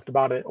even talked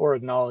about it or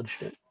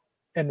acknowledged it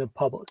in the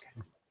public.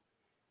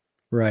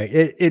 Right.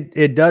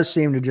 It does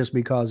seem to just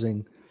be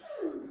causing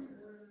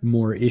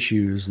more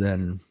issues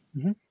than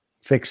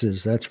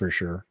fixes. That's for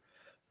sure.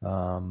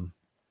 It'll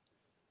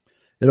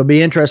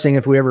be interesting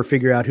if we ever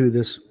figure out who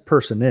this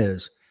person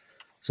is.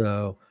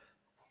 So,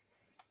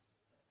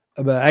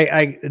 But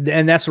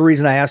and that's the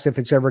reason I asked if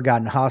it's ever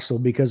gotten hostile,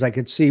 because I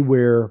could see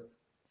where,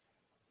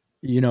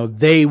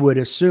 they would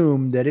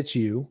assume that it's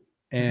you.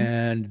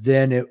 And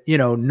then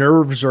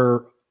nerves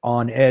are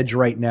on edge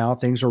right now.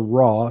 Things are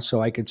raw.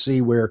 So I could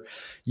see where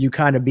you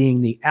kind of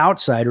being the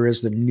outsider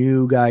as the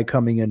new guy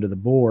coming into the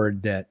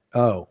board that,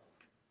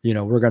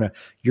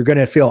 you're going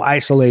to feel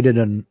isolated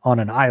and on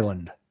an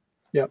island.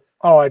 Yep.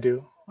 Oh, I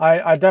do.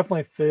 I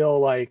definitely feel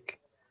like,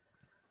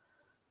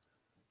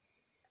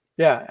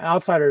 yeah,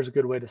 outsider is a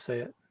good way to say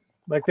it.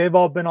 Like, they've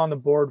all been on the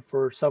board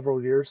for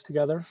several years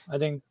together. I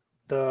think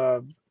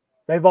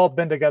they've all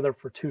been together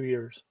for 2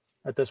 years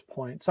at this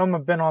point. Some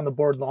have been on the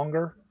board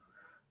longer,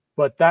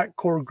 but that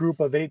core group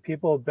of 8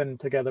 people have been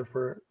together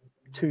for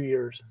 2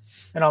 years,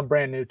 and I'm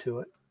brand new to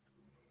it.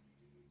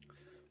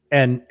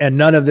 And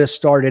none of this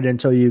started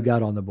until you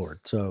got on the board.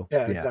 So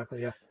yeah.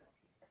 Exactly. Yeah.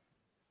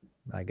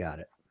 I got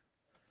it.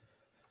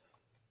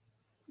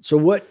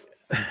 So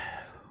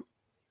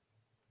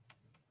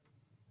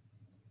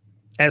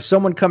as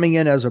someone coming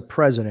in as a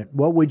president,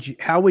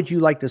 how would you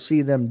like to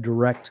see them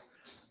direct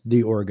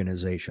the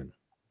organization?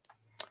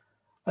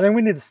 I think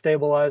we need to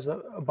stabilize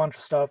a bunch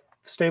of stuff,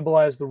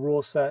 stabilize the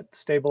rule set,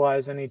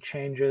 stabilize any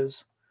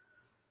changes,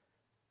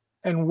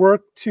 and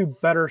work to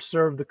better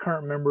serve the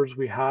current members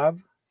we have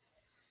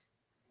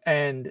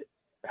and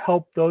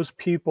help those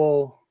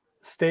people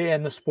stay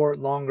in the sport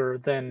longer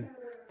than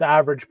the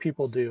average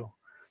people do.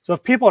 So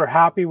if people are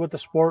happy with the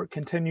sport,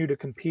 continue to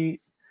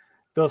compete,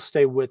 they'll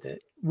stay with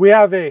it. We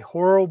have a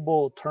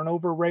horrible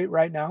turnover rate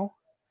right now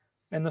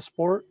in the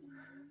sport.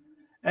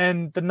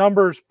 And the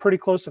number is pretty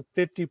close to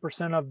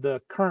 50% of the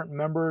current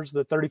members,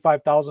 the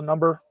 35,000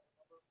 number,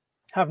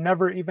 have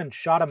never even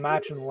shot a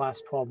match in the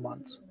last 12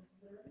 months.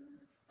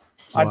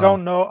 Wow. I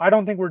don't know. I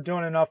don't think we're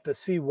doing enough to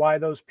see why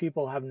those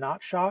people have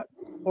not shot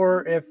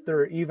or if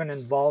they're even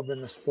involved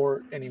in the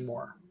sport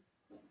anymore.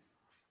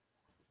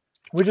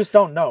 We just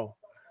don't know.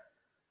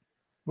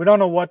 We don't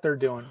know what they're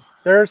doing.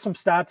 There are some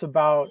stats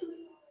about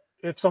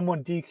if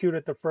someone DQ'd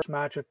at the first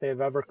match, if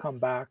they've ever come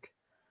back.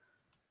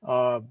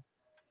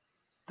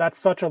 That's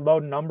such a low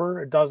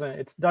number.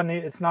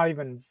 It's not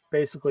even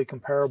basically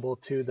comparable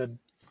to the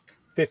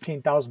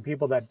 15,000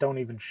 people that don't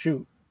even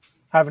shoot,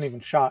 haven't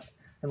even shot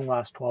in the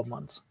last 12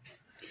 months.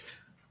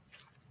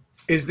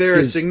 Is there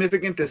a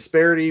significant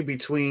disparity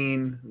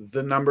between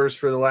the numbers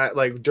for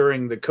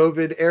during the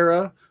COVID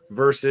era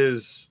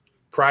versus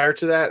prior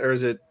to that, or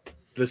is it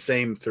the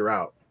same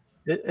throughout?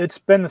 It's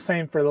been the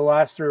same for the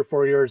last 3 or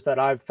 4 years that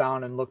I've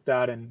found and looked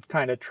at and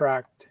kind of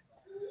tracked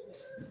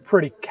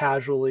pretty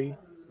casually.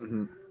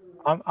 Mm-hmm.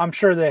 I'm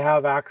sure they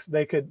have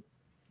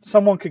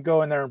someone could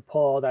go in there and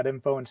pull all that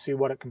info and see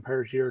what it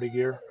compares year to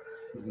year.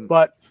 Mm-hmm.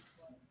 But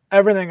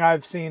everything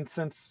I've seen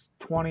since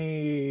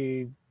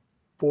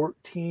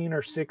 2014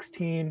 or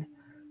 16,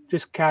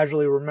 just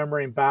casually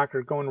remembering back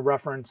or going to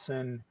reference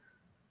in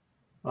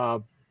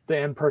the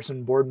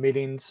in-person board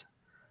meetings,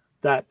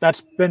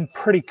 that's been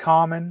pretty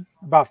common.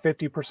 About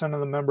 50% of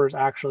the members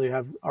actually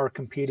are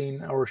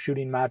competing or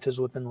shooting matches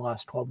within the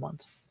last 12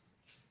 months.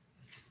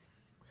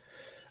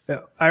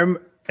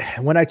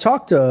 When I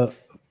talked to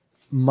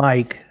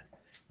Mike,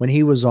 when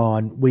he was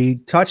on, we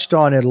touched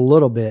on it a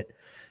little bit,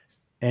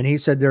 and he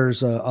said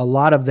there's a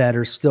lot of that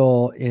are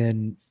still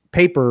in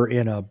paper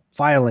in a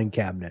filing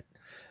cabinet.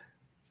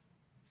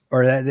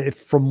 Or that,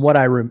 from what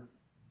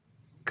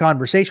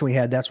conversation we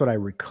had, that's what I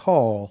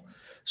recall.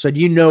 So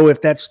do you know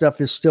if that stuff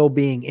is still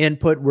being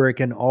input where it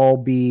can all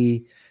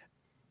be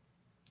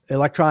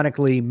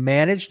electronically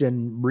managed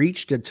and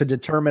reached to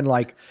determine,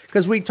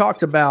 because we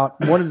talked about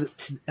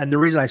and the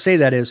reason I say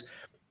that is,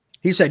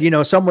 he said,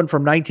 someone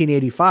from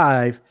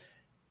 1985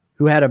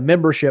 who had a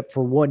membership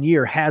for 1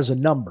 year has a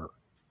number.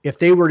 If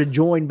they were to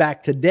join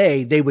back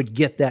today, they would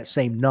get that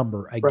same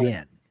number again.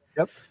 Right.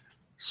 Yep.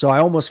 So I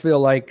almost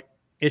feel like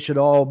it should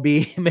all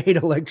be made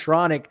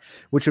electronic,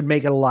 which would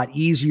make it a lot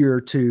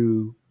easier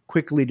to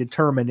quickly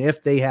determine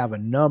if they have a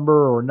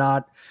number or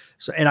not.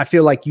 So, and I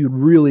feel like you'd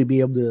really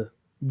be able to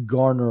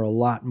garner a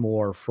lot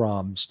more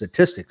from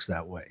statistics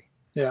that way.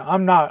 Yeah,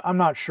 I'm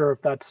not sure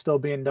if that's still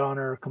being done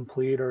or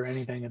complete or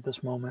anything at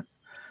this moment.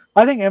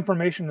 I think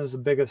information is the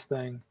biggest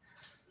thing.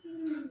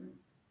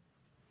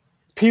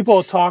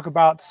 People talk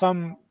about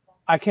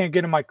I can't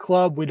get in my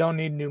club, we don't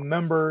need new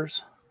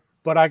members,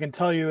 but I can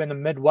tell you in the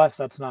Midwest,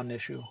 that's not an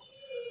issue.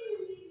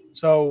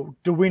 So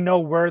do we know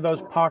where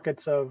those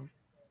pockets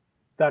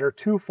that are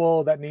too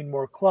full that need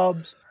more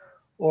clubs,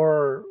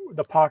 or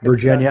the pockets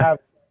Virginia that have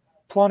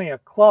plenty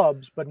of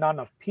clubs but not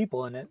enough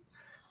people in it?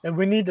 And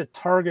we need to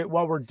target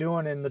what we're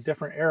doing in the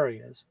different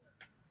areas.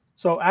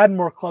 So add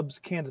more clubs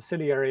to Kansas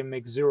City area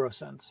makes 0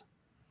 sense.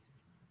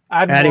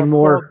 Adding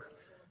more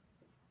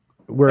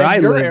where I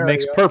live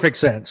makes perfect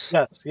sense.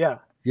 Yes, yeah.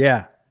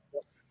 Yeah.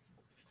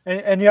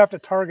 And you have to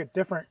target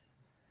different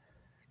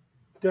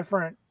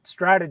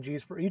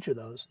strategies for each of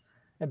those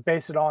and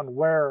base it on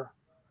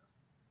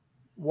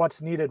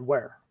what's needed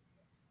where.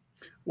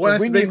 Well,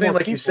 that's the big thing,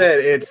 like you said,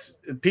 it's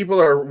people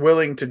are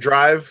willing to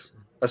drive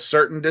a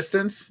certain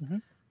distance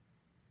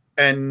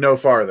and no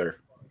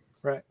farther.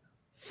 Right.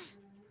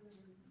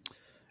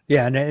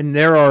 Yeah, and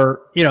there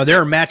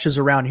are matches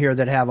around here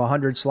that have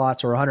 100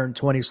 slots or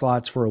 120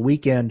 slots for a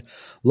weekend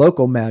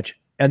local match,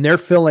 and they're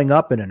filling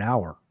up in an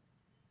hour.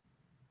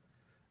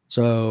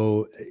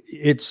 So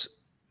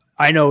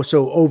I know.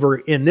 So over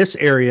in this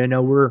area, I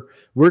know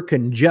we're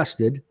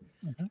congested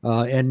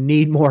and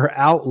need more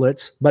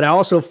outlets. But I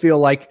also feel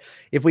like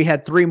if we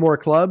had 3 more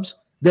clubs,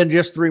 then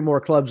just 3 more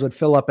clubs would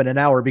fill up in an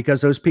hour,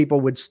 because those people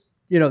would,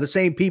 the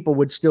same people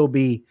would still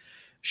be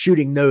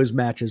shooting those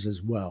matches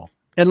as well,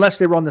 unless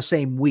they were on the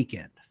same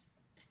weekend.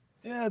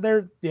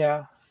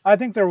 Yeah, I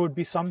think there would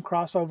be some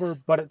crossover,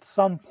 but at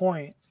some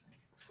point,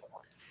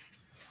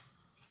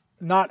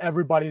 not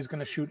everybody's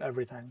going to shoot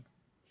everything,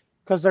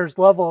 because there's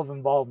level of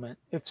involvement.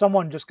 If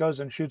someone just goes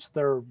and shoots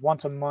their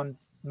once a month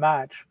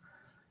match,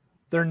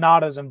 they're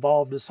not as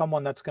involved as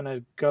someone that's going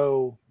to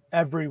go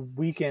every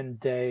weekend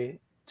day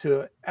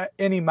to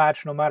any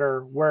match, no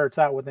matter where it's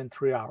at, within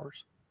 3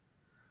 hours.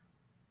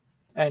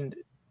 And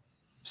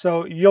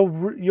so you'll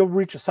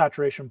reach a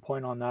saturation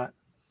point on that.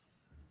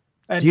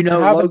 And do you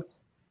know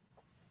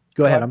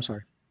Go ahead. I'm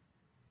sorry.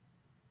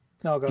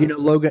 No, go ahead.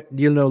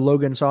 Do you know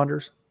Logan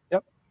Saunders?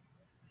 Yep.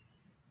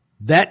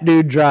 That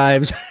dude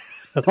drives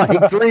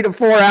like 3 to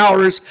 4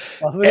 hours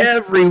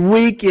every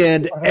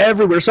weekend,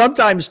 everywhere.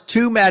 Sometimes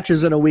 2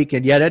 matches in a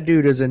weekend. Yeah, that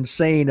dude is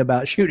insane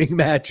about shooting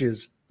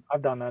matches.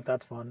 I've done that.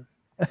 That's fun.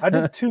 I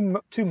did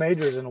two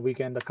majors in a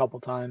weekend a couple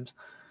times.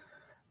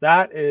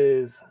 That's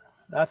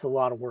a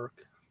lot of work.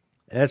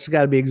 That's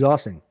got to be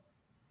exhausting.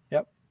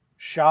 Yep.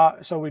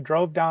 So we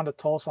drove down to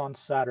Tulsa on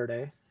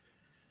Saturday.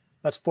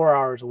 That's 4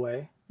 hours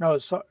away. No,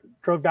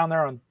 drove down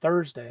there on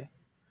Thursday.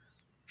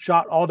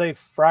 Shot all day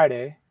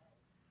Friday.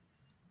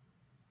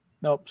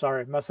 Nope,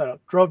 sorry, messed that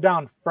up. Drove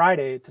down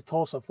Friday to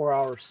Tulsa, 4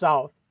 hours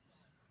south.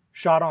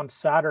 Shot on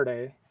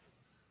Saturday.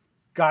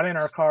 Got in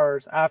our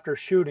cars after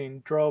shooting.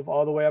 Drove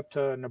all the way up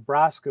to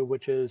Nebraska,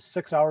 which is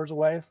 6 hours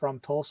away from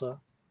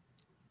Tulsa.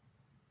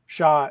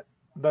 Shot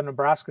the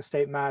Nebraska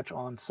State match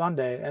on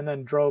Sunday, and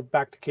then drove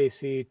back to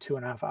KC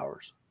 2.5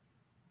 hours.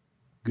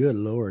 Good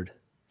Lord.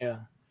 Yeah.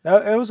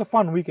 It was a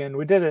fun weekend.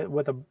 We did it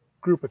with a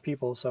group of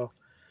people, so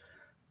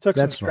took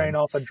some strain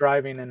off of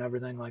driving and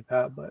everything like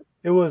that. But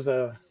it was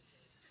in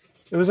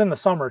the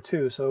summer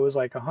too, so it was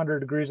like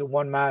 100 degrees at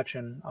one match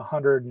and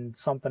 100 and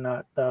something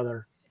at the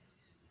other.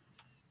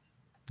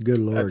 Good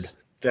Lord.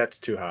 That's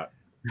too hot.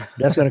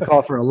 That's going to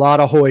call for a lot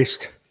of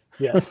hoist.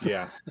 Yes.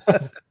 Yeah.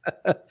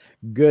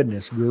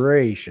 Goodness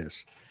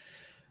gracious.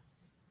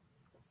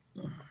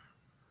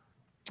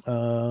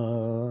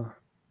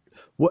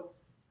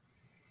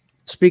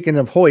 Speaking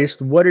of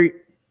hoist, what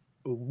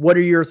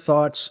are your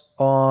thoughts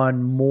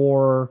on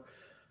more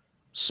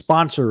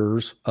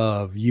sponsors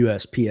of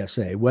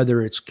USPSA,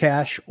 whether it's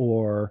cash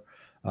or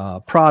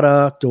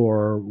product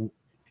or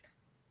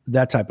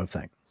that type of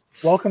thing?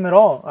 Welcome at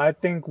all. I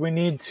think we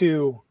need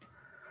to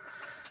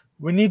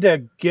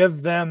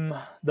give them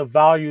the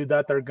value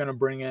that they're going to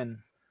bring in.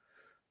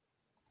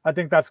 I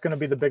think that's going to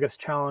be the biggest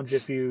challenge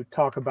if you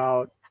talk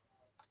about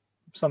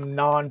some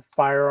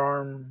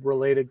non-firearm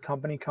related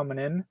company coming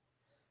in.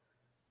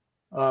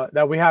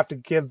 That we have to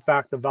give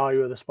back the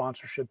value of the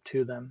sponsorship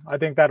to them. I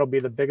think that'll be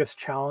the biggest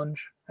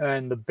challenge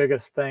and the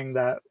biggest thing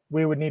that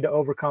we would need to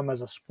overcome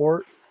as a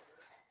sport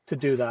to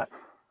do that.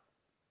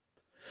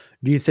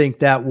 Do you think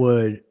that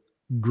would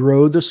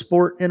grow the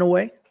sport in a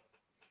way?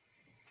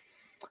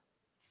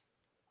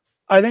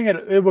 I think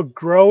it would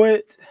grow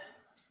it.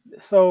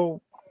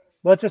 So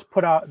let's just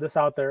put this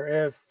out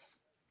there.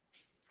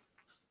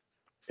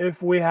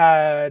 If we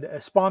had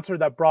a sponsor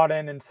that brought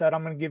in and said,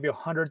 I'm going to give you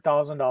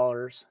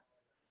 $100,000,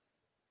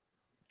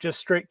 just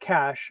straight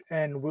cash,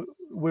 and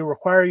we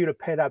require you to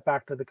pay that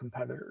back to the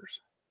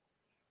competitors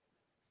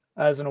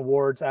as an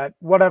awards at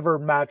whatever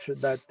match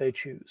that they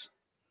choose.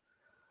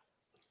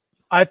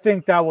 I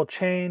think that will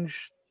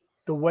change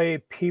the way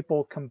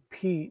people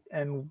compete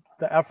and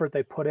the effort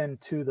they put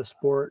into the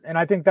sport. And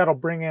I think that'll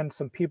bring in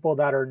some people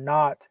that are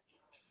not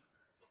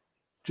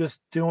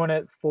just doing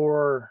it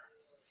for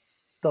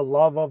the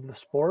love of the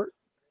sport,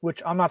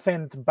 which I'm not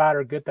saying it's a bad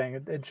or good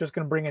thing. It's just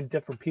going to bring in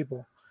different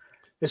people.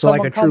 So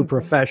like a true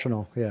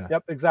professional. Yeah.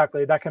 Yep,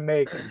 exactly. That can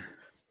make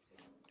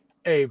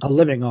a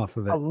living off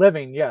of it. A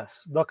living,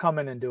 yes. They'll come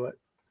in and do it.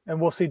 And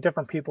we'll see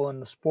different people in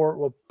the sport.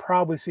 We'll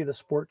probably see the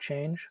sport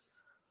change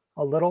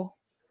a little.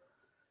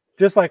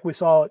 Just like we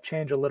saw it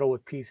change a little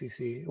with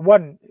PCC.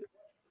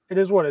 It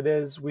is what it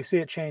is. We see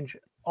it change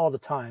all the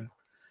time.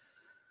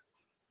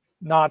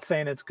 Not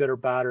saying it's good or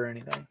bad or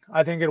anything.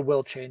 I think it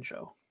will change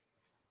though.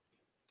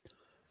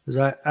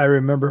 Because I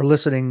remember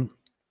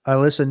I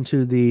listened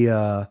to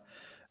the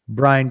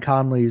Brian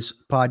Conley's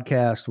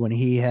podcast when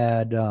he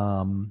had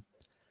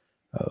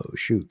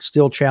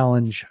Steel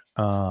Challenge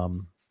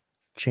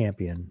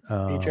champion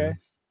BJ.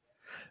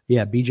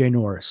 Yeah, BJ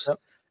Norris. Yep.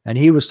 And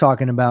he was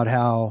talking about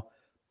how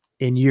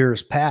in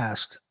years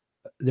past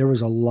there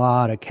was a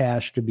lot of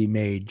cash to be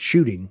made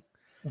shooting,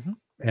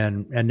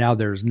 and now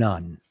there's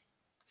none.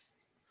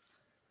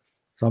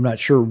 So I'm not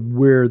sure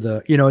where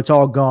it's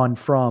all gone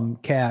from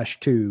cash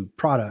to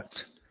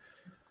product.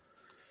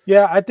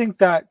 Yeah, I think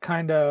that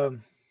kind of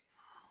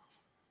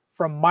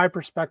from my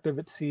perspective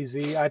at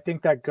CZ, I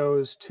think that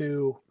goes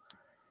to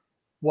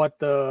what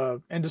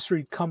the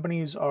industry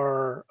companies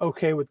are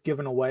okay with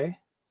giving away.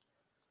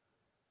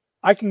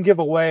 I can give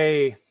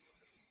away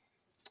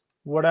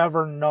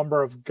whatever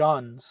number of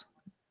guns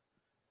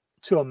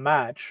to a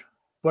match,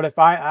 but if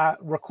I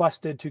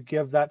requested to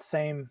give that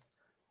same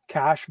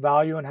cash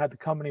value and had the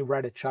company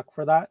write a check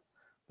for that,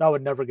 that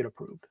would never get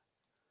approved.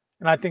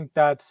 And I think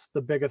that's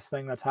the biggest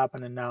thing that's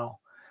happening now.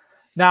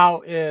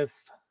 Now,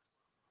 if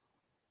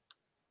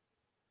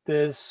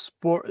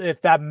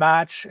that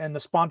match and the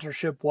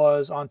sponsorship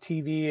was on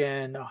TV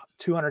and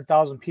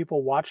 200,000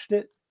 people watched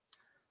it,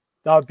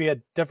 that would be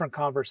a different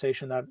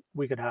conversation that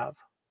we could have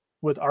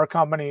with our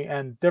company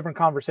and different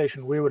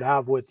conversation we would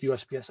have with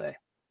USPSA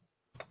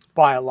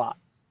by a lot.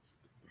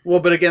 Well,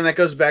 but again, that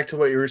goes back to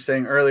what you were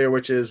saying earlier,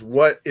 which is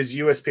what is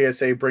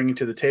USPSA bringing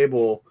to the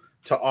table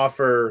to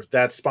offer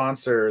that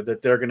sponsor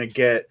that they're going to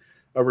get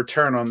a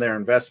return on their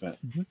investment.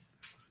 Mm-hmm.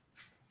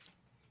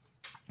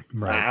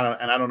 Right.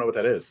 I don't know what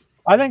that is.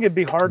 I think it'd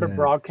be hard to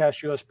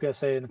broadcast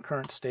USPSA in the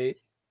current state.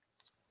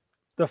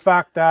 The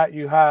fact that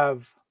you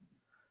have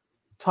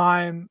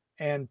time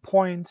and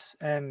points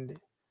and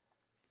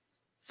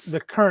the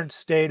current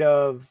state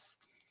of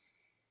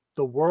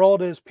the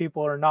world is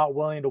people are not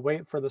willing to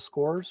wait for the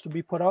scores to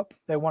be put up.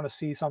 They want to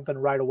see something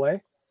right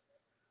away.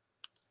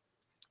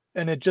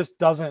 And it just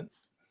doesn't,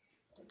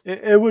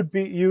 it would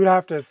be, you would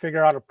have to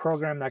figure out a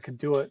program that could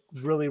do it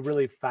really,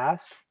 really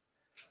fast.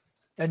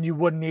 And you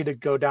wouldn't need to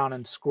go down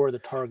and score the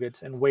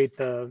targets and wait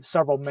the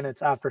several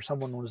minutes after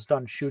someone was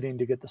done shooting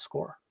to get the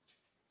score.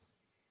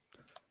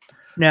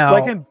 Now,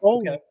 like in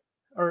bowling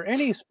or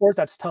any sport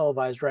that's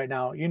televised right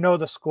now, you know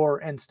the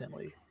score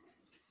instantly.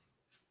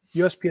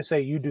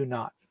 USPSA, you do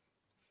not.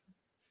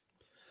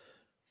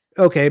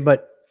 Okay,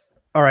 but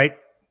all right.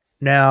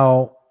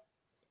 Now,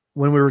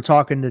 when we were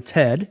talking to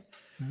Ted,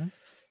 mm-hmm.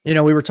 you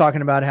know, we were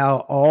talking about how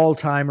all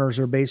timers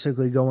are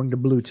basically going to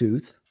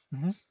Bluetooth.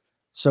 Mm-hmm.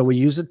 So we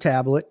use a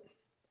tablet.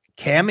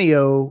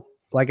 Cameo,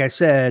 like I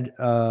said,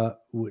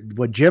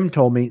 what Jim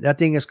told me, that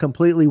thing is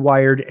completely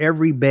wired,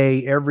 every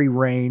bay, every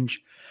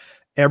range,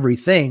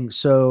 everything.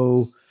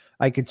 So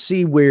I could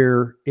see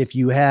where if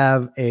you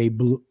have a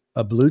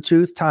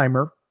Bluetooth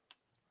timer,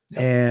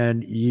 yep.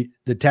 and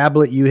the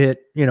tablet you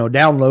hit, you know,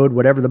 download,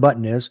 whatever the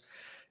button is,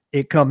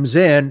 it comes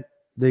in,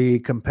 the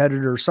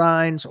competitor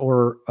signs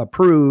or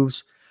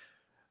approves,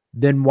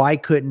 then why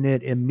couldn't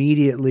it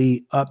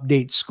immediately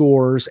update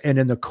scores? And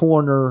in the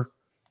corner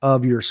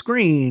of your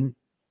screen,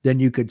 then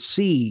you could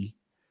see,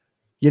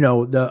 you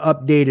know, the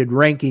updated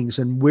rankings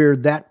and where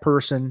that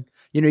person,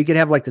 you know, you could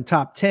have like the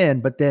top 10,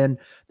 but then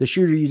the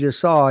shooter you just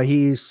saw,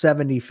 he's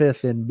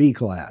 75th in B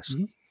class.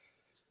 Mm-hmm.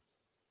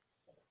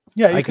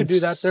 Yeah, you could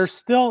do that. There's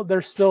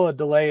still a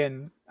delay,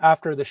 and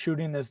after the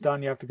shooting is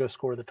done, you have to go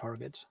score the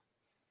targets.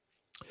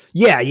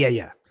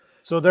 Yeah.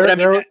 So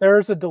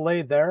there's a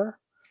delay there.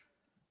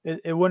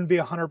 It wouldn't be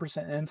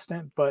 100%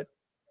 instant,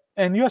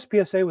 and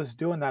USPSA was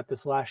doing that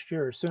this last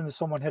year. As soon as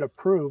someone hit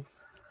approve,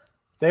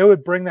 they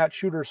would bring that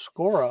shooter's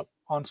score up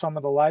on some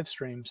of the live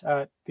streams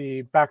at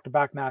the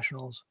back-to-back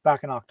nationals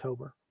back in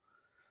October.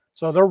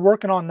 So they're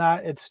working on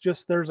that. It's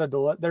just there's a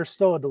delay. There's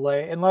still a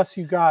delay unless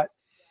you got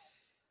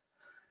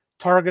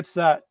targets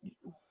that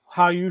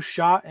how you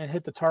shot and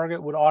hit the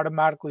target would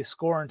automatically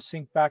score and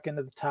sync back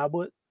into the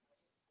tablet.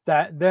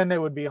 Then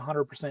it would be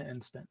 100%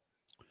 instant.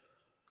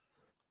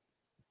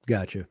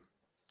 Gotcha.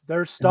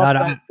 There's stuff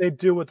that they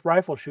do with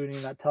rifle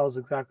shooting that tells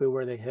exactly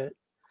where they hit.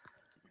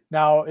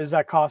 Now, is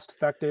that cost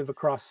effective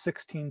across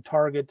 16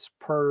 targets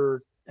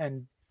per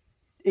and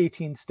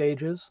 18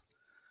 stages?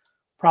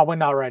 Probably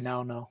not right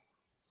now, no.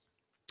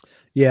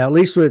 Yeah, at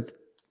least with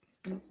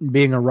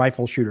being a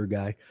rifle shooter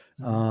guy.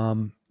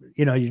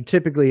 You know,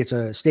 it's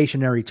a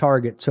stationary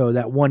target, so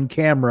that one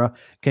camera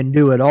can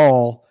do it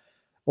all.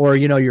 Or,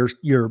 you know,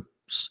 your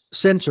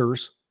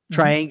sensors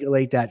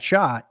triangulate that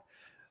shot.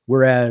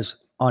 Whereas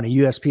on a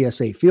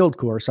USPSA field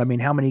course, I mean,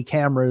 how many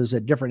cameras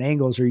at different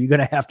angles are you going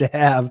to have to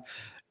have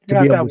be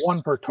able to have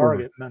one per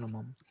target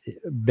minimum?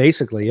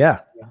 Basically, yeah.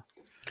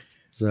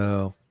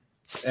 So,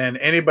 and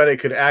anybody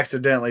could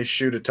accidentally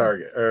shoot a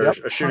target or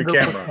shoot a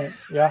camera.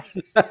 Yeah.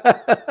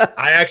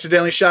 I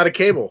accidentally shot a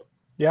cable.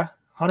 Yeah.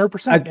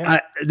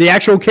 100%. The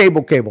actual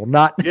cable,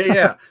 not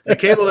the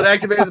cable that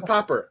activated the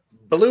popper,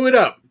 blew it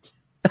up.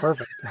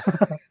 Perfect.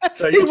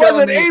 So he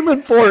wasn't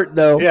aiming for it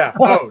though. Yeah.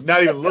 Oh,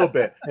 not even a little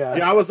bit.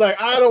 Yeah. I was like,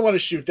 I don't want to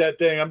shoot that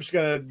thing. I'm just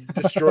gonna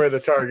destroy the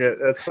target.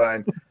 That's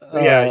fine.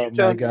 You're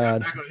telling me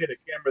I'm not gonna hit a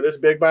camera this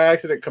big by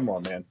accident. Come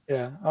on, man.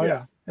 Yeah. Oh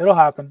yeah. It'll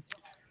happen.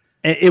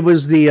 It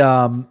was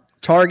the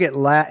target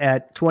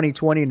at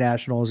 2020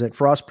 Nationals at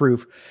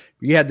Frostproof.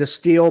 You had the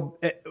steel.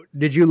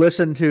 Did you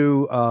listen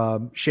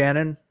to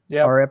Shannon?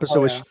 Yeah. Our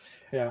episode was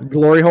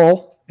Glory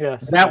Hole.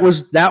 Yes. That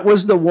was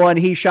the one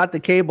he shot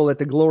the cable at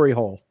the Glory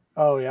Hole.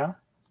 Oh yeah.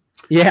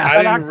 Yeah. I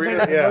didn't really.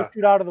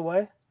 Shoot out of the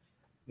way.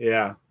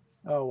 Yeah.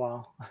 Oh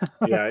wow.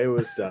 Yeah, it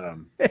was. I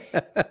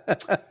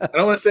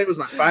don't want to say it was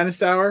my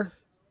finest hour.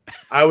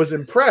 I was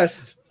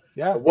impressed,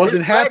 Yeah. I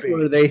wasn't happy,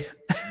 Were they?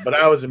 but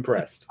I was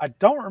impressed. I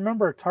don't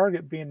remember a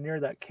target being near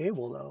that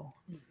cable though.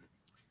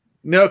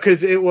 No,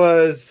 because it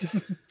was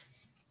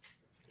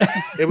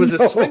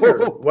a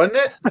swinger, wasn't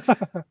it?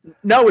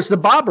 No, it's the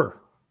bobber.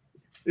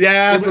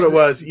 Yeah, that's what it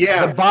was.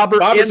 Yeah, the bobber's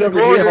Bobber's in the over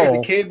here,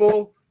 cornhole. the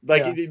cable.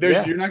 Like,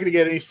 Yeah. you're not going to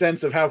get any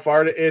sense of how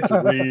far it's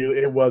real.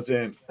 It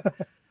wasn't.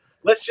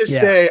 Let's just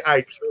Yeah. say I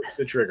choked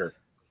the trigger,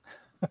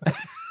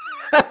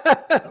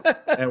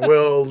 and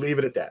we'll leave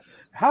it at that.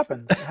 It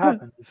happens. It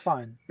happens. It's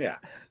fine. Yeah,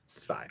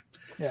 it's fine.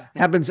 Yeah.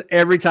 Happens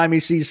every time he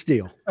sees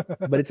steel,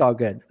 but it's all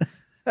good.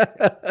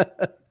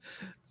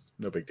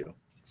 No big deal.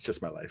 It's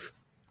just my life.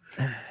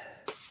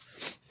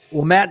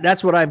 Well, Matt,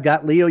 that's what I've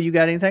got. Leo, you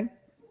got anything?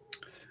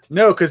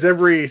 No, because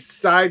every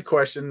side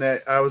question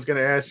that I was going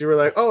to ask, you were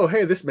like, "Oh,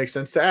 hey, this makes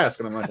sense to ask,"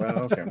 and I'm like, "Well,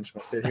 okay, I'm just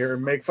going to sit here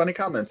and make funny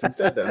comments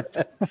instead." Then,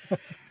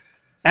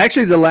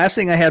 Actually, the last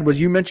thing I had was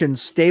you mentioned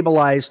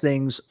stabilize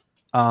things.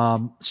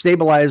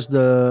 Stabilize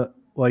the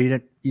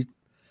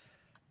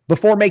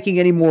before making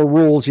any more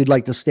rules, you'd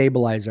like to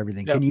stabilize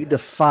everything. Yep. Can you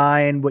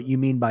define what you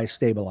mean by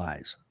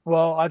stabilize?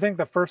 Well, I think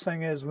the first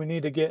thing is we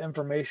need to get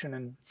information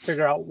and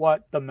figure out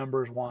what the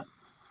members want.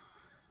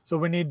 So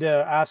we need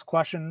to ask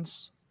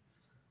questions.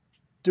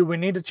 Do we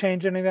need to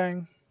change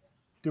anything?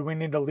 Do we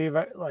need to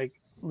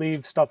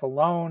leave stuff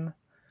alone?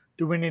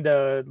 Do we need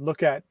to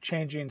look at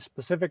changing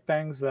specific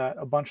things that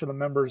a bunch of the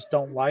members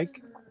don't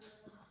like?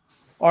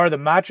 Are the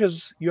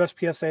matches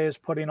USPSA is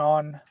putting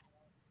on,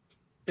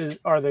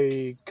 are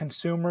the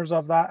consumers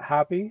of that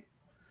happy?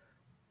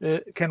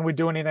 Can we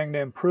do anything to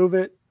improve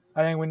it?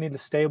 I think we need to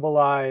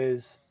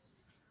stabilize.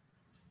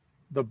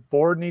 The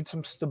board needs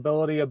some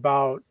stability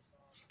about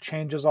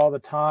changes all the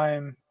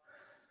time.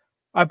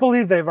 I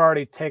believe they've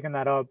already taken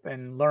that up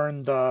and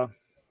learned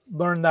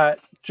that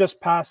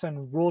just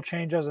passing rule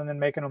changes and then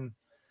making them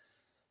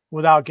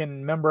without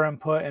getting member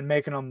input and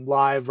making them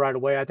live right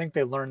away. I think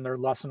they learned their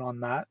lesson on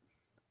that.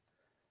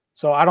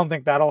 So I don't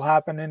think that'll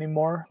happen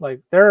anymore. Like,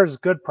 there's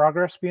good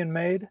progress being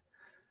made,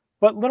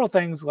 but little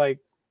things like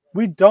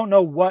we don't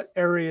know what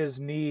areas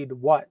need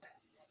what.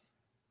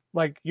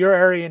 Like, your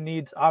area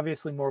needs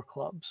obviously more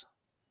clubs.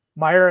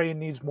 My area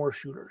needs more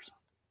shooters.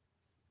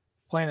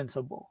 Plain and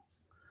simple.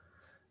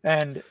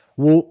 And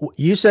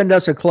you send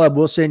us a club,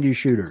 we'll send you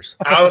shooters.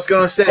 I was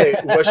going to say,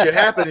 what should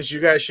happen is you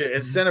guys should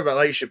incentivize,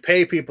 like, you should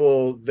pay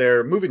people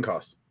their moving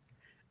costs.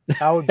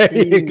 that would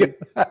be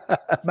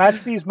match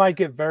fees might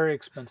get very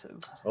expensive.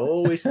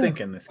 Always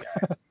thinking, this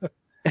guy.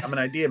 I'm an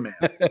idea man.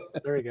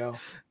 There you go.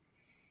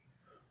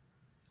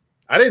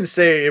 I didn't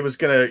say it was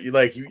gonna,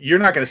 like, you're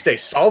not gonna stay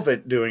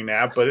solvent doing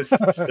that, but it's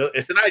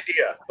an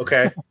idea.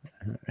 Okay.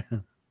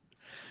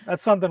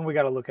 That's something we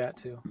got to look at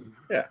too.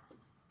 Yeah.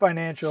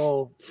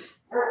 Financial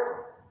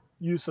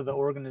use of the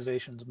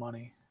organization's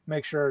money.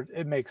 Make sure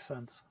it makes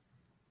sense.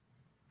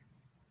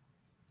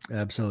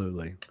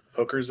 Absolutely.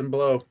 Hookers and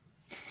blow.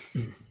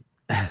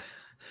 I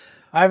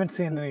haven't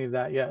seen any of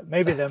that yet.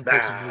 Maybe them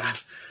person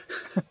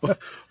meeting.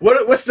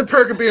 What's the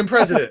perk of being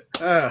president?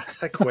 I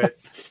quit.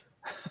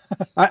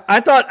 I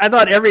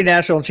thought every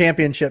national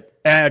champion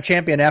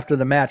after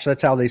the match,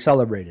 that's how they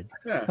celebrated.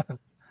 Yeah.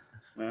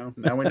 Well,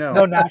 now we know.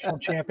 No national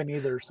champion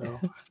either, so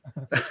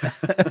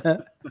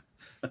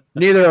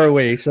Neither are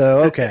we. So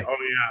okay. Oh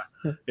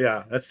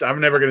yeah. I'm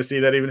never going to see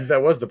that, even if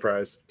that was the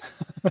prize.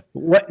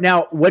 What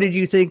did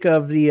you think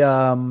of the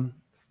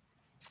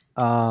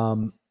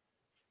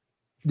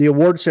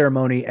award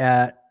ceremony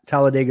at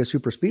Talladega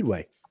Super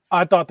Speedway?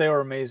 I thought they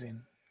were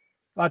amazing.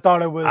 I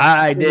thought it was.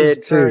 I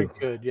did too. Very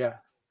good. Yeah,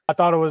 I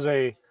thought it was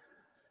a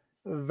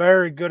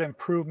very good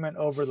improvement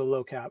over the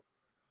low cap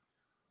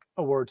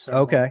award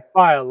ceremony. Okay,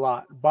 by a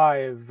lot, by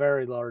a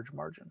very large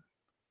margin.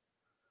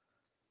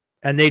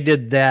 And they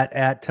did that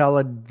at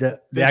the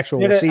actual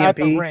did it CMP at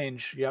the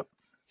range. Yep.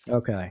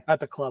 Okay. At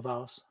the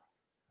clubhouse.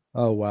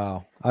 Oh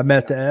wow! I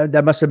met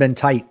that must have been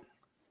tight.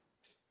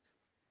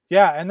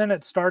 Yeah, and then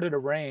it started to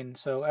rain,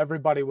 so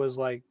everybody was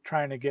like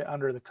trying to get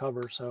under the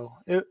cover. So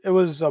it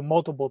was a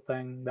multiple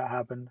thing that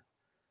happened.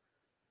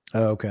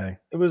 Oh, okay.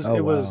 It was wow.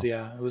 it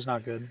was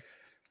not good.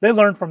 They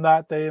learned from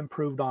that. They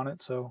improved on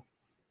it. So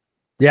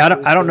yeah,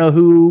 I don't know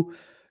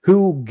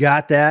who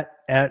got that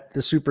at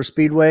the Super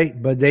Speedway,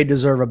 but they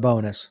deserve a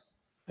bonus.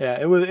 Yeah,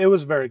 it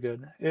was very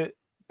good. I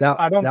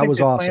don't think was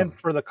they awesome. planned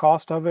for the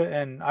cost of it,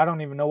 and I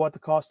don't even know what the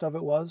cost of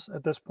it was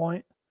at this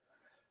point.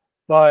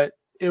 But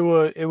it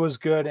was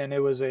good, and it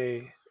was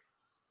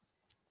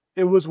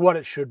what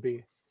it should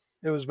be.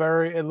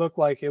 It looked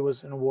like it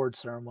was an award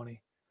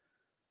ceremony.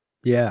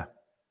 Yeah.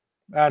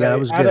 That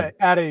was good.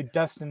 At a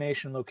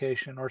destination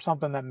location or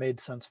something that made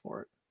sense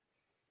for it.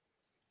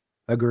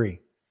 Agree.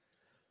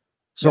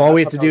 So all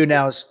we have to do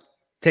now is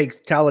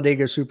take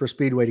Talladega Super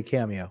Speedway to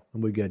Cameo,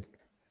 and we're good.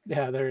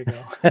 Yeah, there you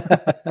go.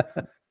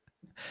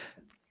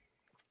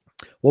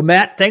 Well,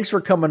 Matt, thanks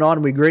for coming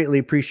on. We greatly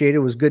appreciate it.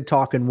 It was good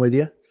talking with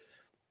you.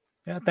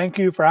 Yeah, thank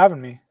you for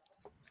having me.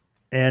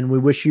 And we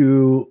wish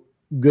you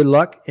good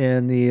luck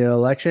in the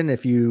election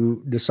if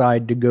you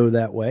decide to go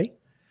that way.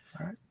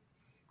 All right.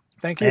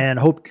 Thank you. And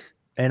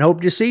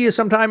hope to see you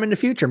sometime in the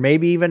future,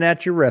 maybe even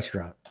at your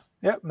restaurant.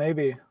 Yep,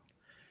 maybe.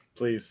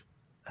 Please.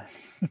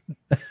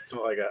 That's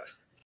all I got.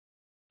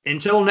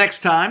 Until next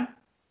time.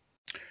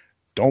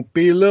 Don't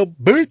be a little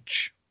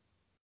bitch.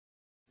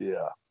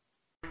 Yeah.